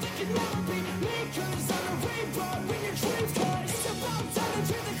low one. Think you'll never be me, 'cause I'm a rainbow when your dreams cut. It's about time to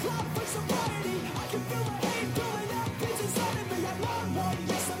join the club for sobriety. I can feel my hate building up, beats inside of me. I'm on one,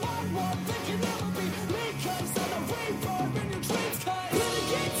 yes, I'm on one. Think you'll never be me, 'cause I'm a rainbow when your dreams cut. Play the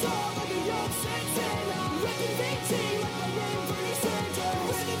guitar like a young Santana. Ripping VT like my name, Bernie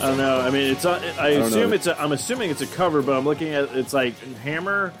Sanders. I don't know. I mean, it's. I'm assuming it's a cover, but I'm looking at it's like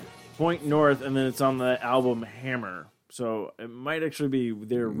Hammer, Point North, and then it's on the album Hammer. So it might actually be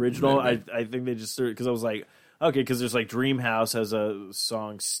their original. I think they just because I was like, okay, because there's like Dreamhouse has a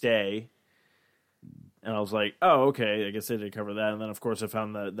song Stay, and I was like, oh, okay, I guess they did cover that. And then of course I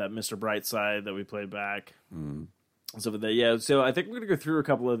found that Mr. Brightside that we played back. So with that, yeah. So I think we're gonna go through a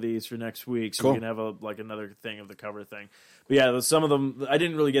couple of these for next week, so Cool. we can have another thing of the cover thing. But yeah, some of them I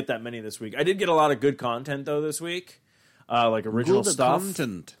didn't really get that many this week. I did get a lot of good content though this week, like original stuff.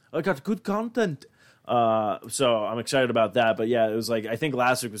 I got good content. So I'm excited about that. But yeah, it was like I think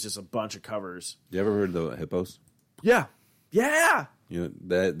last week was just a bunch of covers. You ever heard of the Hippos? Yeah. You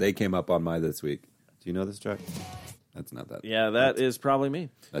know, they came up on my this week. Do you know this track? That's not that. Yeah, that is probably me.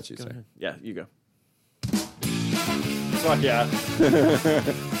 That's you, Go sir. ahead. Yeah, you go. Fuck yeah.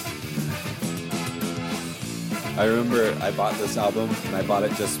 I remember I bought this album and I bought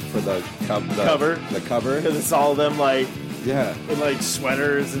it just for the Cover? The cover. Because it's all of them like Yeah. in like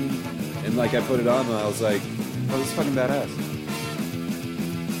sweaters and And like I put it on and I was like, oh, this is fucking badass.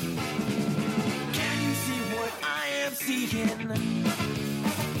 Can you see what I am seeing?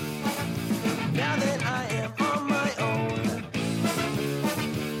 Now that I am on my own,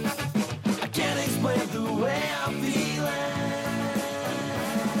 I can't explain the way I'm feeling.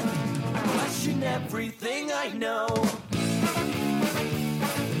 I question everything I know.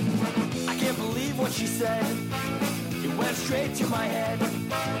 I can't believe what she said. It went straight to my head.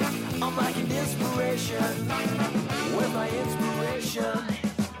 I'm like an inspiration. Where's my inspiration?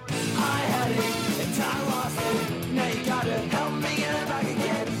 I had it, and I lost it. Now you gotta help me get it back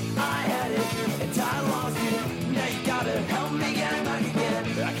again. I had it, and I lost it. Now you gotta help me get it back again.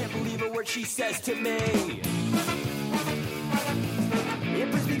 I can't believe a word she says to me. It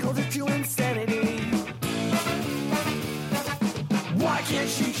brings me closer to insanity. Why can't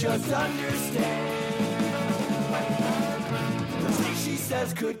she just understand? The things she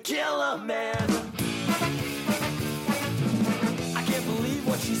says could kill a man. I can't believe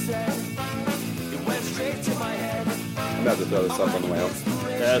what she said. It went straight to my head. I'm about to throw this up on the way home.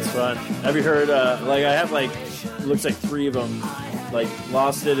 that's fun. Have you heard like I have like it looks like 3 of them. Like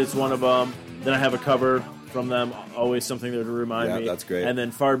Lost It is one of them. Then I have a cover from them, Always Something There to Remind Yeah, Me. that's great. And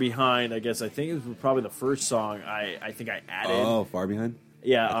then Far Behind, I guess I think it was probably the first song I think I added. Oh, Far Behind?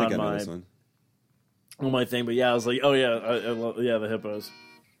 Yeah, I think I know on this one. my thing. But yeah, I was like, oh yeah, I love, yeah, the hippos.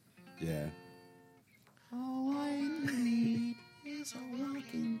 Yeah. All I need is a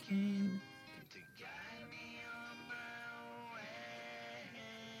walking cane.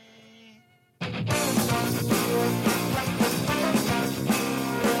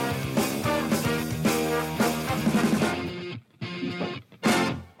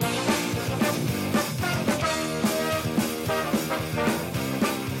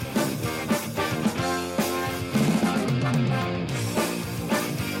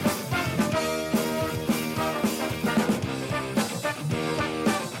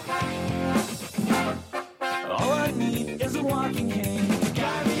 All I need is a walking cane to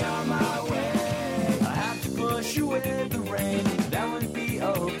guide me on my way. I have to push away the rain, that would be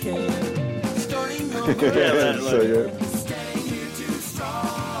okay. Starting over, Yeah, that, So like, good. standing here too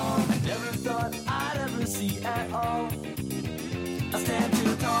strong. I never thought I'd ever see at all. I stand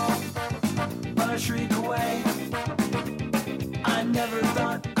too tall, but I shriek away. I never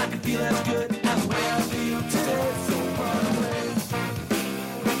thought I could feel as good as the way I feel today. So run away.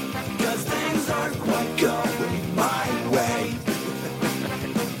 'Cause things aren't quite going my way.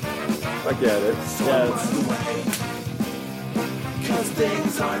 I get it. yeah, Run away. 'Cause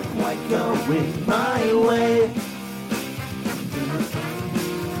things aren't quite going my way.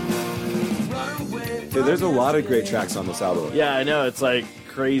 Run away. Dude, there's a lot of great tracks on this album. yeah, I know. It's like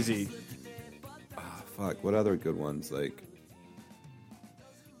crazy. Fuck, what other good ones? Like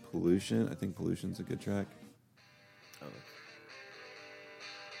Pollution. I think Pollution's a good track.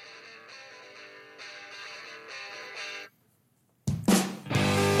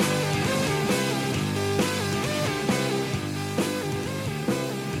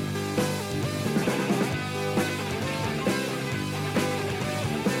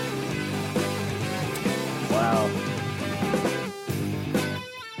 Wow.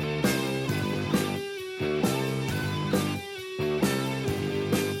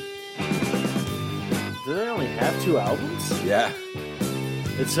 Do they only have 2 albums? Yeah.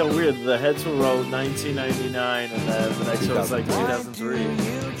 It's so weird. The Heads Will Roll 1999, and then the next one was like 2003.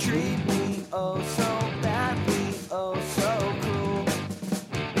 You treat me oh so badly, oh so cruel.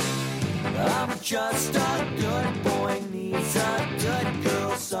 I'm just a good boy, needs a good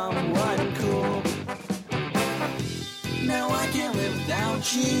girl, someone cool. Now I can't live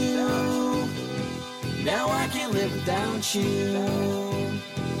without you. Now I can't live without you.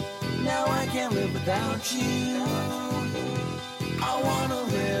 Now I can't live without you. I wanna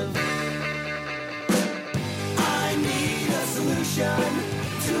live. I need a solution.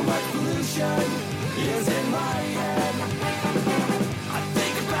 Too much pollution is in my head. I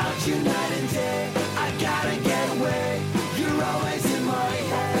think about you night and day. I gotta get away. You're always in my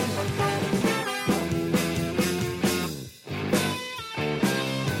head.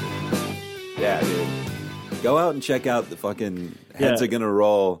 Yeah, dude. Go out and check out the fucking Heads Yeah. Are Gonna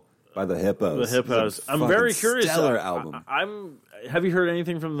Roll by the Hippos. The Hippos. It's a I'm fucking very curious. Stellar album. I'm. Have you heard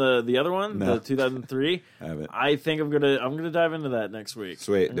anything from the other one, No. the 2003? I haven't. I think I'm gonna dive into that next week.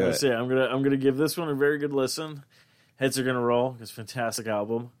 Sweet, I'm do gonna it. say I'm gonna give this one a very good listen. Heads Are Gonna Roll. It's a fantastic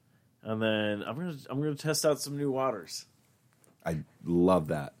album, and then I'm gonna test out some new waters. I love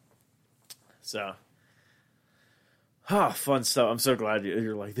that. So, fun stuff. I'm so glad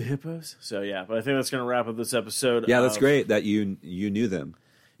you're like the Hippos. So yeah, but I think that's gonna wrap up this episode. Yeah, that's of- great that you knew them.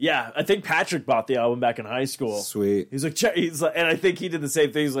 Yeah, I think Patrick bought the album back in high school. Sweet. He's like, and I think he did the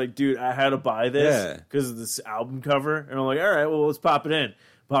same thing. He's like, dude, I had to buy Yeah. this because of this album cover, and I'm like, all right, well, let's pop it in.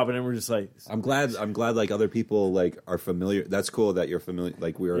 We're just like, I'm glad like other people like are familiar. That's cool that you're familiar.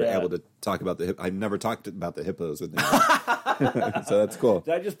 Like we were Yeah. able to talk about the I've never talked about the Hippos with them. So that's cool.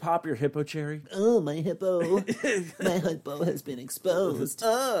 did I just pop your hippo cherry? Oh, my hippo. My hippo has been exposed.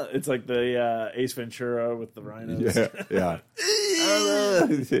 It's like the Ace Ventura with the rhinos. Yeah.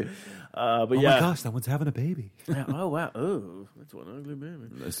 But yeah. that one's having a baby. Yeah, oh wow, oh, that's one ugly baby.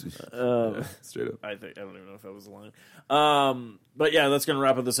 Straight up. I don't even know if that was the line. But yeah, that's going to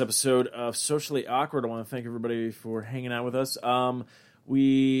wrap up this episode of Socially Awkward. I want to thank everybody for hanging out with us. I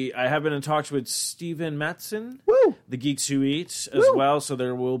have been in talks with Steven Mattson, the Geeks Who Eat, as well. So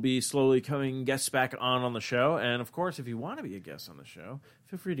there will be slowly coming guests back on the show. And of course, if you want to be a guest on the show,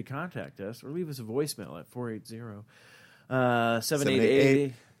 feel free to contact us or leave us a voicemail at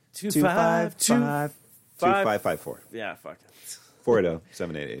 480-788-2554. 2554. Yeah, fuck it.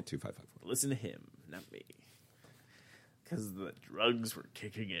 480-788-2554. Listen to him, not me. Because the drugs were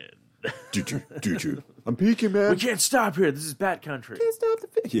kicking in. I'm peeking, man. We can't stop here. This is Bat Country.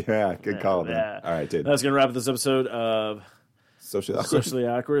 Yeah, good call, man. Yeah. All right, dude. That's going to wrap up this episode of Socially awkward. Socially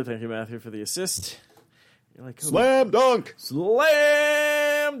Awkward. Thank you, Matthew, for the assist. You're like, Slam dunk. Slam!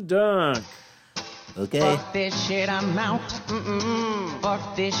 dunk. Okay. Fuck this shit, I'm out.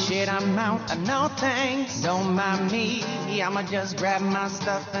 Fuck this shit, I'm out. No thanks, don't mind me. I'ma just grab my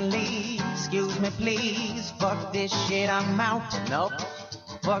stuff and leave. Excuse me, please. Fuck this shit, I'm out. Nope.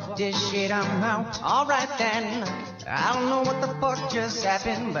 Fuck this shit, I'm out. Alright then. I don't know what the fuck just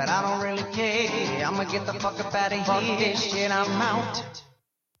happened, but I don't really care. I'ma get the fuck up out of here. Fuck this shit, I'm out.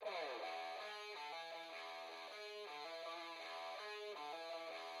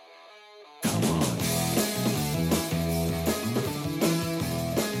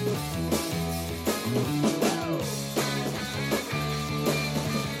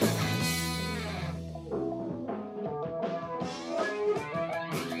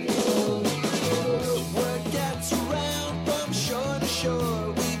 Word gets around from shore to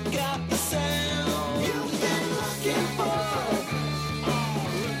shore. We've got the sound you've been looking for.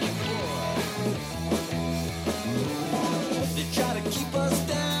 They try to keep us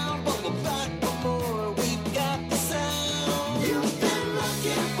down, but we're back for more. We've got the sound you've been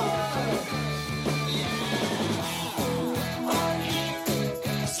looking for.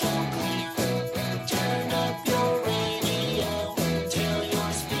 So clear. Turn up your radio till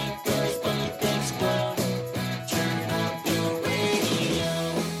your speakers both explode. Turn up your radio.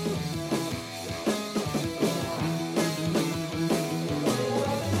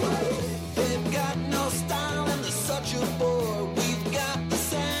 They've got no style and they're such a bore. We've got the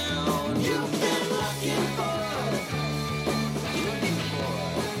sound you've been looking for.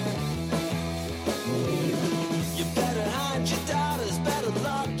 You better hide your daughters, better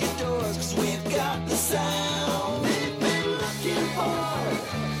lock your doors, 'cause we've got the sound they've been looking for.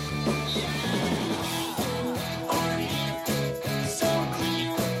 So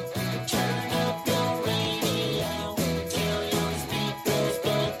clear. Turn up your radio till your speakers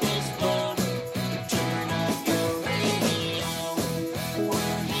both explode. Turn up your radio.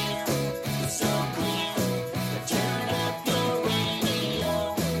 We're here. So clear. Turn up your radio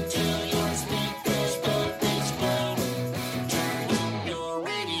till your speakers both explode. Turn up your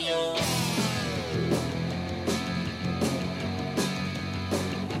radio.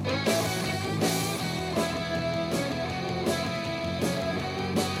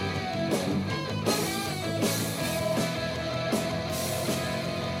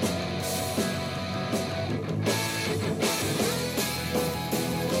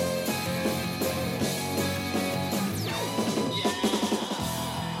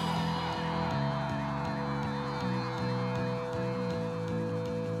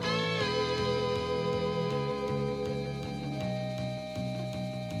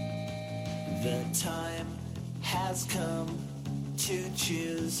 The time has come to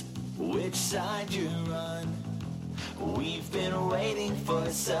choose which side you run. We've been waiting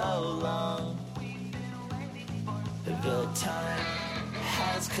for so long. The time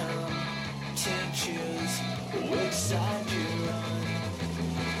has come to choose which side you run.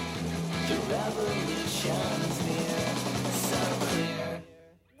 The revolution is near, so clear.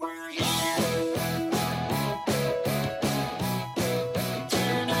 We're here.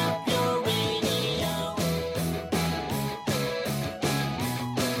 Turn up your radio.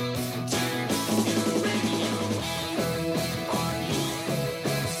 Turn up your radio. Are here,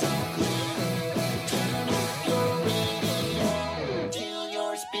 so clear. Turn up your radio till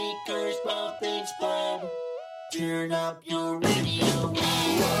your speakers both explode. Turn up your radio.